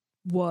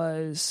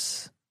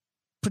was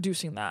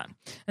producing that?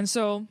 And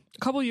so a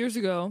couple years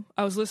ago,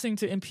 I was listening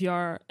to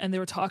NPR and they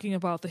were talking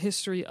about the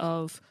history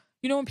of,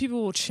 when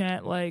people will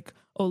chant like,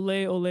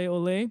 ole, ole,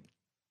 ole.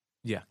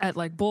 Yeah. At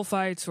like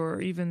bullfights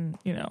or even,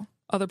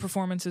 other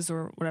performances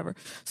or whatever.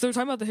 So they're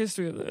talking about the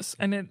history of this.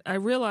 And I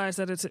realized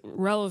that it's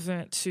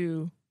relevant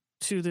to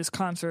this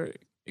concert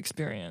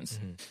experience.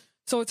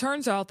 So it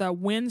turns out that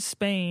when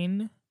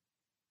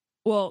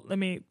let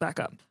me back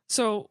up.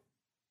 So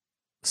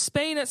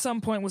Spain at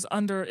some point was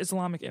under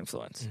Islamic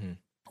influence,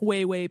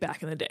 way, way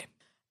back in the day.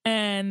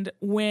 And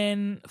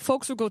when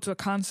folks would go to a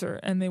concert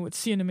and they would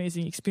see an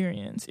amazing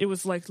experience, it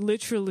was like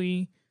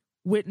literally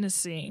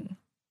witnessing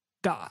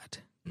God.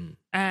 Mm.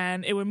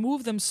 And it would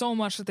move them so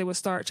much that they would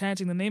start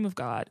chanting the name of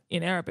God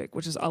in Arabic,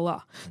 which is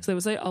Allah. So they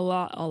would say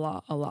Allah,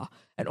 Allah, Allah.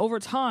 And over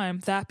time,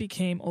 that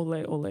became ole,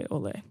 ole,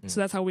 ole. So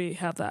that's how we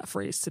have that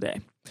phrase today.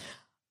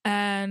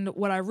 And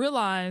what I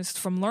realized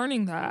from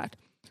learning that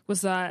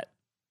was that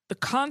the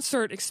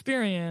concert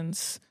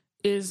experience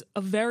is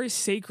a very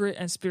sacred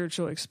and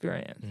spiritual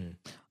experience.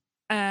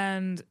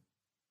 And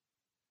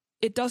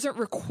it doesn't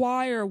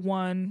require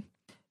one.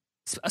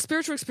 A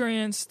spiritual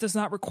experience does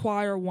not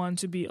require one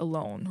to be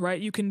alone, right?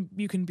 You can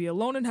be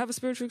alone and have a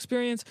spiritual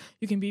experience.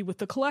 You can be with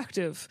the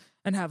collective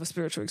and have a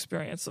spiritual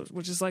experience,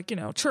 which is like,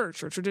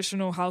 church or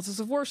traditional houses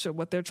of worship,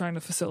 what they're trying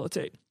to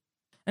facilitate.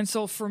 And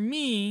so for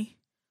me,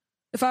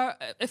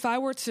 if I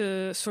were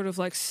to sort of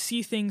like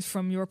see things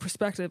from your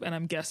perspective, and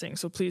I'm guessing,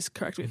 so please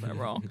correct me if I'm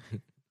wrong,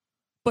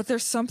 but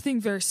there's something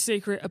very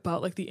sacred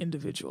about like the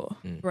individual,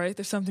 right?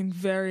 There's something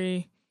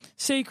very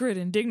sacred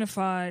and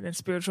dignified and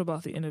spiritual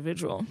about the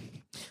individual.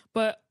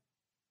 But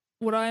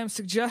what I am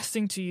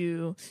suggesting to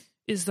you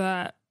is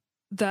that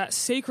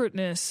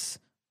sacredness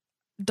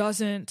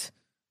doesn't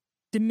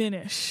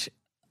diminish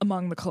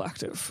among the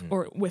collective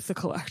or with the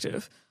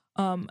collective.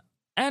 And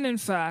in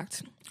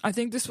fact, I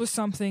think this was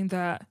something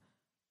that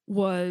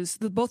was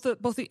both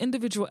the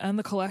individual and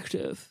the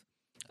collective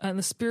and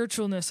the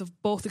spiritualness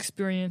of both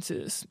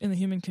experiences in the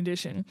human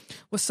condition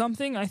was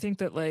something I think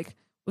that like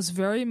was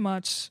very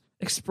much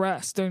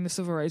expressed during the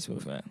civil rights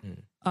movement,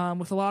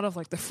 with a lot of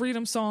like the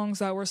freedom songs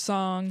that were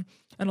sung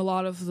and a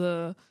lot of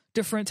the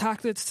different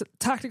tactics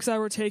that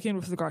were taken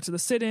with regard to the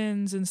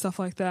sit-ins and stuff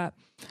like that.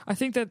 I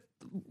think that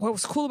what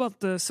was cool about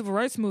the civil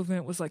rights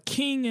movement was like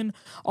King and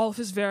all of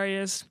his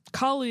various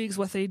colleagues,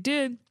 what they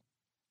did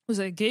was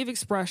they gave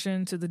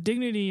expression to the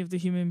dignity of the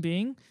human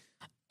being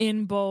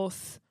in the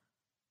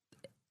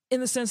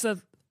sense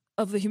of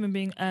the human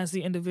being as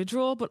the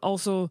individual, but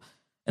also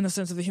in the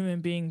sense of the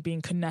human being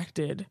being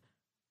connected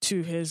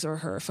to his or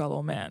her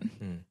fellow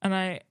man.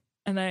 And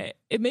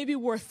it may be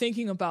worth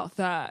thinking about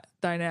that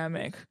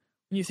dynamic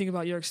when you think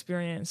about your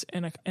experience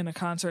in a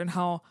concert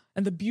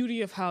and the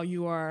beauty of how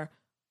you are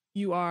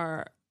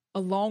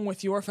along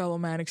with your fellow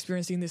man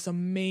experiencing this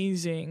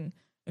amazing,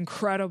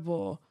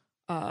 incredible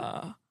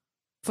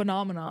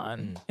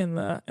phenomenon in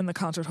the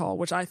concert hall,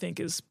 which I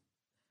think is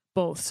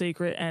both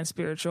sacred and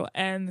spiritual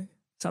and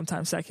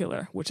sometimes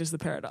secular, which is the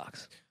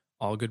paradox.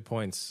 All good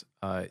points.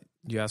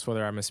 You asked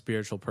whether I'm a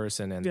spiritual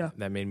person, and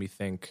that made me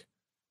think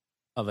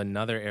of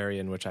another area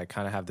in which I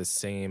kind of have the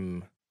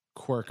same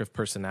quirk of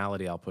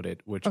personality, I'll put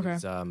it, which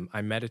is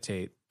I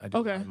meditate. I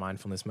do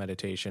mindfulness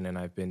meditation, and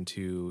I've been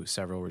to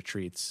several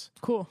retreats.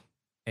 Cool.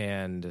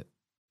 And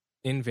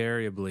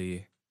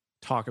invariably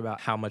talk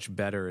about how much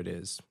better it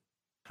is,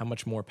 how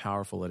much more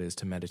powerful it is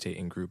to meditate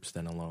in groups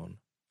than alone.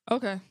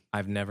 Okay.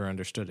 I've never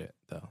understood it,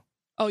 though.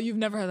 Oh, you've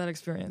never had that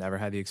experience? Never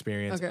had the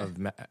experience of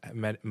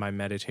my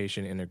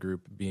meditation in a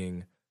group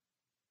being,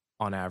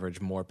 on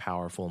average, more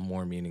powerful,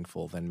 more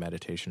meaningful than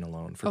meditation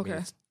alone. For me,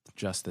 it's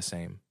just the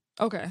same.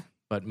 Okay.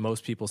 But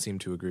most people seem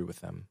to agree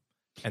with them.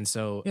 And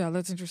so, yeah,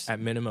 that's interesting. At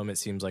minimum, it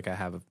seems like I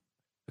have a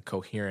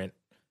coherent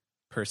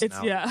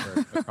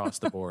personality across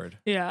the board.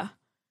 Yeah.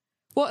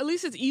 Well, at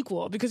least it's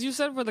equal, because you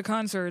said for the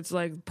concerts,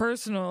 like the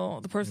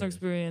personal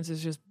experience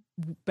is just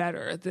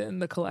better than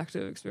the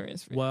collective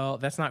experience. Well,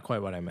 that's not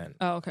quite what I meant.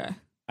 Oh, okay.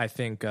 I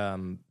think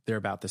they're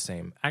about the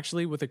same.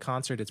 Actually, with a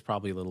concert, it's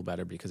probably a little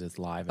better because it's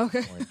live and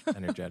more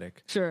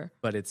energetic. Sure.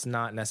 But it's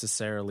not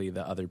necessarily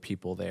the other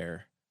people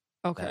there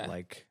that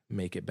like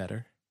make it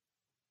better.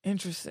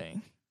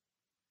 Interesting.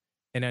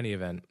 In any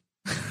event,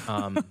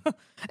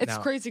 it's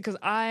crazy because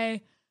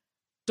I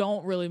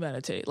don't really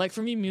meditate. Like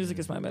for me, music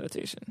is my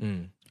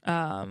meditation.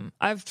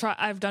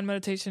 I've done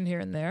meditation here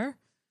and there,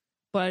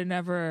 but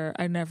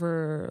I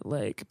never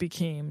like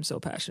became so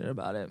passionate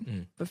about it.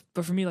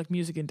 But for me, like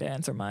music and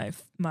dance are my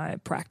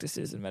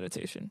practices in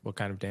meditation. What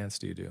kind of dance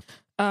do you do?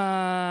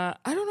 I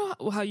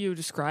don't know how you would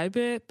describe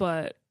it,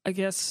 but I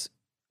guess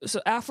so.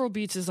 Afro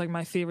beats is like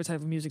my favorite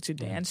type of music to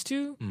dance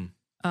to.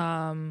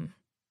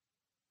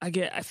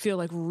 I feel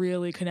like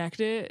really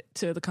connected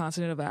to the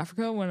continent of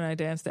Africa when I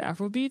dance to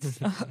Afro beats,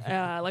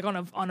 like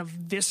on a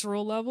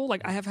visceral level.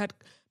 Like I have had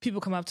people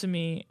come up to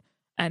me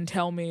and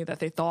tell me that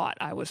they thought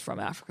I was from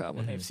Africa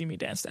when they've seen me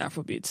dance to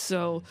Afrobeats.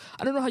 So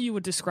I don't know how you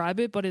would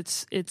describe it, but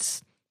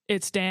it's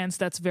dance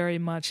that's very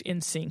much in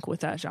sync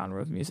with that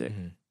genre of music.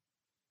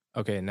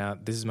 Okay, now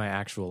this is my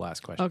actual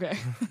last question. Okay.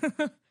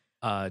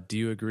 Do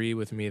you agree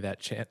with me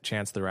that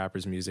Chance the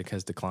Rapper's music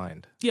has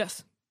declined?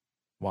 Yes.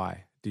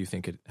 Why do you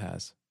think it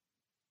has?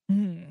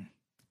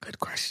 Good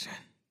question.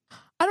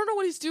 I don't know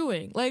what he's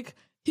doing. Like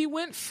he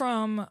went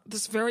from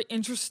this very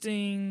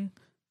interesting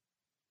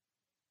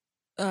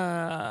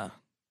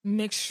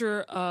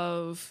mixture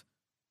of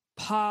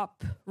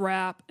pop,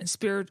 rap, and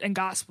spirit and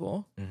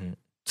gospel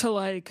to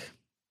like,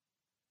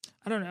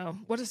 I don't know,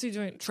 what is he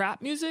doing?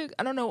 Trap music?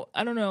 I don't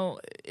know.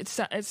 It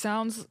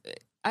sounds.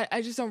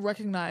 I just don't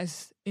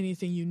recognize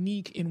anything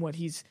unique in what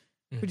he's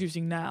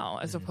producing now,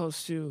 as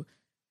opposed to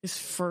his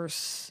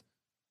first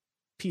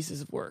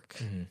pieces of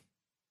work.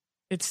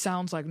 It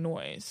sounds like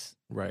noise.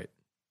 Right.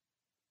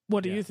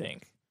 What do you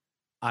think?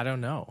 I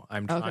don't know.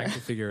 I'm trying to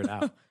figure it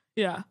out.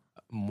 Yeah.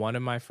 One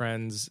of my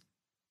friends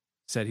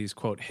said he's,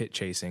 quote, hit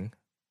chasing.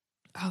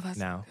 Oh, that's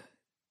now,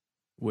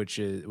 which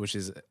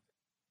is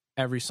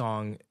every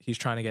song. He's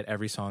trying to get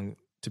every song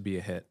to be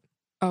a hit.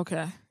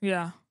 Okay.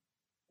 Yeah.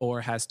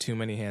 Or has too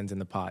many hands in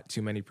the pot,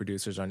 too many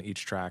producers on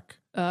each track,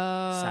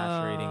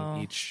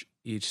 saturating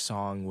each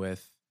song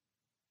with.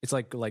 It's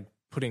like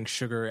putting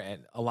sugar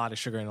and a lot of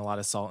sugar and a lot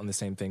of salt in the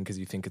same thing because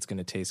you think it's going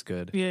to taste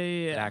good.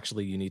 Yeah. But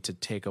actually, you need to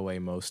take away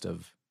most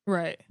of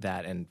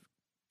that and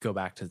go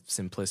back to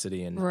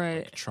simplicity and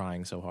like,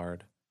 trying so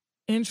hard.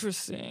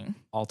 Interesting.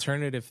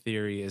 Alternative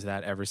theory is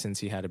that ever since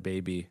he had a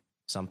baby,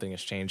 something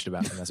has changed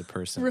about him as a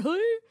person.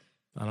 Really?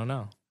 I don't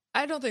know.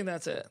 I don't think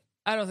that's it.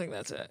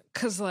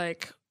 Because,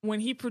 like,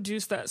 when he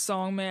produced that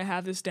song, May I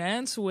Have This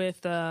Dance, with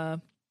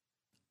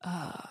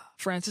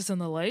Francis and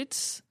the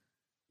Lights,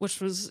 which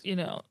was, you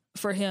know,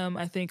 for him,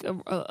 I think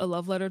a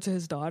love letter to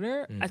his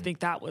daughter. I think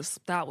that was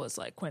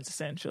like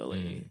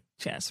quintessentially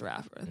Chance the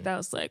Rapper. That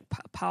was like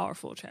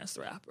powerful Chance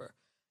the Rapper.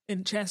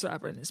 And Chance the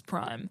Rapper in his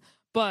prime.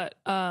 But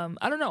I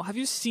don't know. Have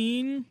you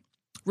seen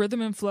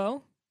Rhythm and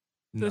Flow?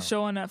 The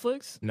show on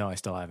Netflix? No, I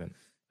still haven't.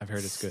 I've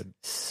heard it's good.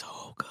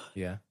 So good.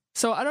 Yeah.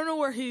 So I don't know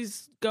where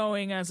he's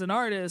going as an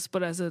artist,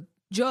 but as a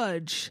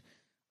judge,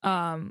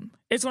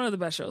 it's one of the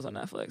best shows on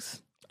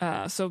Netflix.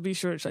 So be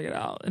sure to check it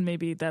out, and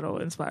maybe that'll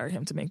inspire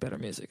him to make better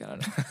music. I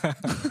don't know.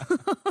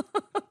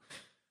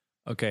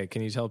 Okay,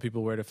 can you tell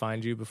people where to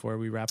find you before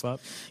we wrap up?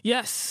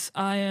 Yes,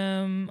 I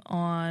am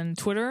on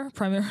Twitter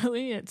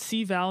primarily at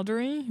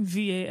CValdary,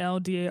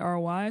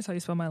 Valdary is how you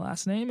spell my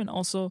last name, and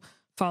also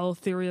follow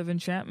Theory of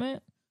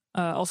Enchantment.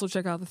 Also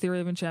check out the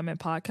Theory of Enchantment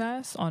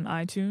podcast on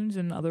iTunes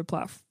and other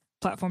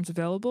platforms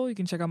available. You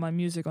can check out my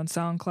music on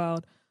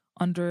SoundCloud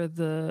under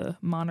the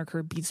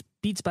moniker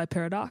Beats by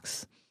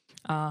Paradox.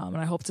 And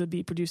I hope to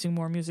be producing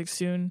more music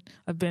soon.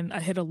 I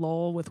hit a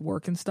lull with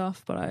work and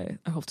stuff, but I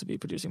hope to be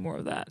producing more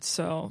of that.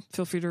 So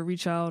feel free to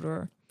reach out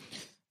or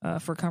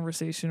for a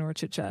conversation or a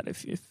chit chat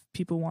if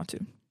people want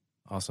to.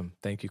 Awesome.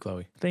 Thank you,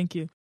 Chloe. Thank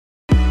you.